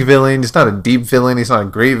fantastic villain. He's not a deep villain. He's not a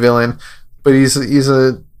great villain. But he's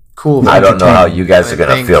a cool villain. I don't know how you guys are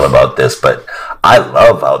going to feel about this, but I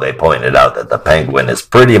love how they pointed out that the Penguin is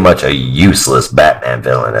pretty much a useless Batman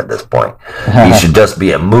villain at this point. He should just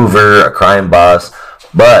be a mover, a crime boss,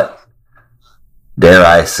 but... dare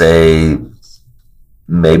I say,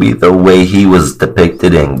 maybe the way he was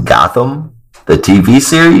depicted in Gotham, the TV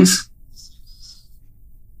series,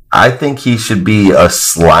 I think he should be a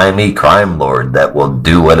slimy crime lord that will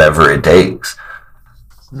do whatever it takes.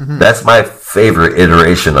 Mm-hmm. That's my favorite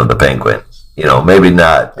iteration of the Penguin. You know, maybe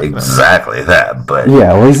not exactly that, but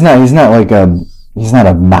yeah, well, he's not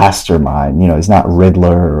a mastermind. You know, he's not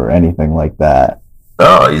Riddler or anything like that.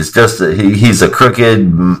 No, he's just he's a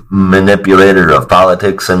crooked manipulator of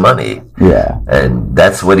politics and money. Yeah, and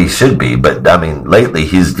that's what he should be. But I mean, lately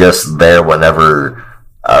he's just there whenever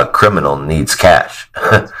a criminal needs cash,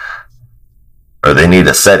 or they need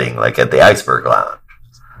a setting, like at the Iceberg Lounge.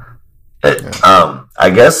 I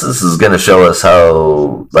guess this is going to show us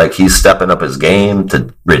how, like, he's stepping up his game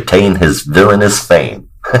to retain his villainous fame.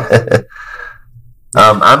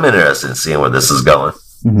 I'm interested in seeing where this is going.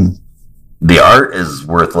 Mm-hmm. The art is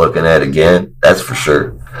worth looking at again, that's for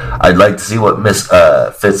sure. I'd like to see what Miss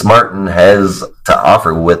Fitzmartin has to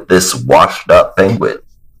offer with this washed up Penguin.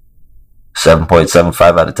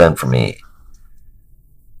 7.75 out of 10 for me.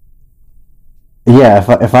 Yeah,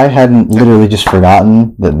 if I hadn't literally just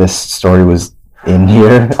forgotten that this story was in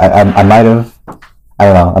here, I might have, I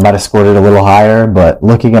don't know, I might have scored it a little higher, but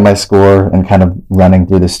looking at my score and kind of running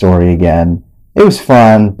through the story again, it was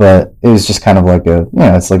fun, but it was just kind of like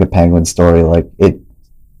it's like a Penguin story. Like, it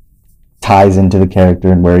ties into the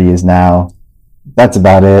character and where he is now. That's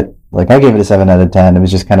about it. Like, I gave it a 7 out of 10. It was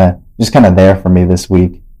just kind of there for me this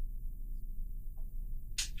week.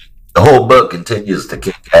 The whole book continues to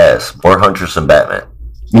kick ass. More Huntress than Batman.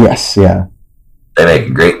 Yes, yeah. They make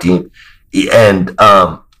a great team. And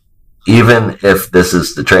even if this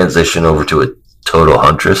is the transition over to a total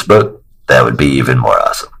Huntress book, that would be even more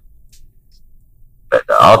awesome. But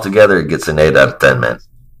altogether, it gets an 8 out of 10, man.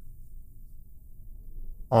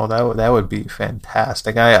 Oh, that would be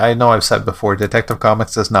fantastic. I know I've said before, Detective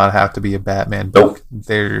Comics does not have to be a Batman book. Nope.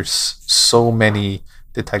 There's so many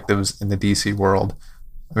detectives in the DC world.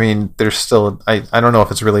 I mean, there's still... I don't know if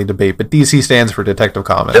it's really a debate, but DC stands for Detective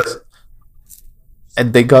Comics. Yep.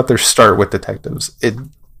 And they got their start with detectives. It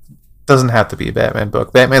doesn't have to be a Batman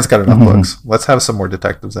book. Batman's got enough books. Let's have some more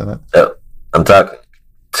detectives in it. Yep. I'm talking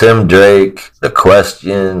Tim Drake, The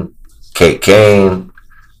Question, Kate Kane.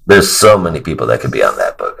 There's so many people that could be on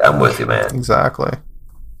that book. I'm with you, man. Exactly.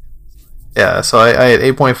 Yeah, so I had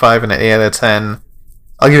 8.5 and an 8 out of 10.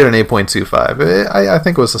 I'll give it an 8.25. I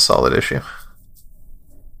think it was a solid issue.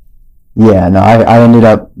 Yeah, no, I ended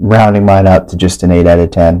up rounding mine up to just an 8 out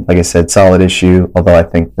of 10. Like I said, solid issue, although I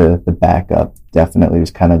think the backup definitely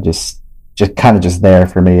was kind of just there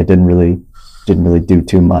for me. It didn't really do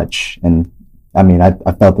too much. And I mean, I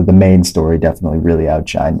felt that the main story definitely really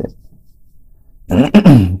outshined it.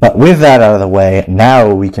 But with that out of the way,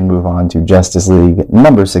 now we can move on to Justice League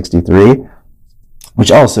number 63,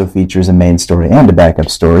 which also features a main story and a backup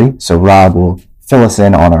story. So Rob will fill us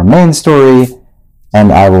in on our main story,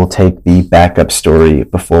 and I will take the backup story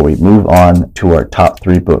before we move on to our top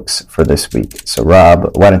 3 books for this week. So,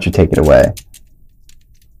 Rob, why don't you take it away?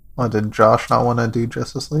 Well, did Josh not want to do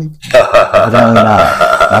Justice League? Evidently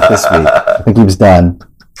not. Not this week. I think he was done.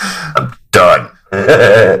 I'm done.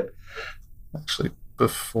 Actually,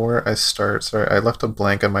 before I start, sorry, I left a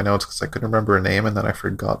blank on my notes because I couldn't remember a name, and then I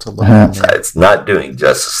forgot to look at the name. It's not doing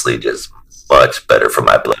Justice League is much better for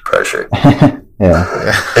my blood pressure. Yeah.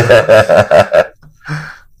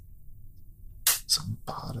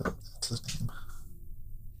 Sabato, that's his name.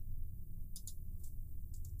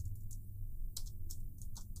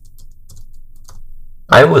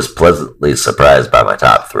 I was pleasantly surprised by my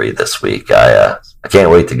top 3 this week. I can't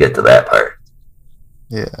wait to get to that part.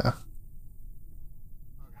 Yeah.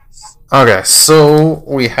 Okay, so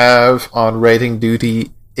we have on writing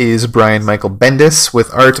duty is Brian Michael Bendis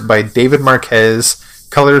with art by David Marquez,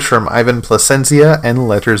 colors from Ivan Placencia, and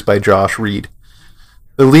letters by Josh Reed.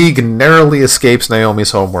 The League narrowly escapes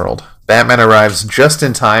Naomi's homeworld. Batman arrives just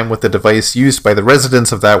in time with the device used by the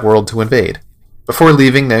residents of that world to invade. Before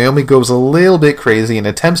leaving, Naomi goes a little bit crazy and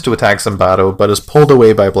attempts to attack Zimbardo, but is pulled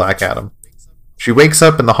away by Black Adam. She wakes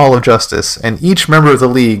up in the Hall of Justice, and each member of the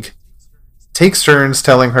League takes turns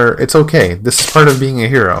telling her, it's okay, this is part of being a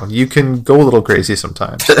hero. You can go a little crazy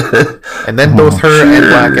sometimes. And then both her and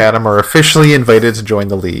Black Adam are officially invited to join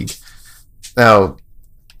the League. Now,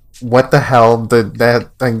 what the hell? That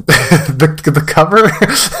thing, the cover?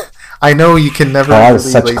 I know you can never. That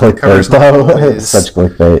was such clickbait, though. Such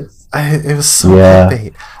clickbait. It was so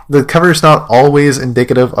clickbait. The cover's not always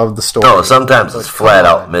indicative of the story. No, sometimes it's flat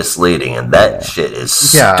out misleading, and that shit is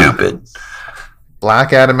stupid.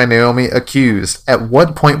 Black Adam and Naomi accused. At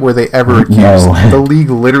what point were they ever accused? No. The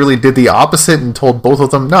League literally did the opposite and told both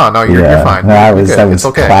of them, no, you're fine. That was it's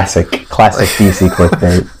okay. classic DC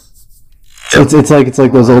clickbait. It's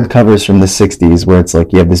like those old covers from the 60s where it's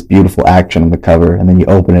like you have this beautiful action on the cover and then you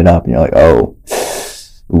open it up and you're like, oh,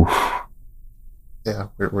 oof. Yeah,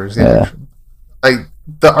 where's the action?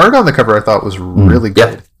 The art on the cover I thought was really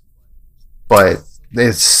good, but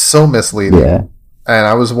it's so misleading. Yeah. And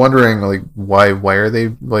I was wondering, why are they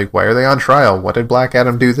on trial? What did Black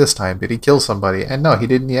Adam do this time? Did he kill somebody? And no, he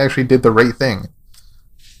didn't. He actually did the right thing.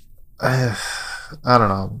 I don't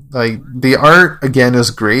know. The art again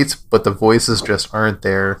is great, but the voices just aren't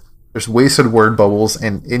there. There's wasted word bubbles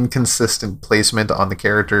and inconsistent placement on the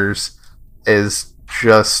characters is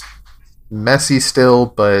just messy still,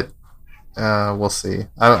 but we'll see.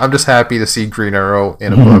 I'm just happy to see Green Arrow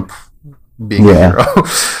in a book being a hero.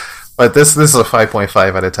 But this is a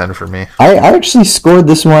 5.5 out of 10 for me. I actually scored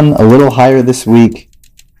this one a little higher this week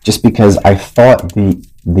just because I thought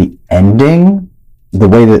the ending, the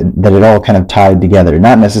way that it all kind of tied together,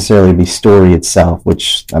 not necessarily the story itself,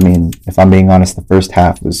 which, I mean, if I'm being honest, the first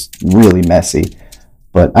half was really messy.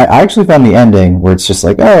 But I actually found the ending where it's just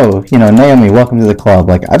like, oh, Naomi, welcome to the club.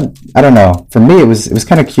 Like, I don't know. For me, it was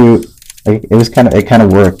kind of cute. Like, it kind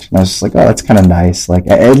of worked. And I was just like, oh, that's kind of nice. Like,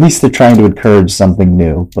 at least they're trying to encourage something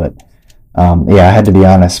new. But, I had to be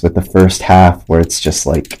honest with the first half where it's just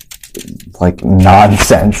like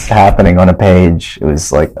nonsense happening on a page. It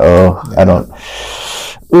was like, oh, I don't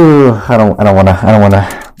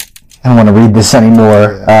want to read this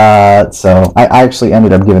anymore. So I actually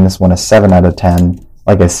ended up giving this one a 7 out of 10.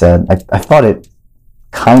 Like I said, I thought it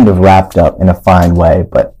kind of wrapped up in a fine way,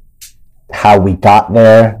 but how we got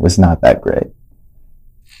there was not that great.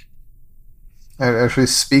 Actually,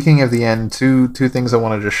 speaking of the end, two things I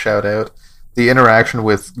want to just shout out. The interaction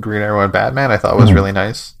with Green Arrow and Batman I thought was really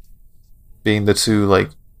nice. Being the two,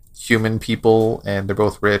 human people, and they're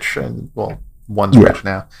both rich, and, well, one's rich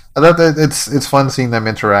now. I thought that it's fun seeing them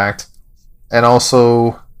interact. And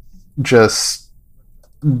also, just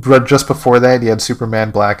before that, you had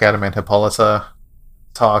Superman, Black Adam, and Hippolyta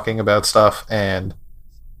talking about stuff, and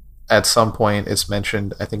at some point it's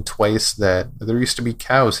mentioned, I think twice, that there used to be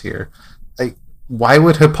cows here. Why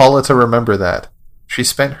would Hippolyta remember that? She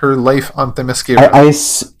spent her life on Themyscira. I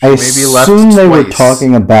assume they were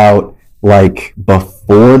talking about,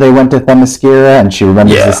 before they went to Themyscira, and she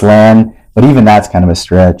remembers this land, but even that's kind of a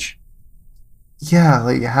stretch.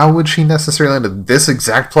 Yeah, how would she necessarily end up this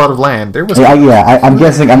exact plot of land? There was I'm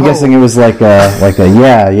guessing it was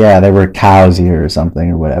there were cows here or something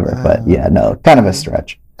or whatever. But no, kind of a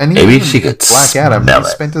stretch. And maybe she could Black Adam. He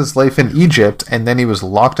spent his life in Egypt, and then he was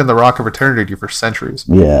locked in the Rock of Eternity for centuries.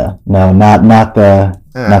 Yeah, no, not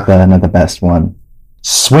the best one.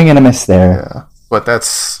 Swing and a miss there. Yeah, but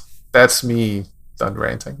that's me done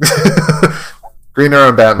ranting. Green Arrow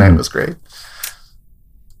and Batman was great.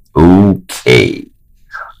 Okay.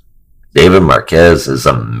 David Marquez is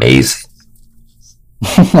amazing.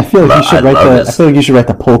 I feel like I feel like you should write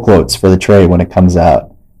the pull quotes for the trade when it comes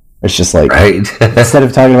out. It's just like, right? instead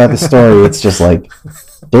of talking about the story, it's just like,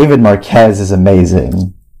 David Marquez is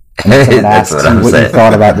amazing. And then someone asks you what you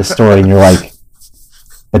thought about the story, and you're like,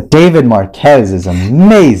 but David Marquez is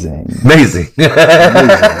amazing. Amazing.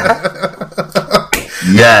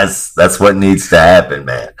 Yes, that's what needs to happen,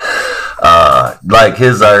 man. Like,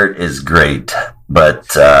 his art is great, but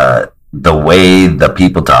the way the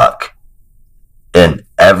people talk in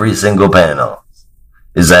every single panel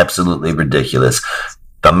is absolutely ridiculous.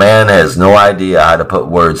 The man has no idea how to put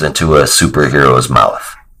words into a superhero's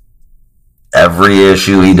mouth. Every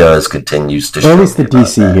issue he does continues to show. At least the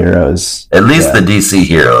DC heroes. At least the DC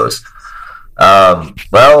heroes.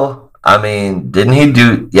 Well, I mean, didn't he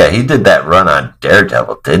do... Yeah, he did that run on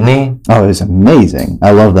Daredevil, didn't he? Oh, it was amazing.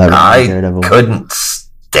 I love that run on Daredevil. I couldn't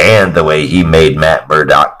stand the way he made Matt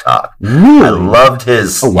Murdock talk. Really? I loved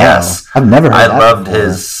his... Oh, wow. Yes. I've never heard that I loved before.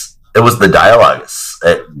 his... It was the dialogue.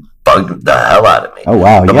 It bugged the hell out of me. Oh,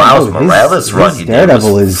 wow. The Miles Morales run he did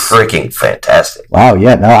was freaking fantastic. Wow,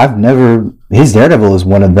 yeah. No, I've never... His Daredevil is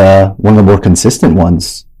one of the more consistent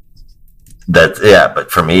ones. But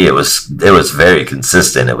for me, it was very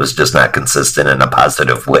consistent. It was just not consistent in a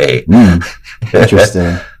positive way.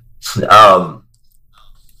 Interesting.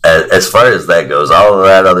 As far as that goes, all of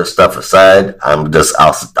that other stuff aside, I'll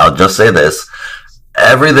just say this: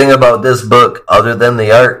 everything about this book, other than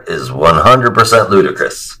the art, is 100%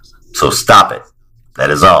 ludicrous. So stop it. That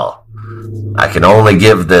is all. I can only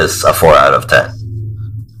give this a 4 out of 10.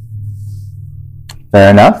 Fair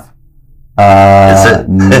enough. Is it?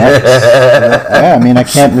 Next, yeah, I mean, I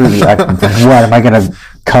can't really... what, am I going to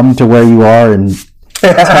come to where you are and tell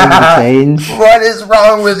you to change? What is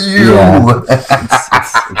wrong with you? Yeah,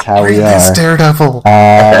 it's how we are. Daredevil.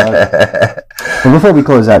 But before we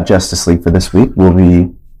close out Justice League for this week, we'll be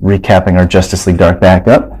recapping our Justice League Dark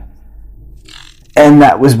Backup. And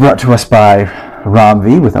that was brought to us by Rom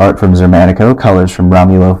V with art from Zermanico, colors from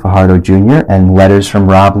Romulo Fajardo Jr., and letters from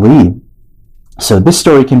Rob Lee. So this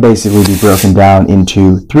story can basically be broken down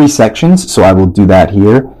into 3 sections, so I will do that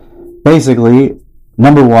here. Basically,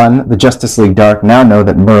 number 1, the Justice League Dark now know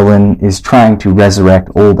that Merlin is trying to resurrect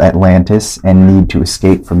old Atlantis and need to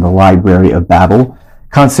escape from the Library of Babel.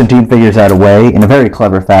 Constantine figures out a way, in a very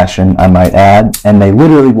clever fashion, I might add, and they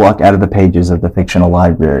literally walk out of the pages of the fictional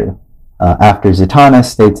library. After Zatanna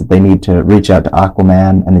states that they need to reach out to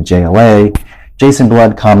Aquaman and the JLA, Jason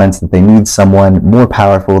Blood comments that they need someone more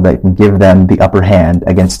powerful that can give them the upper hand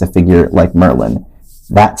against a figure like Merlin.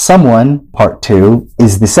 That someone, part 2,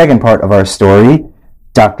 is the second part of our story.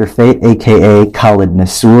 Dr. Fate, a.k.a. Khalid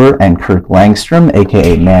Nassour, and Kirk Langstrom,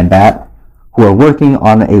 a.k.a. Man-Bat, who are working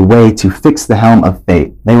on a way to fix the Helm of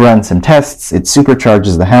Fate. They run some tests, it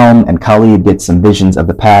supercharges the Helm, and Khalid gets some visions of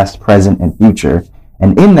the past, present, and future.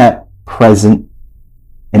 And in that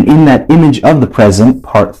image of the present,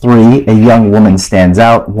 part 3, a young woman stands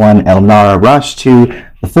out, one Elnara Rashtu,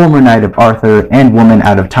 the former Knight of Arthur and woman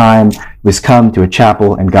out of time, who has come to a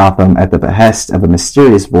chapel in Gotham at the behest of a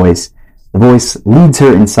mysterious voice. The voice leads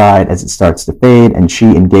her inside as it starts to fade, and she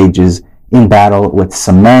engages in battle with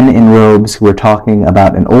some men in robes who are talking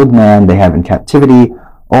about an old man they have in captivity.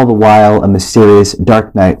 All the while, a mysterious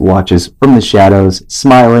Dark Knight watches from the shadows,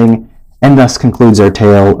 smiling, and thus concludes our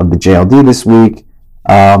tale of the JLD this week.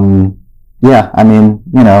 Yeah, I mean,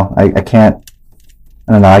 you know, I can't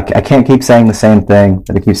keep saying the same thing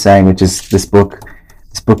that I keep saying, which is this book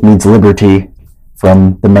needs liberty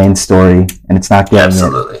from the main story, and it's not getting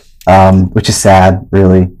it. Which is sad,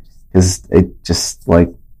 really, because it just, like,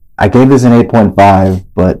 I gave this an 8.5,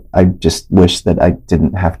 but I just wish that I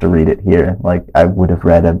didn't have to read it here. Like, I would have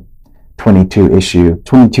read a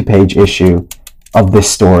 22-page issue of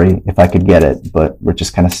this story if I could get it, but we're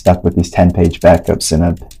just kind of stuck with these 10-page backups in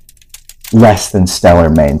a less than stellar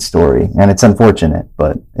main story, and it's unfortunate,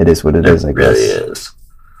 but it is what it is, I guess. It really is.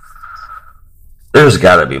 There's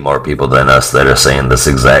got to be more people than us that are saying this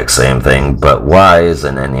exact same thing, but why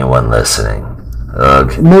isn't anyone listening?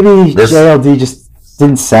 Maybe JLD just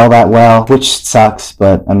didn't sell that well, which sucks,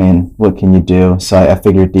 but, I mean, what can you do? So I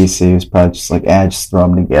figured DC was probably just like, just throw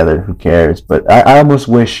them together, who cares? But I almost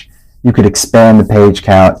wish you could expand the page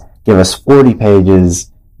count, give us 40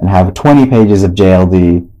 pages, and have 20 pages of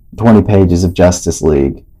JLD, 20 pages of Justice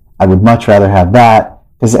League. I would much rather have that,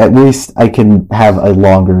 because at least I can have a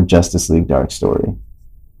longer Justice League Dark story.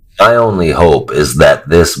 My only hope is that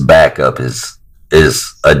this backup is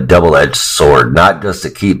a double-edged sword, not just to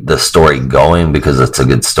keep the story going because it's a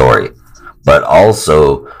good story, but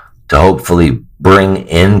also to hopefully bring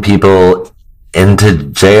in people into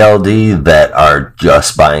JLD that are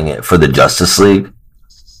just buying it for the Justice League.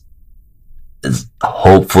 is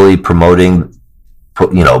hopefully promoting,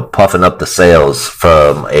 puffing up the sales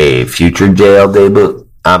from a future JLD book.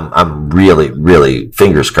 I'm really, really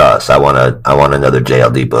fingers crossed. I want another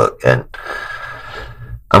JLD book, and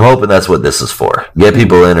I'm hoping that's what this is for. Get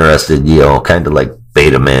people interested, kind of like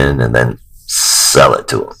bait them in and then sell it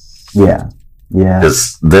to them. Yeah.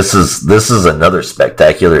 Because this is another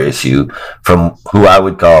spectacular issue from who I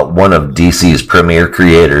would call one of DC's premier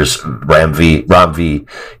creators, Ram V.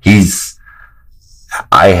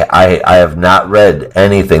 I have not read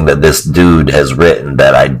anything that this dude has written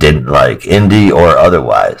that I didn't like, indie or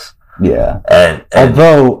otherwise. Yeah. And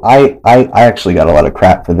although I actually got a lot of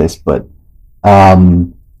crap for this, but I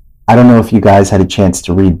don't know if you guys had a chance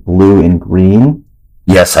to read Blue and Green.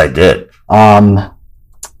 Yes, I did.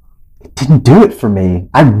 It didn't do it for me.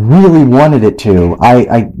 I really wanted it to.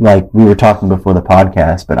 I like we were talking before the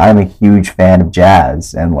podcast, but I'm a huge fan of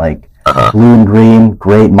jazz, and Blue and Green,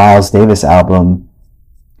 great Miles Davis album.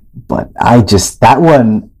 But that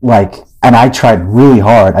one, and I tried really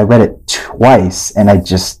hard. I read it twice, and it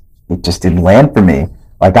just didn't land for me.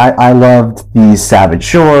 I loved these Savage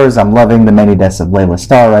Shores. I'm loving The Many Deaths of Layla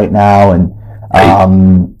Starr right now, and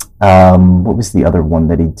what was the other one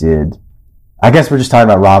that he did? I guess we're just talking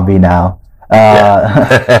about Ram V now.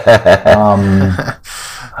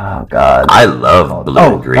 Oh God! I love Blue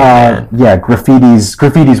and Green. Man. Yeah,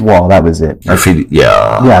 Graffiti's Wall. That was it. Graffiti.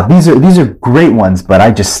 Yeah. These are great ones, but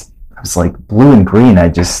I was like Blue and Green.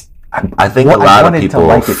 I think a lot of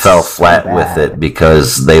people fell flat with it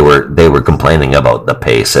because they were complaining about the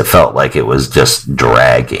pace. It felt like it was just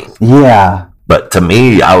dragging. Yeah. But to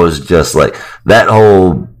me, I was just like that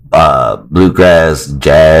whole bluegrass,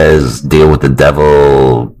 jazz, deal with the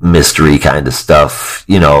devil, mystery kind of stuff.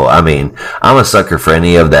 I'm a sucker for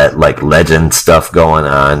any of that legend stuff going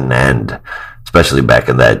on, and especially back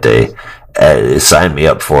in that day. Sign me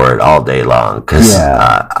up for it all day long because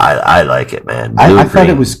I like it, man. I thought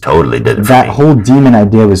it was totally did it for that me. Whole demon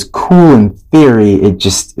idea was cool in theory. It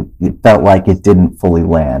felt like it didn't fully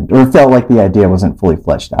land, or it felt like the idea wasn't fully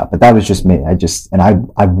fleshed out. But that was just me. I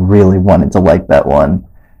really wanted to like that one.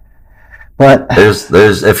 But there's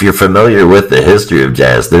if you're familiar with the history of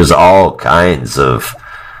jazz, there's all kinds of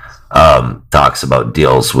talks about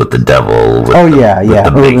deals with the devil. With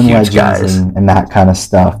the big, urban huge guys and that kind of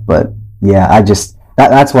stuff. But yeah,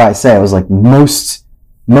 that's why I say I was like most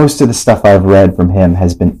of the stuff I've read from him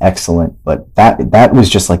has been excellent, but that was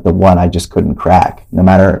just like the one I just couldn't crack. No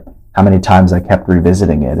matter how many times I kept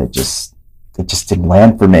revisiting it, it just didn't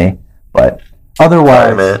land for me. But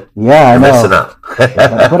otherwise, man. Yeah, I You're know. messing up.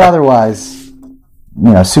 but otherwise,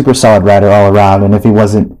 super solid writer all around. And if he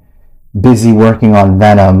wasn't busy working on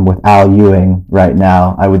Venom with Al Ewing right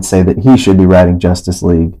now, I would say that he should be writing Justice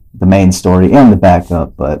League, the main story and the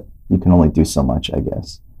backup. But you can only do so much, I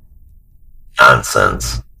guess.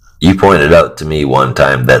 Nonsense. You pointed out to me one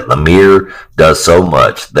time that Lemire does so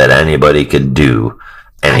much that anybody could do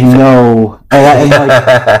anything. I know.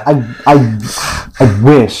 I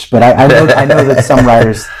wish, but I know that some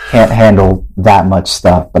writers can't handle that much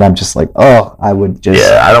stuff. But I'm just like, I would just.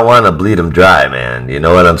 Yeah, I don't want to bleed them dry, man. You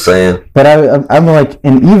know what I'm saying? But I'm like,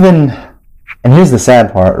 and here's the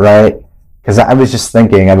sad part, right? Because I was just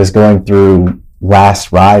thinking, I was going through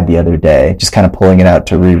Last Ride the other day, just kind of pulling it out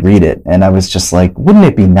to reread it, and I was just like, wouldn't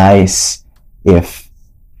it be nice if,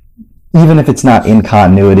 even if it's not in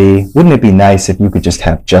continuity, wouldn't it be nice if you could just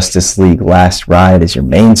have Justice League Last Ride as your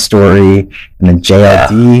main story, and then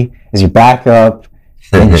JLD as your backup?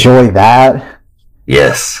 Enjoy that.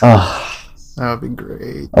 Yes. That would be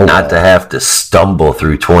great. Not to have to stumble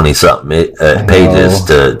through 20-something pages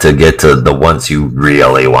to get to the ones you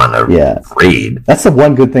really want to read. That's the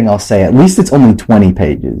one good thing I'll say. At least it's only 20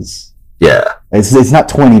 pages. Yeah. It's not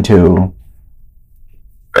 22.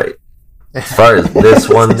 Right. As far as this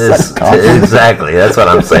one, exactly. That's what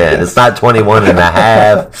I'm saying. It's not 21 and a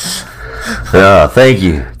half. Oh, thank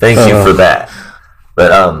you. Thank you for that.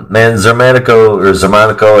 But, man,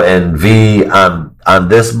 Xermanico and V on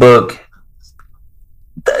this book,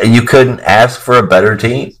 you couldn't ask for a better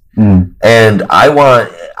team. And I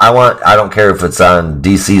don't care if it's on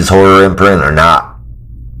DC's horror imprint or not.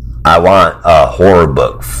 I want a horror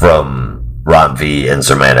book from Ram V and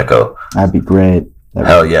Xermanico. That'd be great.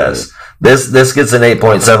 Hell yes. Great. This gets an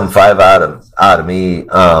 8.75 out of me.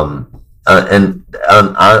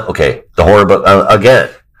 Okay, the horror book again.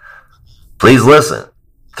 Please listen.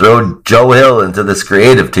 Throw Joe Hill into this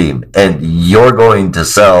creative team, and you're going to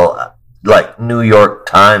sell like New York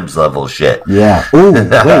Times level shit. Yeah. Oh,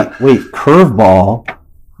 wait. Curveball.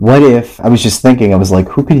 What if, I was just thinking, I was like,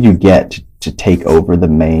 who could you get to take over the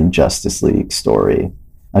main Justice League story?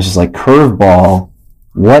 I was just like, curveball.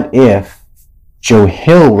 What if Joe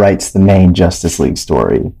Hill writes the main Justice League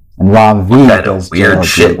story, and Ram V What kind does of weird JLD.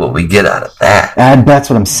 shit will we get out of that? And that's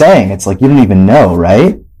what I'm saying. It's like you don't even know,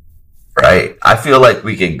 right? Right. I feel like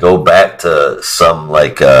we could go back to some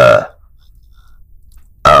like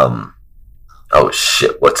oh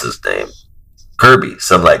shit, what's his name? Kirby,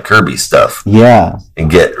 some like Kirby stuff, Yeah, and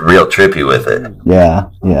get real trippy with it. yeah.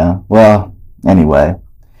 Well, anyway.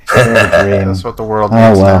 Dream. That's what the world Oh,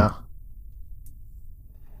 needs well. now.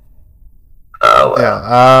 Oh, well.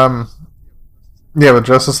 Yeah. Yeah, with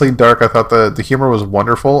Justice League Dark, I thought the humor was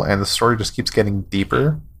wonderful, and the story just keeps getting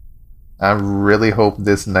deeper. I really hope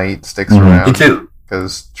this Knight sticks Mhm. Me around too.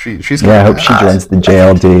 because she's Yeah, I hope she joins the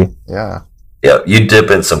JLD. yeah. Yeah, you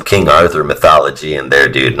dip in some King Arthur mythology in there,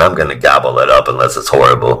 dude, and I'm gonna gobble it up unless it's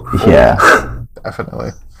horrible. Yeah.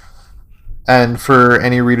 Definitely. And for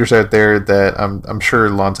any readers out there that I'm sure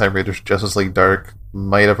longtime readers of Justice League Dark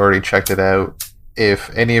might have already checked it out.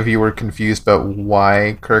 If any of you were confused about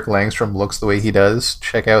why Kirk Langstrom looks the way he does,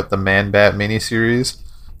 check out the Man-Bat miniseries,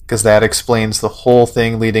 because that explains the whole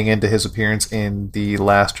thing leading into his appearance in the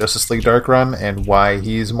last Justice League Dark run and why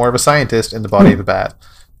he's more of a scientist in the body of a bat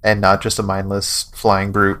and not just a mindless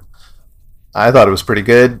flying brute. I thought it was pretty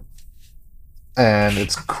good, and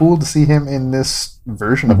it's cool to see him in this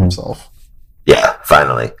version of Mhm. himself. Yeah,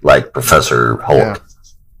 finally, like Professor Hulk.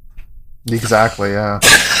 Yeah. Exactly, yeah.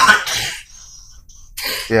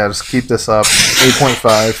 Yeah, just keep this up.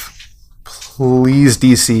 8.5. Please,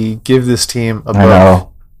 DC, give this team a I book.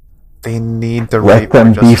 know. They need the Let right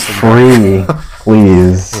them be Justice League book. free,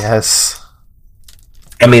 please. Yes.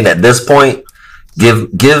 I mean, at this point,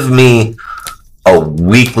 give me a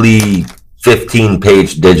weekly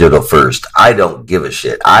 15-page digital first. I don't give a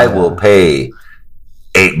shit. I will pay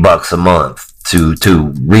 $8 a month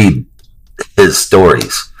to read his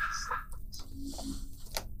stories.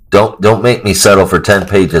 Don't make me settle for 10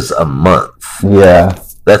 pages a month. Yeah.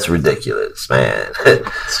 That's ridiculous, man.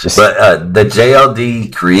 It's just But the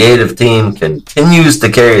JLD creative team continues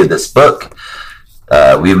to carry this book.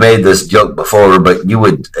 We've made this joke before, but you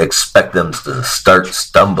would expect them to start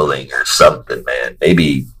stumbling or something, man.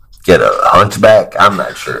 Maybe get a hunchback. I'm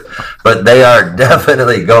not sure. But they are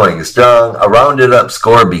definitely going strong. A rounded up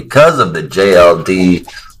score because of the JLD,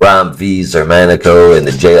 Ram V, Zermanico, and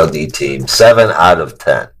the JLD team. 7 out of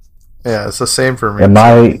 10. Yeah, it's the same for me. Am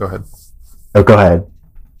I- Go ahead. Oh, go ahead.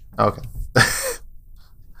 Okay.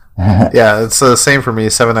 Yeah, it's the same for me.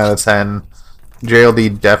 7 out of 10.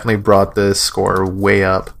 JLD definitely brought this score way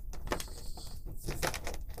up.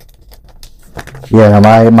 Yeah,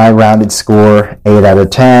 my rounded score 8 out of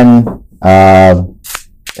 10. I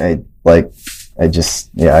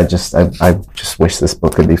just wish this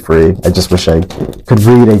book could be free. I just wish I could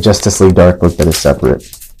read a Justice League Dark book that is separate.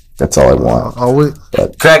 That's all I want. Always,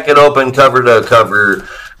 Crack it open cover to cover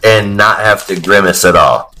and not have to grimace at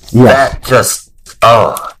all. Yeah. That just,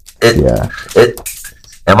 Yeah.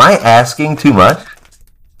 Am I asking too much?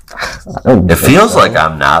 I don't It think feels so. like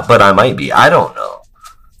I'm not, but I might be. I don't know.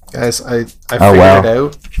 guys, I Oh, figured wow. it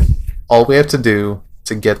out. All we have to do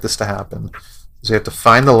to get this to happen is we have to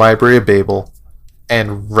find the Library of Babel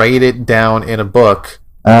and write it down in a book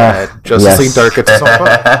that Justice yes. League Dark gets its own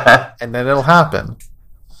book, and then it'll happen.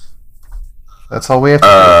 That's all we have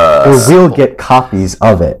to Or we'll get copies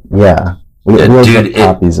of it. Yeah. We'll dude, get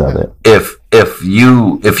copies of it. if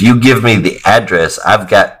you give me the address, I've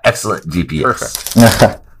got excellent do. GPS.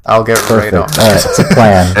 Perfect. I'll get right Perfect. on. All right, it's a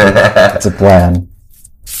plan. It's a plan.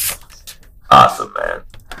 Awesome, man.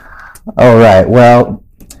 All right. Well,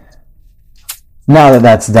 now that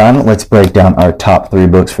that's done, let's break down our top 3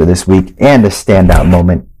 books for this week and a standout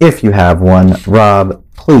moment, if you have one. Rob,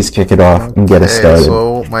 please kick it off and get us started.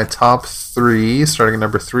 So my top 3, starting at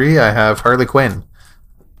number 3, I have Harley Quinn.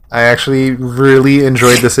 I actually really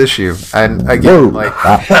enjoyed this issue, and Whoa. again, like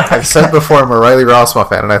I've said before, I'm a Riley Rossmo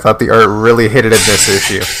fan, and I thought the art really hit it in this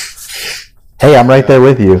issue. Hey, I'm right there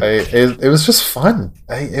with you. It was just fun.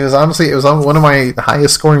 It was on one of my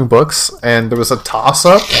highest scoring books, and there was a toss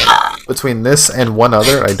up between this and one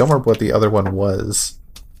other. I don't remember what the other one was.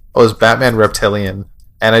 Oh, it was Batman Reptilian,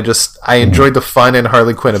 and I enjoyed the fun in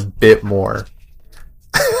Harley Quinn a bit more.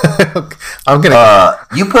 I'm gonna.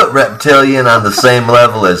 You put Reptilian on the same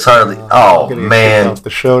level as Harley. Oh Getting kicked man, off the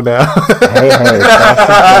show now. Hey, it's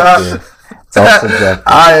all subjective. It's all subjective.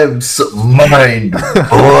 I am so mind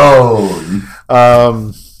blown.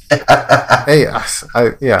 Hey,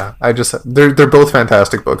 they're both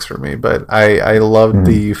fantastic books for me, but I loved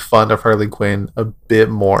the fun of Harley Quinn a bit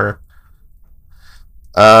more.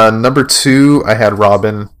 Number 2, I had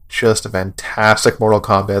Robin, just a fantastic Mortal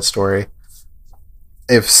Kombat story.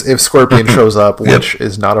 if Scorpion shows up, which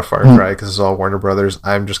is not a far cry because it's all Warner Brothers,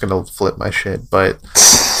 I'm just gonna flip my shit. But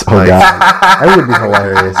God, that would be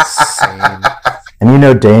hilarious. insane. And you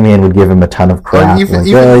know, Damien would give him a ton of crap. Even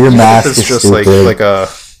your if mask it's is just stupid. like a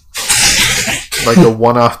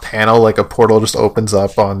one-off panel, like a portal just opens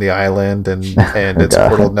up on the island, and it's a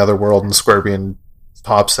portal to Netherworld, and Scorpion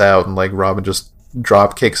pops out, and like Robin just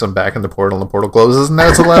drop kicks him back in the portal, and the portal closes, and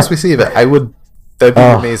that's the last we see of it. That'd be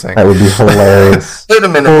amazing. That would be hilarious. Wait a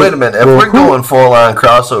minute. If we're going full-on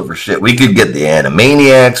crossover shit, we could get the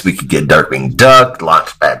Animaniacs, we could get Darkwing Duck,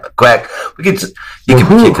 Launchpad McQuack. You could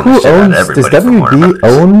be kicking the shit out of everybody. Does WB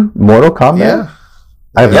own Mortal Kombat? Yeah.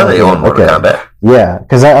 They own Mortal Kombat. Yeah,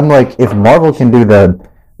 because I'm like, if Marvel can do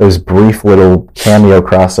those brief little cameo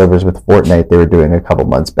crossovers with Fortnite they were doing a couple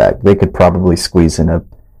months back, they could probably squeeze in a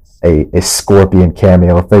Scorpion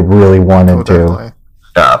cameo if they really wanted to.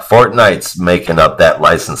 Fortnite's making up that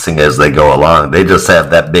licensing as they go along. They just have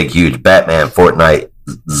that big, huge Batman Fortnite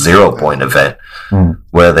 0 point event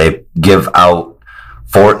where they give out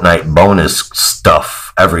Fortnite bonus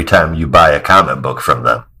stuff every time you buy a comic book from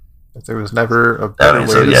them. There was never a better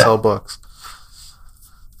way to sell books.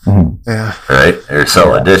 Yeah. Right? Or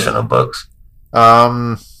sell additional books.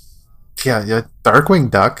 Yeah.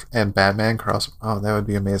 Darkwing Duck and Batman cross. Oh, that would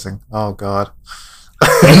be amazing. Oh, God.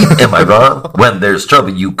 Am I wrong? When there's trouble,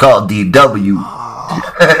 you call DW.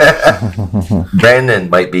 Brandon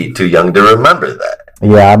might be too young to remember that.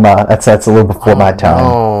 Yeah, that's a little before my time.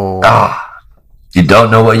 Oh, you don't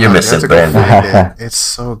know what you're missing, Brandon. It's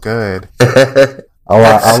so good.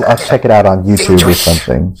 I'll check it out on YouTube or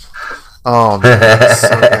something. Oh, man, it's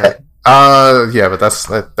so good. Yeah, but that's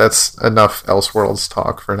enough Elseworlds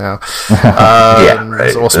talk for now. Yeah,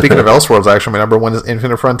 right. So, well, speaking of Elseworlds, actually, my number one is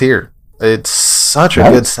Infinite Frontier. It's such a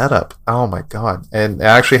good setup. Oh my God. And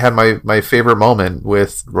I actually had my favorite moment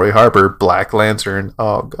with Roy Harper, Black Lantern.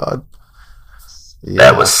 Oh God. Yeah.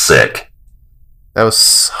 That was sick. That was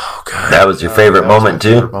so good. That was your favorite moment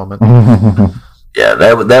too? Yeah,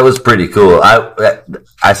 that was pretty cool.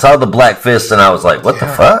 I saw the Black Fist and I was like, what the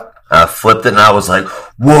fuck? I flipped it and I was like,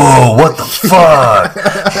 whoa, what the fuck?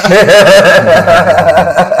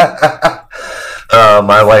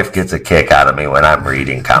 My wife gets a kick out of me when I'm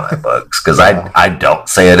reading comic books because I don't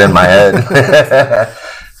say it in my head.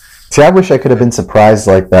 See, I wish I could have been surprised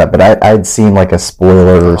like that, but I'd seen like a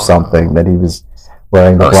spoiler or something that he was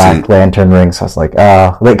wearing the Black Lantern ring, so I was like,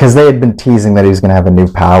 because they had been teasing that he was going to have a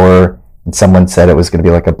new power, and someone said it was going to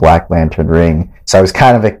be like a Black Lantern ring, so I was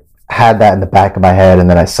kind of had that in the back of my head, and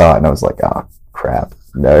then I saw it, and I was like, oh, crap.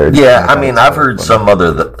 Nerd. Yeah, I mean, I've heard some of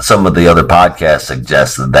the other podcasts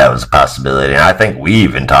suggest that was a possibility, and I think we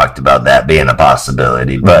even talked about that being a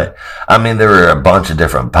possibility. But I mean, there were a bunch of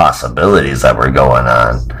different possibilities that were going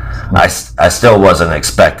on. I still wasn't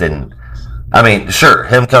expecting. I mean, sure,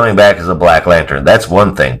 him coming back as a Black Lantern, that's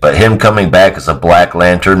one thing, but him coming back as a Black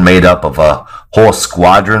Lantern made up of a whole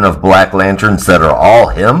squadron of Black Lanterns that are all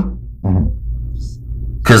him,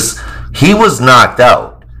 because he was knocked out.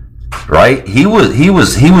 Right? He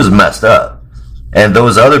was messed up. And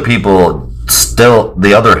those other people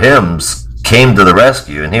the other hymns came to the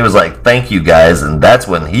rescue, and he was like, thank you guys, and that's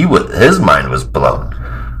when his mind was blown.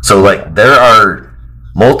 So like there are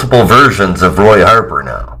multiple versions of Roy Harper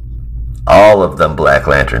now. All of them Black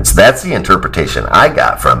Lanterns. That's the interpretation I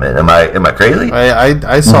got from it. Am I crazy?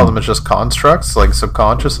 I saw them as just constructs, like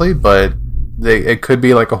subconsciously, but it could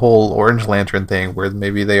be like a whole Orange Lantern thing where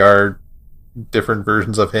maybe they are different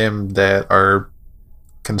versions of him that are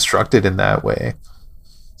constructed in that way.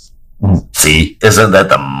 See, isn't that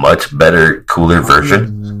the much better, cooler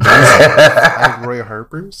version? Like Roy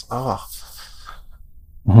Harper's? Oh.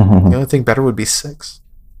 The only thing better would be 6.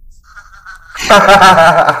 All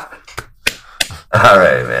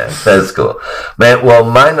right, man. That's cool. Man, well,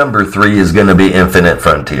 my number 3 is going to be Infinite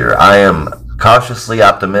Frontier. I am cautiously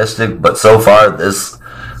optimistic, but so far this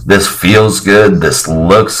feels good. This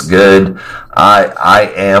looks good.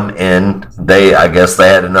 I am in. I guess they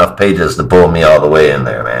had enough pages to pull me all the way in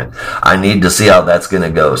there, man. I need to see how that's going to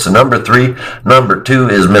go. So number 3. Number 2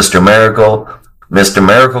 is Mr. Miracle. Mr.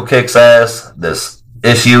 Miracle kicks ass. This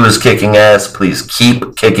issue is kicking ass. Please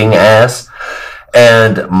keep kicking ass.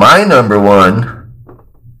 And my number 1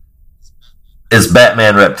 is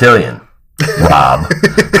Batman Reptilian. Rob.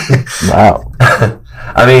 Wow.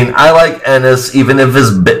 I mean, I like Ennis, even if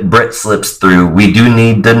his Brit slips through. We do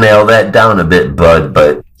need to nail that down a bit, bud.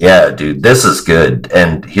 But yeah, dude, this is good.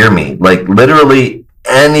 And hear me, like literally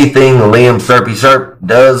anything Liam Sharpie Sharp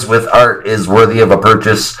does with art is worthy of a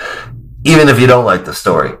purchase, even if you don't like the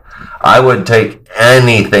story. I would take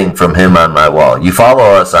anything from him on my wall. You follow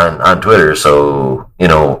us on Twitter, so, you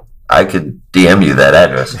know, I could DM you that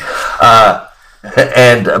address.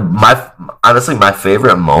 And honestly, my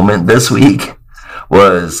favorite moment this week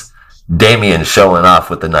was Damien showing off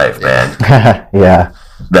with the knife, man. Yeah.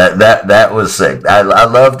 That was sick. I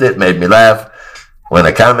loved it. Made me laugh. When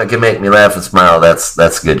a comic can make me laugh and smile,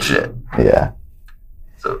 that's good shit. Yeah.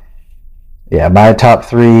 So. Yeah, my top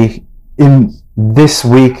 3 in this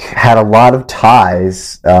week had a lot of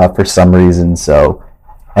ties for some reason. So,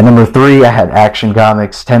 at number 3, I had Action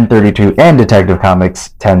Comics 1032 and Detective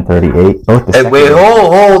Comics 1038. Both the Hey, wait,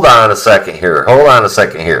 hold on a second here.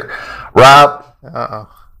 Rob,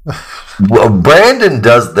 well, Brandon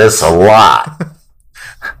does this a lot.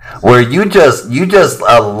 Where you just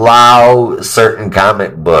allow certain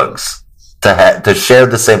comic books to share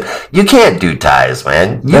the same. You can't do ties,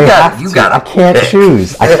 man. You got. I can't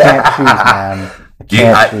choose. I can't choose, man. I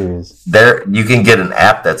can't choose. You can get an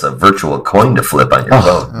app that's a virtual coin to flip on your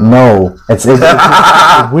phone. No,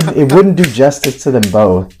 it wouldn't do justice to them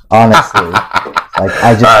both. Honestly,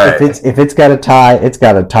 like if it's got a tie, it's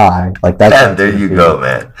got a tie. Like that's. And there you go,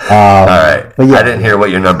 man. All right, but yeah, I didn't hear what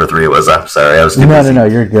your numur 3 was. I'm sorry, I was too busy. No,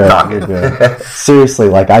 you're good. Talking. You're good. Seriously,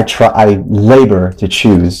 like I labor to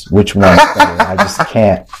choose which one. I just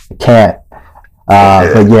can't. But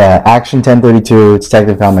yeah, Action 1032,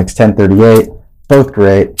 Detective Comics 1038, both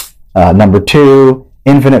great. Number 2,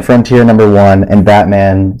 Infinite Frontier number 1, and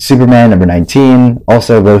Batman Superman number 19,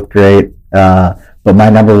 also both great. But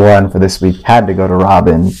my number 1 for this week had to go to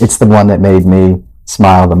Robin. It's the one that made me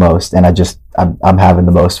smile the most, and I'm having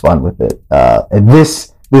the most fun with it. And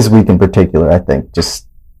this week in particular, I think, just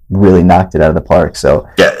really knocked it out of the park. So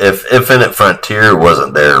yeah, if Infinite Frontier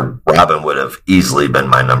wasn't there, Robin would have easily been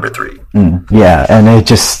my number 3. Yeah, and it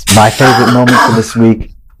just my favorite moment for this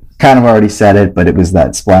week. Kind of already said it, but it was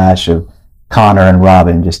that splash of Connor and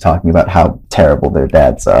Robin just talking about how terrible their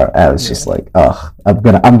dads are. I was just like, oh, I'm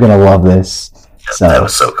gonna love this. Yeah, so that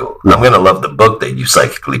was so cool. Yeah. I'm gonna love the book that you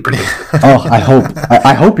psychically predicted. Oh,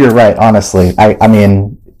 I hope you're right. Honestly, I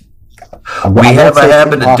mean, we have a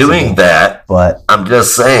habit of doing that, but I'm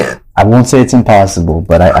just saying. I won't say it's impossible,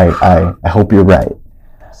 but I hope you're right.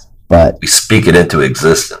 But we speak it into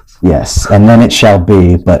existence. Yes, and then it shall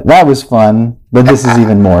be. But that was fun. But this is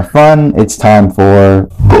even more fun. It's time for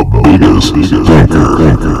the biggest stinker.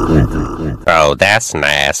 Oh, that's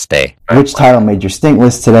nasty. Which title made your stink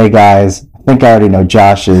list today, guys? I think I already know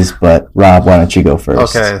Josh's, but Rob, why don't you go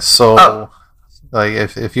first? Okay, so like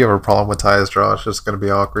if you have a problem with ties, Josh, it's going to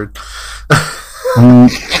be awkward.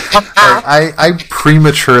 I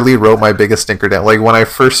prematurely wrote my biggest stinker down. Like when I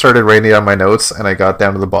first started writing down my notes and I got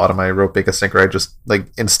down to the bottom, I wrote biggest stinker. I just like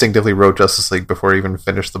instinctively wrote Justice League before I even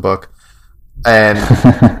finished the book, and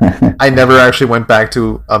I never actually went back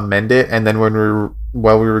to amend it. And then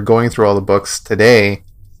while we were going through all the books today,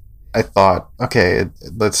 I thought, okay,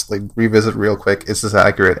 let's like revisit real quick. Is this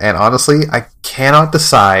accurate? And honestly, I cannot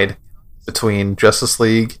decide between Justice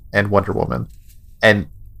League and Wonder Woman, and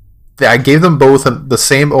I gave them both the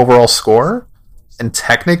same overall score, and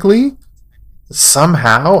technically,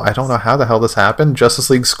 somehow, I don't know how the hell this happened, Justice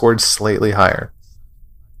League scored slightly higher.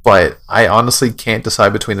 But I honestly can't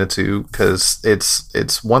decide between the two, because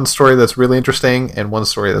it's one story that's really interesting and one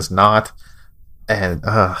story that's not, and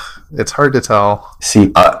it's hard to tell. See,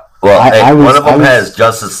 one of them has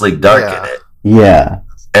Justice League Dark in it. Yeah.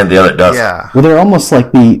 And the other doesn't. Yeah. Well, they're almost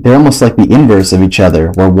like the inverse of each other,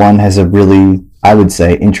 where one has a really, I would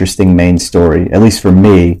say, interesting main story, at least for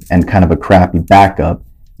me, and kind of a crappy backup.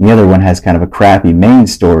 And the other one has kind of a crappy main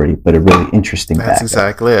story, but a really interesting backup. That's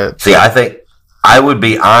exactly it. See, I think I would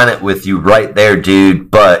be on it with you right there, dude,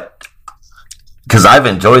 but because I've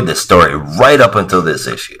enjoyed this story right up until this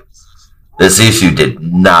issue. This issue did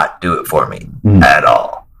not do it for me at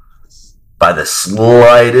all. By the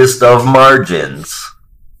slightest of margins.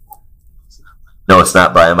 No, it's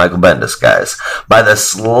not Brian Michael Bendis, guys. By the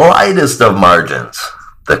slightest of margins,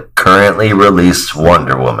 the currently released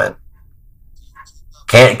Wonder Woman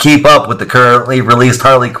can't keep up with the currently released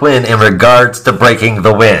Harley Quinn in regards to breaking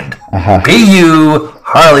the wind. P.U.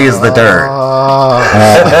 Harley is the dirt.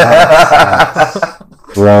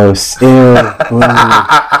 Gross. Ew.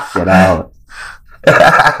 Get out.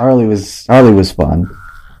 Harley was fun.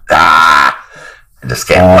 I just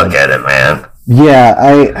can't look at it, man.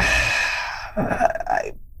 Yeah,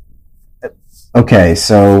 okay,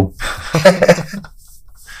 so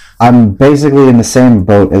I'm basically in the same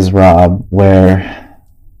boat as Rob, where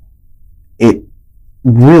it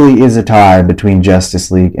really is a tie between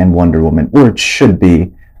Justice League and Wonder Woman, or it should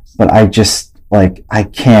be, but I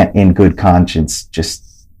can't in good conscience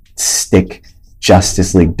just stick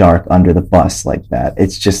Justice League Dark under the bus like that.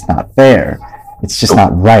 It's just not fair. It's just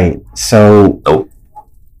not right. So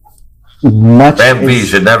much Van V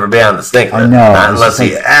should never be on the stink list. I know, Not it's unless just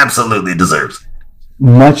he absolutely deserves.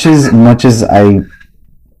 much as I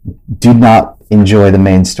do not enjoy the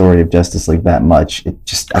main story of Justice League that much,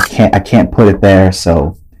 I can't put it there.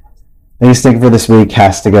 So the stink for this week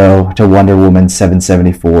has to go to Wonder Woman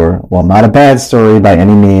 774. Well, not a bad story by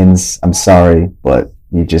any means. I'm sorry, but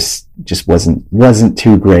you just wasn't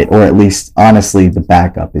too great, or at least honestly, the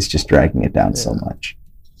backup is just dragging it down so much.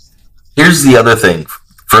 Here's the other thing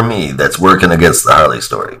for me that's working against the Harley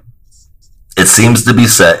story. It seems to be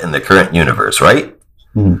set in the current universe, right?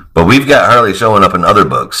 Mm-hmm. But we've got Harley showing up in other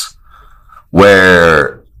books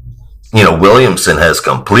where, Williamson has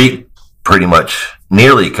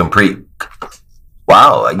nearly complete.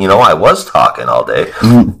 Wow, I was talking all day.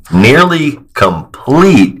 Mm-hmm. Nearly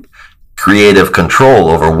complete creative control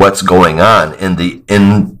over what's going on in the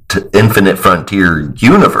Infinite Frontier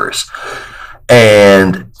universe.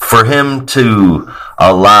 And for him to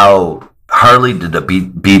allow Harley to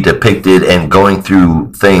be depicted and going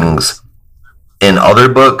through things in other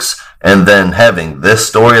books and then having this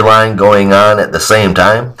storyline going on at the same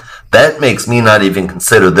time, that makes me not even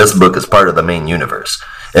consider this book as part of the main universe.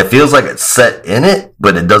 It feels like it's set in it,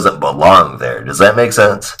 but it doesn't belong there. Does that make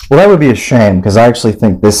sense? Well, that would be a shame, because I actually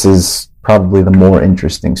think this is probably the more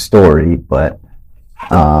interesting story, but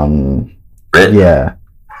yeah.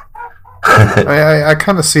 I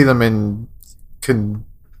kind of see them in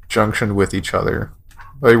conjunction with each other.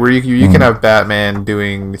 Like where you can have Batman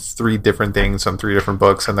doing 3 different things on 3 different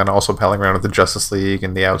books, and then also palling around with the Justice League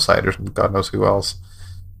and the Outsiders and God knows who else.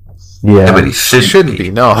 Yeah, but he It shouldn't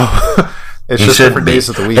be. No, it's He just shouldn't different be. days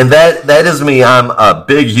of the week. And that is me. I'm a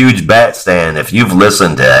big, huge Bat stan. If you've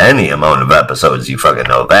listened to any amount of episodes, you fucking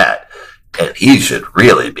know that. And he should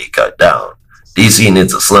really be cut down. DC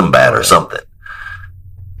needs a Slim Bat or something.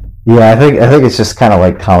 Yeah, I think it's just kind of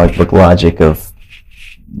like comic book logic of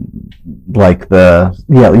like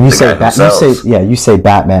you say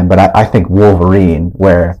Batman, but I think Wolverine,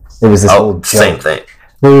 where there was this old joke. Same thing.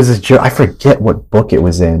 There was this joke. I forget what book it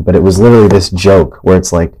was in, but it was literally this joke where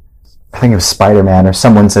it's like, I think it was Spider-Man, or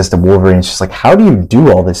someone says to Wolverine, it's just like, how do you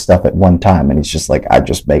do all this stuff at one time? And he's just like, I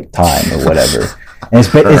just make time or whatever. And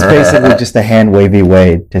it's basically just a hand wavy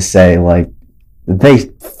way to say, like, they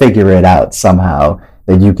figure it out somehow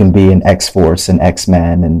that you can be in X-Force and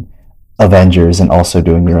X-Men and Avengers and also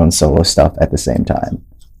doing your own solo stuff at the same time.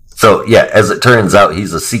 So, yeah, as it turns out,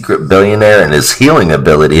 he's a secret billionaire, and his healing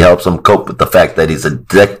ability helps him cope with the fact that he's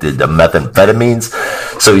addicted to methamphetamines.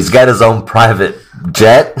 So he's got his own private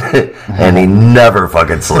jet, and he never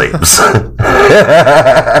fucking sleeps. There's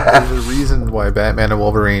a reason why Batman and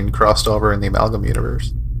Wolverine crossed over in the Amalgam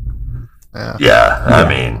universe. Yeah, I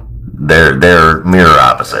mean, they're mirror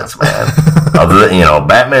opposites, man.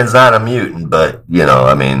 Batman's not a mutant, but,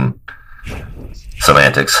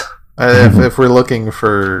 semantics. If we're looking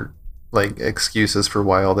for like excuses for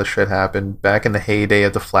why all this shit happened, back in the heyday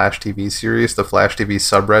of the Flash TV series, the Flash TV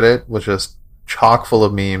subreddit was just chock full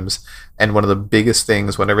of memes. And one of the biggest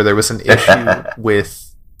things, whenever there was an issue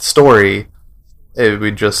with story, it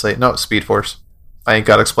would just say, "No, Speed Force. I ain't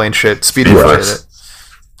got to explain shit. Speed Force did it."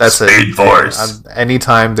 That's Speed Force.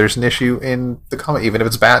 Anytime there's an issue in the comic, even if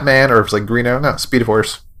it's Batman or if it's like Green Arrow, no, Speed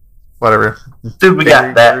Force. Whatever. Dude, we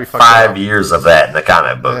got that 5 years of that in the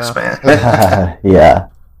comic books, man. Yeah.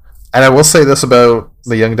 And I will say this about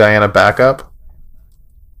the Young Diana backup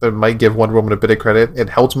that might give Wonder Woman a bit of credit. It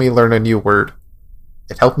helped me learn a new word.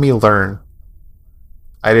 It helped me learn.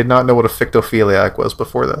 I did not know what a fictophiliac was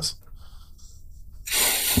before this.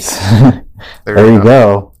 There you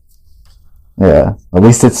go. Yeah. At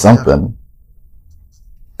least it's something.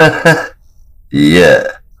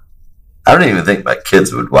 Yeah. I don't even think my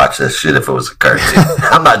kids would watch this shit if it was a cartoon.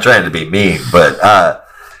 I'm not trying to be mean, but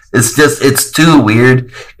it's too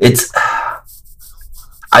weird.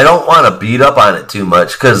 I don't want to beat up on it too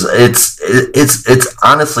much because it's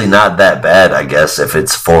honestly not that bad, I guess, if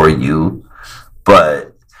it's for you.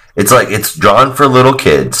 But it's like it's drawn for little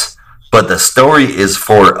kids, but the story is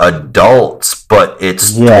for adults, but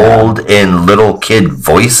it's told in little kid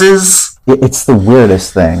voices. It's the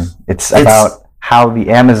weirdest thing. It's about how the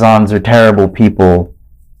Amazons are terrible people,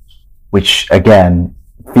 which, again,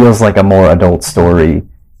 feels like a more adult story,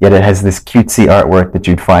 yet it has this cutesy artwork that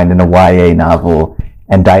you'd find in a YA novel,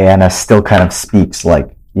 and Diana still kind of speaks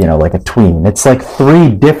like a tween. It's like 3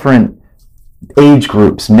 different age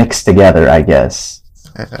groups mixed together, I guess.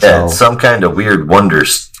 Yeah, it's some kind of weird wonder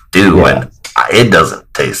stew, and it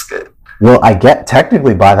doesn't taste good. Well, I get,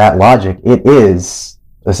 technically by that logic, this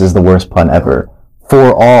is the worst pun ever,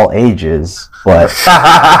 for all ages, but just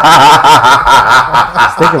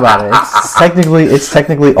think about it. It's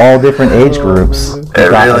technically all different age groups. It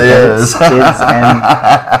really is. Kids and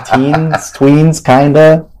teens, tweens,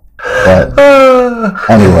 kinda. But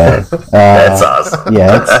anyway, That's awesome.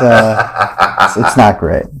 yeah, it's not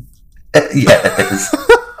great. Yes.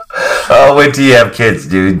 Oh, wait till you have kids,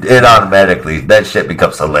 dude. It automatically, that shit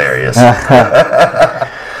becomes hilarious.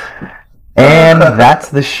 And that's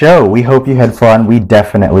the show. We hope you had fun. We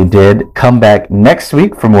definitely did. Come back next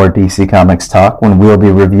week for more DC Comics talk when we'll be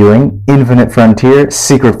reviewing Infinite Frontier,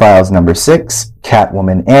 Secret Files number 6,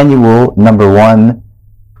 Catwoman Annual number 1.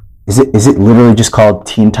 Is it literally just called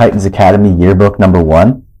Teen Titans Academy Yearbook number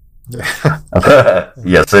 1? Okay.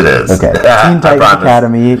 Yes, it is. Okay. Teen Titans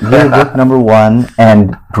Academy Yearbook number 1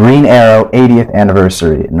 and Green Arrow 80th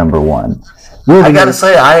Anniversary number 1. I gotta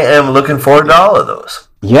say, I am looking forward to all of those.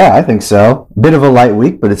 Yeah, I think so. Bit of a light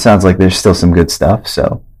week, but it sounds like there's still some good stuff.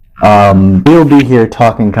 So we'll be here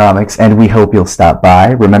talking comics, and we hope you'll stop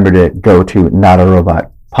by. Remember to go to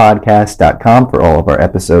notarobotpodcast.com for all of our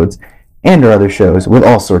episodes and our other shows with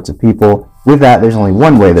all sorts of people. With that, there's only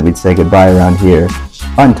one way that we'd say goodbye around here.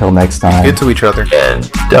 Until next time. Good to each other. And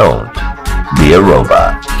don't be a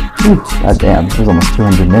robot. God damn, it was almost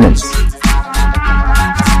 200 minutes.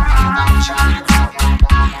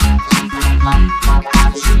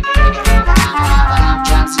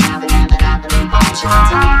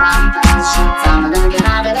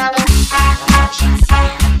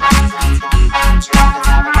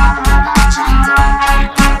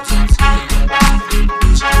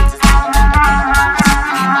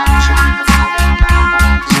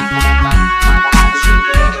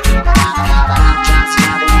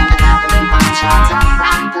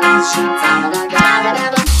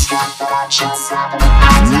 Just